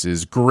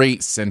performances,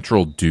 great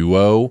central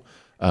duo.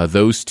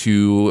 Those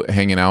two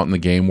hanging out in the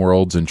game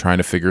worlds and trying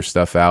to figure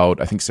stuff out.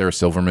 I think Sarah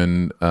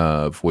Silverman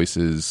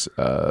voices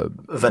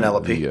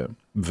Vanellope.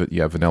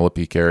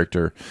 Vanellope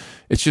character.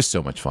 It's just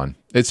so much fun.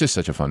 It's just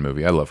such a fun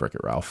movie. I love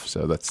Wreck-It Ralph,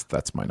 so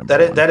that's my number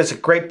one. That is a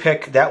great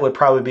pick. That would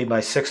probably be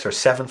my 6th or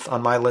 7th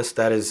on my list.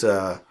 That is...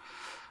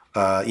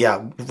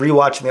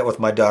 rewatching it with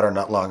my daughter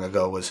not long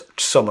ago was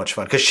so much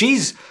fun because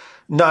she's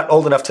not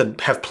old enough to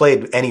have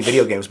played any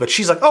video games, but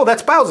she's like, "Oh,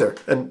 that's Bowser,"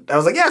 and I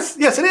was like, "Yes,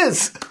 it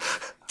is."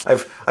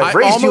 I've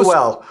raised you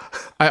well.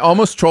 I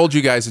almost trolled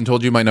you guys and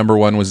told you my number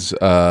one was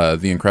The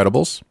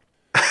Incredibles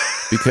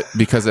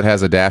because it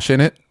has a dash in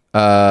it.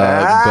 But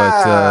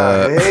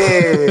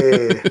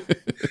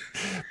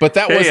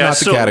that was not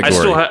the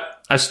category.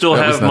 I still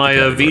have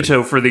my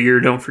veto for the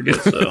year. Don't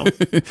forget. So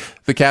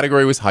the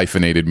category was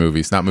hyphenated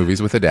movies, not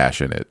movies with a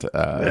dash in it.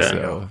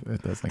 So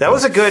that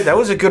was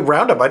a good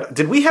roundup.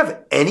 Did we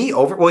have any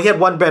over? Well, we had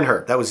one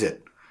Ben-Hur. That was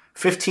it.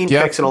 15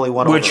 picks and only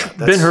one. Which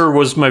Ben-Hur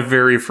was my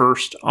very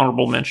first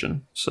honorable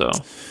mention. So,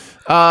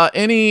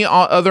 any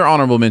other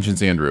honorable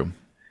mentions, Andrew?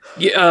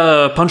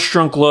 Yeah, Punch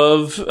Drunk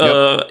Love.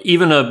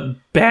 Even a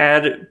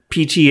bad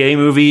PTA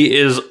movie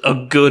is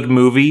a good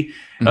movie.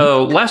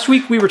 Last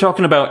week we were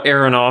talking about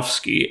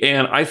Aronofsky,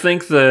 and I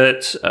think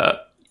that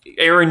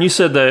Aaron, you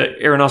said that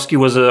Aronofsky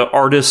was an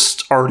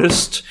artist.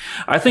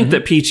 I think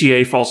that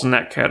PTA falls in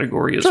that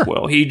category as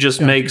well. He just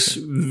makes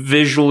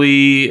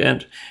visually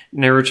and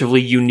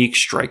narratively unique,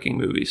 striking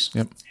movies.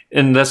 Yep.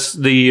 And that's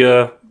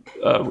the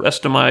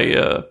rest of my.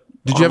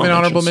 Did you have any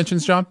honorable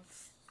mentions, John?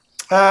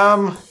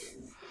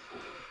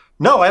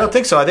 No, I don't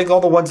think so. I think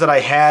all the ones that I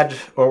had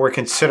or were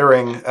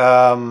considering.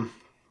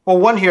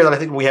 One here that I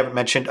think we haven't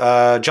mentioned,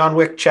 John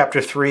Wick Chapter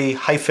 3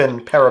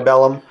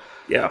 Parabellum.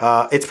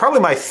 Yeah. It's probably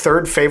my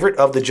 3rd favorite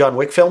of the John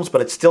Wick films,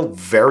 but it's still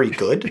very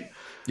good.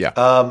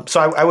 Yeah. So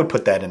I would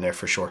put that in there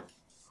for sure.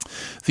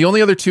 The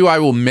only other two I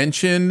will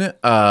mention,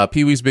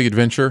 Pee-wee's Big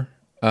Adventure.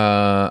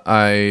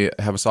 I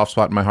have a soft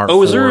spot in my heart.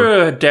 Oh, is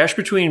there a dash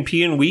between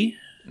P and we?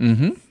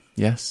 Mm-hmm.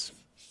 Yes.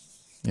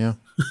 Yeah.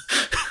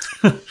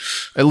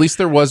 At least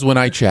there was when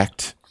I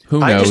checked. Who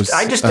knows?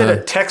 I just did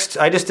a text.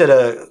 I just did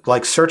a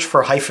search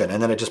for hyphen,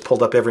 and then it just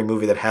pulled up every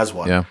movie that has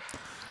one. Yeah.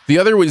 The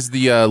other was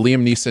the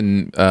Liam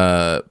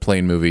Neeson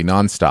plane movie,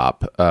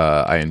 Nonstop.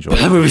 I enjoyed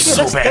that movie's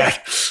so bad.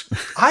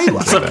 I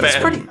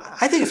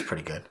think it's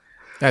pretty good.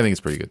 I think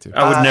it's pretty good too.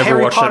 I would never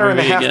Harry watch Potter that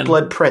movie and the again.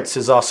 Half-Blood Prince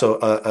is also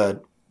a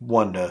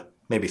one to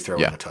maybe throw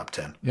in the top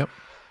 10. Yep.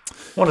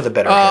 One of the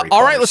better Harry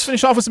all right, Potters. let's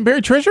finish off with some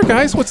buried treasure,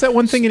 guys. What's that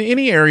one thing in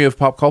any area of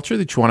pop culture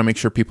that you want to make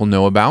sure people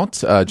know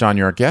about? John,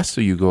 you're our guest,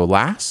 so you go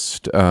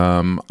last.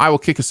 I will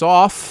kick us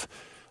off.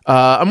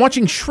 I'm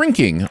watching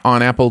Shrinking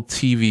on Apple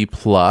TV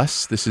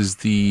Plus. This is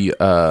the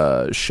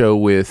show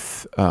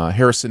with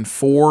Harrison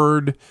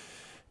Ford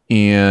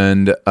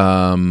and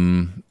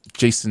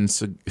Jason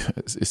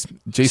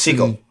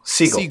Segel.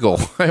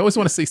 I always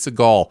want to say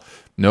Seagal.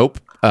 Nope.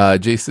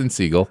 Jason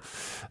Segel.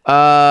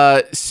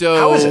 How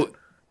is it?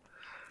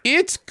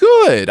 It's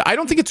good. I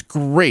don't think it's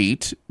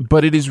great,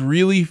 but it is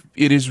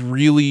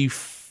really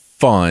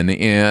fun,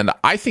 and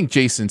I think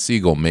Jason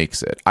Segel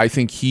makes it. I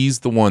think he's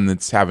the one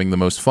that's having the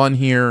most fun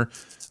here,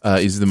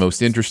 is the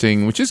most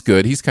interesting, which is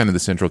good. He's kind of the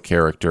central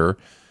character.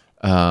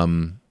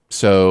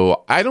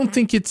 So I don't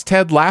think it's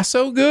Ted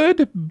Lasso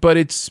good, but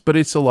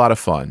it's a lot of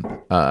fun.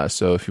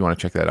 So if you want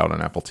to check that out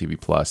on Apple TV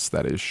Plus,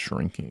 that is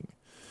Shrinking.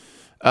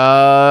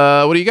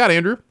 What do you got,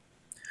 Andrew?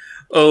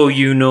 Oh,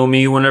 you know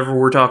me. Whenever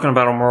we're talking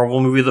about a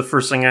Marvel movie, the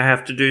first thing I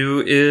have to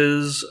do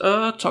is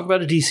talk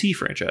about a DC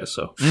franchise.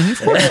 So it's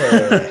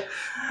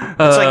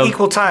like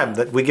equal time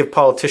that we give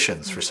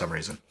politicians for some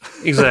reason.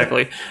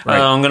 Exactly.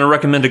 Right. I'm going to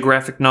recommend a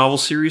graphic novel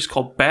series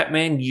called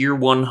Batman Year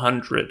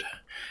 100.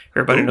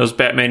 Everybody knows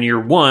Batman Year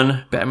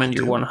 1. Batman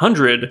Year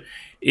 100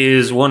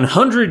 is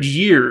 100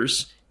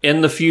 years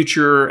in the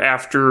future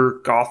after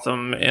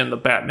Gotham and the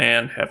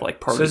Batman have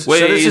like parted ways.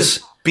 So this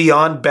is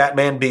beyond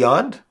Batman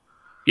Beyond?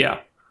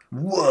 Yeah.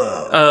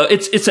 Whoa!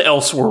 It's an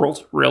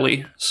Elseworld,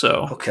 really.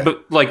 So, okay.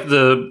 But like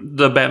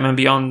the Batman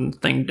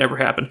Beyond thing never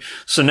happened.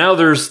 So now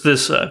there's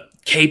this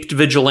caped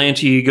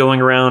vigilante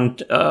going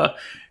around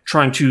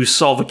trying to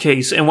solve a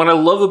case. And what I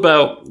love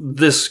about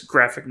this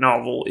graphic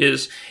novel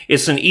is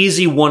it's an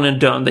easy one and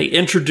done. They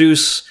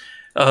introduce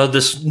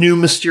this new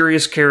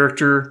mysterious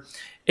character,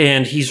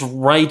 and he's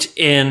right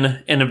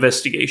in an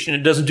investigation.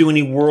 It doesn't do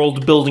any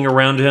world building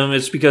around him.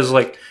 It's because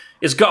like.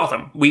 It's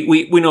Gotham.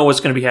 We know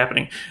what's going to be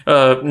happening.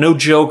 No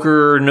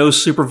Joker, no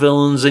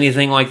supervillains,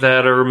 anything like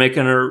that, are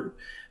making a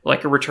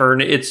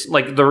return. It's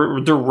like the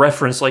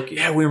reference, like,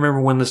 yeah, we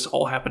remember when this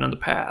all happened in the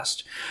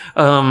past.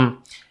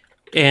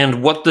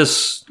 And what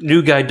this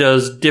new guy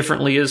does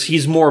differently is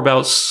he's more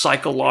about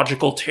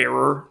psychological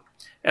terror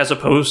as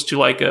opposed to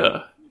like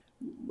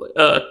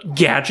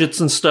gadgets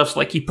and stuff.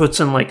 Like he puts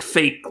in like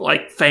fake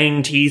like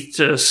fang teeth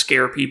to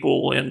scare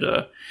people, and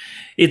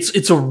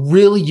It's a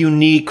really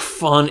unique,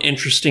 fun,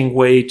 interesting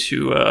way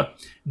to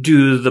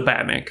do the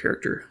Batman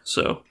character.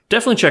 So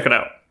definitely check it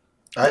out.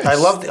 I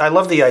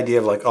love the idea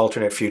of like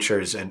alternate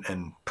futures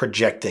and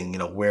projecting,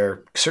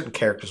 where certain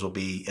characters will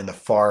be in the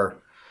far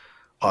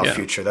off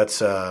future. That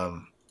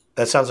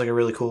sounds like a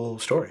really cool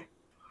story.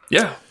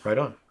 Yeah, right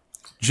on.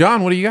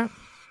 John, what do you got?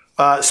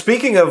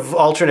 Speaking of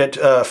alternate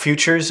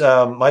futures,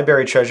 my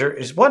buried treasure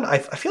is one I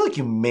feel like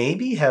you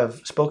maybe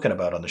have spoken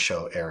about on the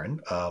show,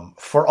 Aaron.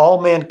 For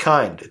All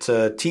Mankind. It's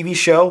a TV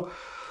show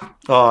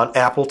on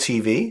Apple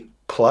TV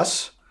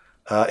Plus.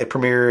 It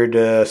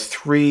premiered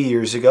 3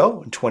 years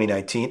ago in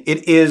 2019.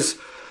 It is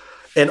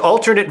an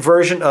alternate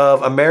version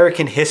of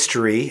American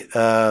history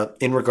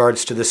in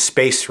regards to the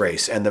space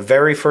race. And the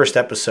very first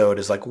episode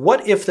is like,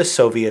 what if the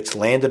Soviets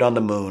landed on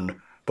the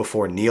moon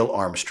before Neil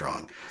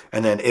Armstrong?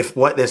 And then if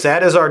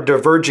that is our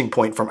diverging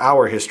point from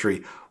our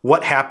history,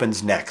 what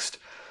happens next?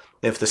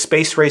 If the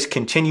space race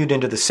continued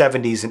into the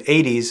 70s and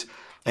 80s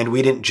and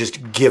we didn't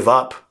just give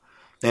up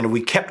and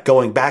we kept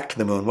going back to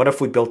the moon, what if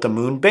we built a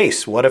moon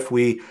base? What if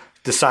we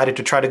decided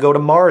to try to go to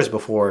Mars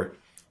before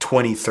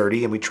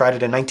 2030 and we tried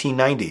it in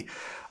 1990?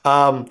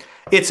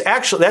 It's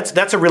actually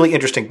that's a really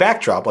interesting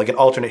backdrop, like an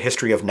alternate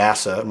history of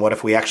NASA, and what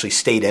if we actually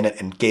stayed in it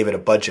and gave it a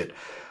budget.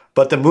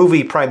 But the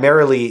movie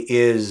primarily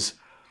is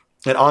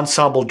an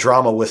ensemble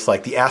drama with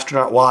like the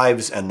astronaut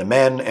wives and the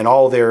men and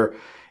all their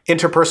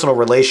interpersonal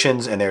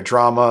relations and their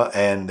drama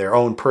and their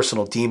own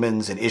personal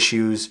demons and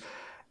issues,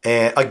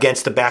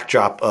 against the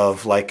backdrop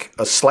of like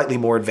a slightly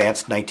more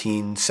advanced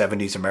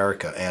 1970s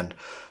America. And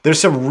there's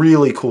some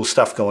really cool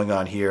stuff going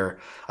on here.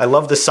 I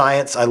love the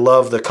science. I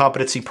love the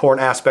competency porn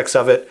aspects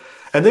of it.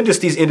 And then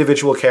just these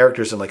individual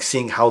characters and like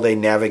seeing how they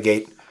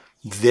navigate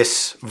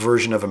this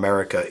version of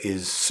America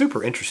is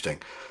super interesting.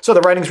 So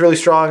the writing's really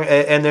strong,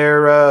 and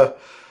they're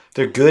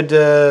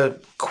good,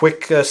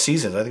 quick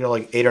seasons. I think they're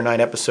like 8 or 9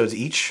 episodes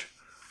each.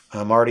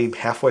 I'm already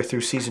halfway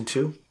through season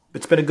 2.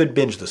 It's been a good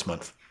binge this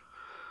month.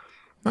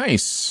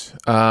 Nice.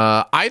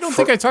 I don't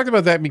think I talked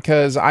about that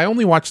because I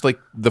only watched like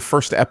the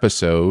first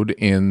episode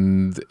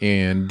and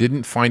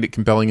didn't find it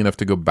compelling enough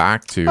to go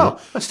back to. Oh,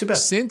 that's too bad.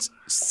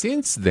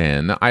 Since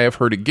then, I have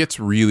heard it gets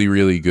really,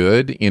 really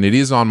good, and it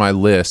is on my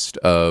list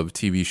of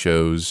TV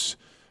shows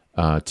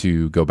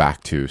to go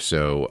back to.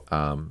 So,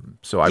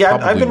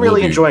 I've been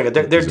really enjoying it.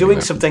 They're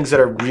doing some things that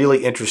are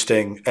really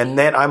interesting, and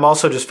then I'm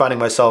also just finding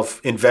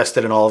myself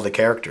invested in all of the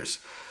characters.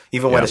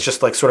 Even when it's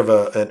just like sort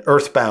of an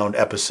Earthbound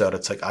episode,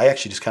 it's like I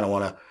actually just kind of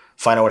want to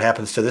find out what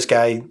happens to this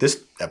guy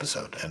this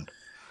episode. And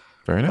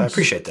very nice. I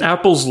appreciate that.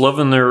 Apple's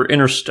loving their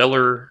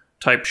interstellar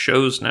type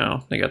shows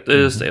now. They got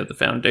this. They have The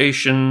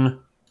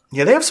Foundation.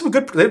 Yeah, they have some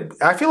good.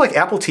 I feel like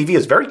Apple TV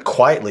is very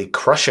quietly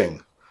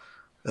crushing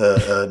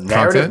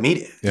narrative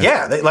media.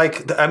 Yeah, didn't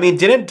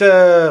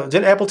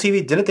Apple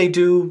TV? Didn't they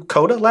do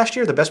Coda last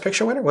year? The Best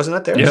Picture winner, wasn't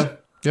that theirs? Yeah.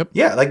 Yep.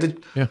 Yeah,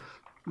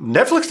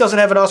 Netflix doesn't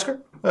have an Oscar.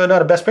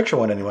 Not a Best Picture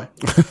one, anyway.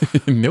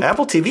 Nope.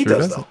 Apple TV Sure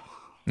does, doesn't.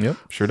 though. Yep,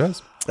 sure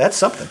does. That's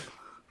something.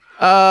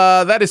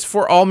 That is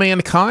For All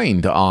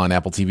Mankind on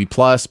Apple TV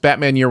Plus.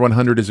 Batman Year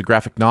 100 is a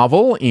graphic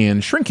novel,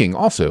 and Shrinking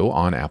also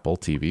on Apple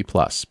TV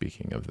Plus.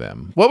 Speaking of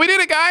them, well, we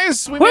did it,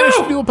 guys. We managed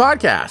to do a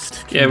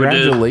podcast.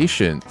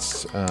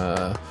 Congratulations!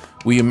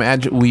 We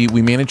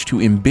managed to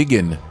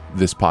embiggen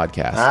this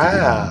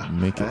podcast.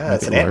 Make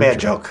it's an Ant-Man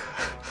joke.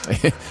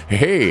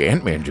 Hey,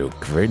 Ant-Man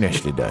joke. Very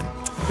nicely done.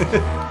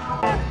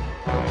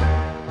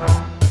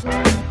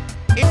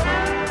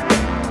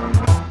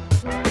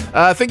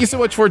 Thank you so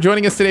much for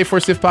joining us today for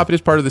Sif Pop. It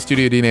is part of the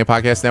Studio DNA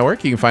Podcast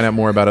Network. You can find out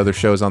more about other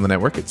shows on the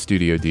network at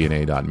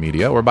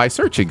studiodna.media or by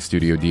searching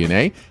Studio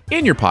DNA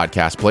in your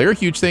podcast player.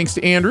 Huge thanks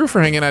to Andrew for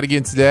hanging out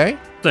again today.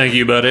 Thank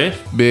you, buddy.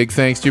 Big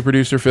thanks to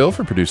producer Phil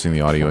for producing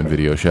the audio and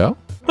video show.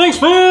 Thanks,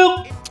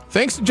 Phil.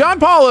 Thanks to John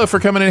Paula for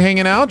coming and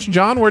hanging out.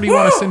 John, where do you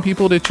want to send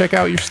people to check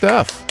out your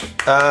stuff?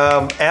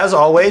 As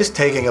always,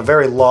 taking a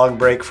very long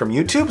break from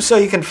YouTube, so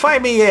you can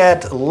find me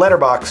at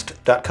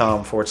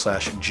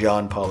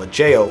letterboxd.com/John Paula,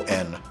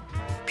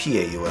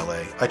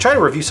 JONPAULA. I try to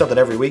review something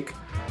every week,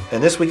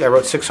 and this week I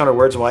wrote 600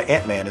 words on why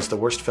Ant-Man is the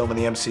worst film in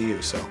the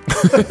MCU. So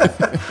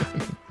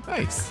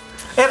nice.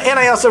 And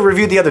I also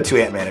reviewed the other two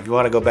Ant-Man. If you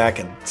want to go back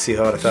and see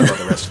how I thought about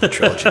the rest of the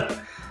trilogy.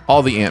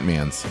 All the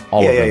Ant-Mans.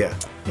 All of them.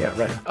 Yeah,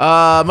 right.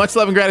 Much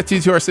love and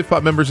gratitude to our Sif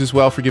Pop members as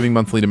well for giving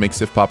monthly to make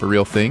Sif Pop a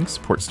real thing.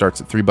 Support starts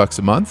at $3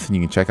 a month, and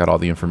you can check out all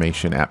the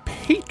information at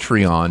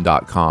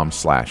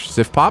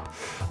patreon.com/SifPop.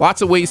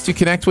 Lots of ways to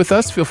connect with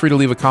us. Feel free to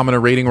leave a comment, a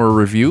rating, or a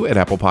review at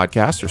Apple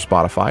Podcasts or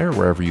Spotify or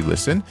wherever you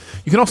listen.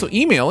 You can also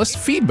email us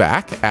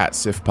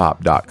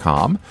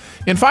feedback@sifpop.com.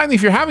 And finally,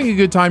 if you're having a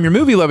good time, your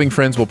movie-loving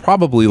friends will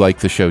probably like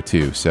the show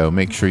too. So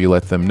make sure you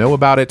let them know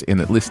about it and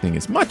that listening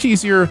is much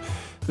easier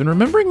than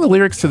remembering the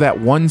lyrics to that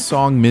one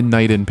song,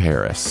 Midnight in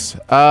Paris.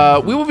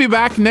 We will be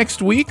back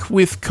next week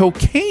with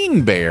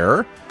Cocaine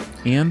Bear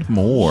and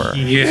more.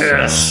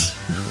 Yes.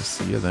 So, we'll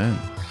see you then.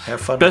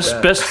 Have fun best with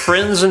that. Best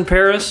friends in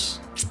Paris?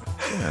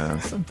 Yeah,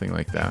 something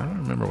like that. I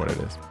don't remember what it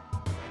is.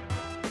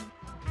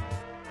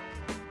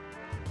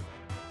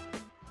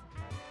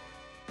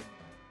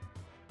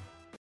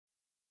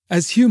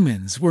 As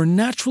humans, we're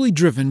naturally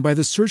driven by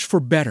the search for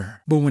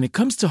better. But when it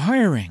comes to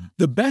hiring,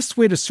 the best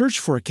way to search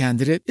for a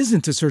candidate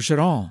isn't to search at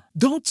all.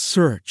 Don't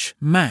search,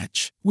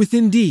 match with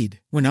Indeed.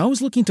 When I was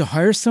looking to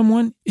hire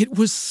someone, it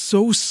was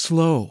so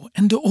slow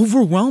and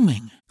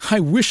overwhelming.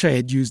 I wish I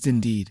had used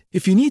Indeed.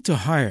 If you need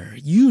to hire,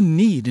 you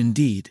need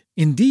Indeed.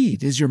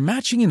 Indeed is your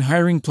matching and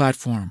hiring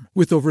platform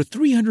with over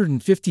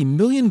 350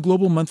 million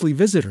global monthly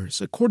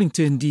visitors, according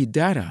to Indeed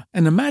data,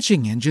 and a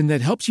matching engine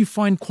that helps you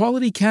find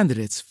quality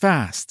candidates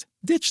fast.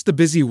 Ditch the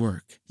busy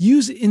work.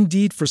 Use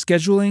Indeed for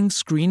scheduling,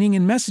 screening,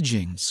 and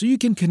messaging so you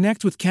can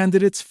connect with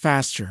candidates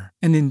faster.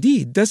 And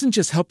Indeed doesn't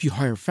just help you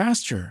hire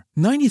faster.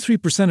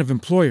 93% of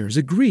employers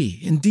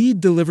agree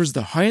Indeed delivers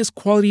the highest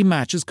quality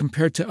matches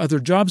compared to other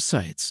job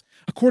sites,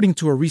 according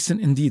to a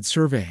recent Indeed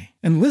survey.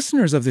 And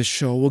listeners of this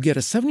show will get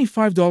a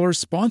 $75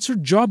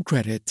 sponsored job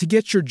credit to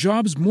get your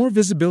jobs more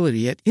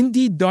visibility at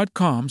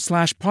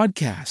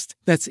Indeed.com/podcast.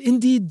 That's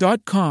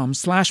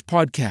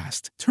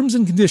Indeed.com/podcast. Terms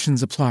and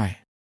conditions apply.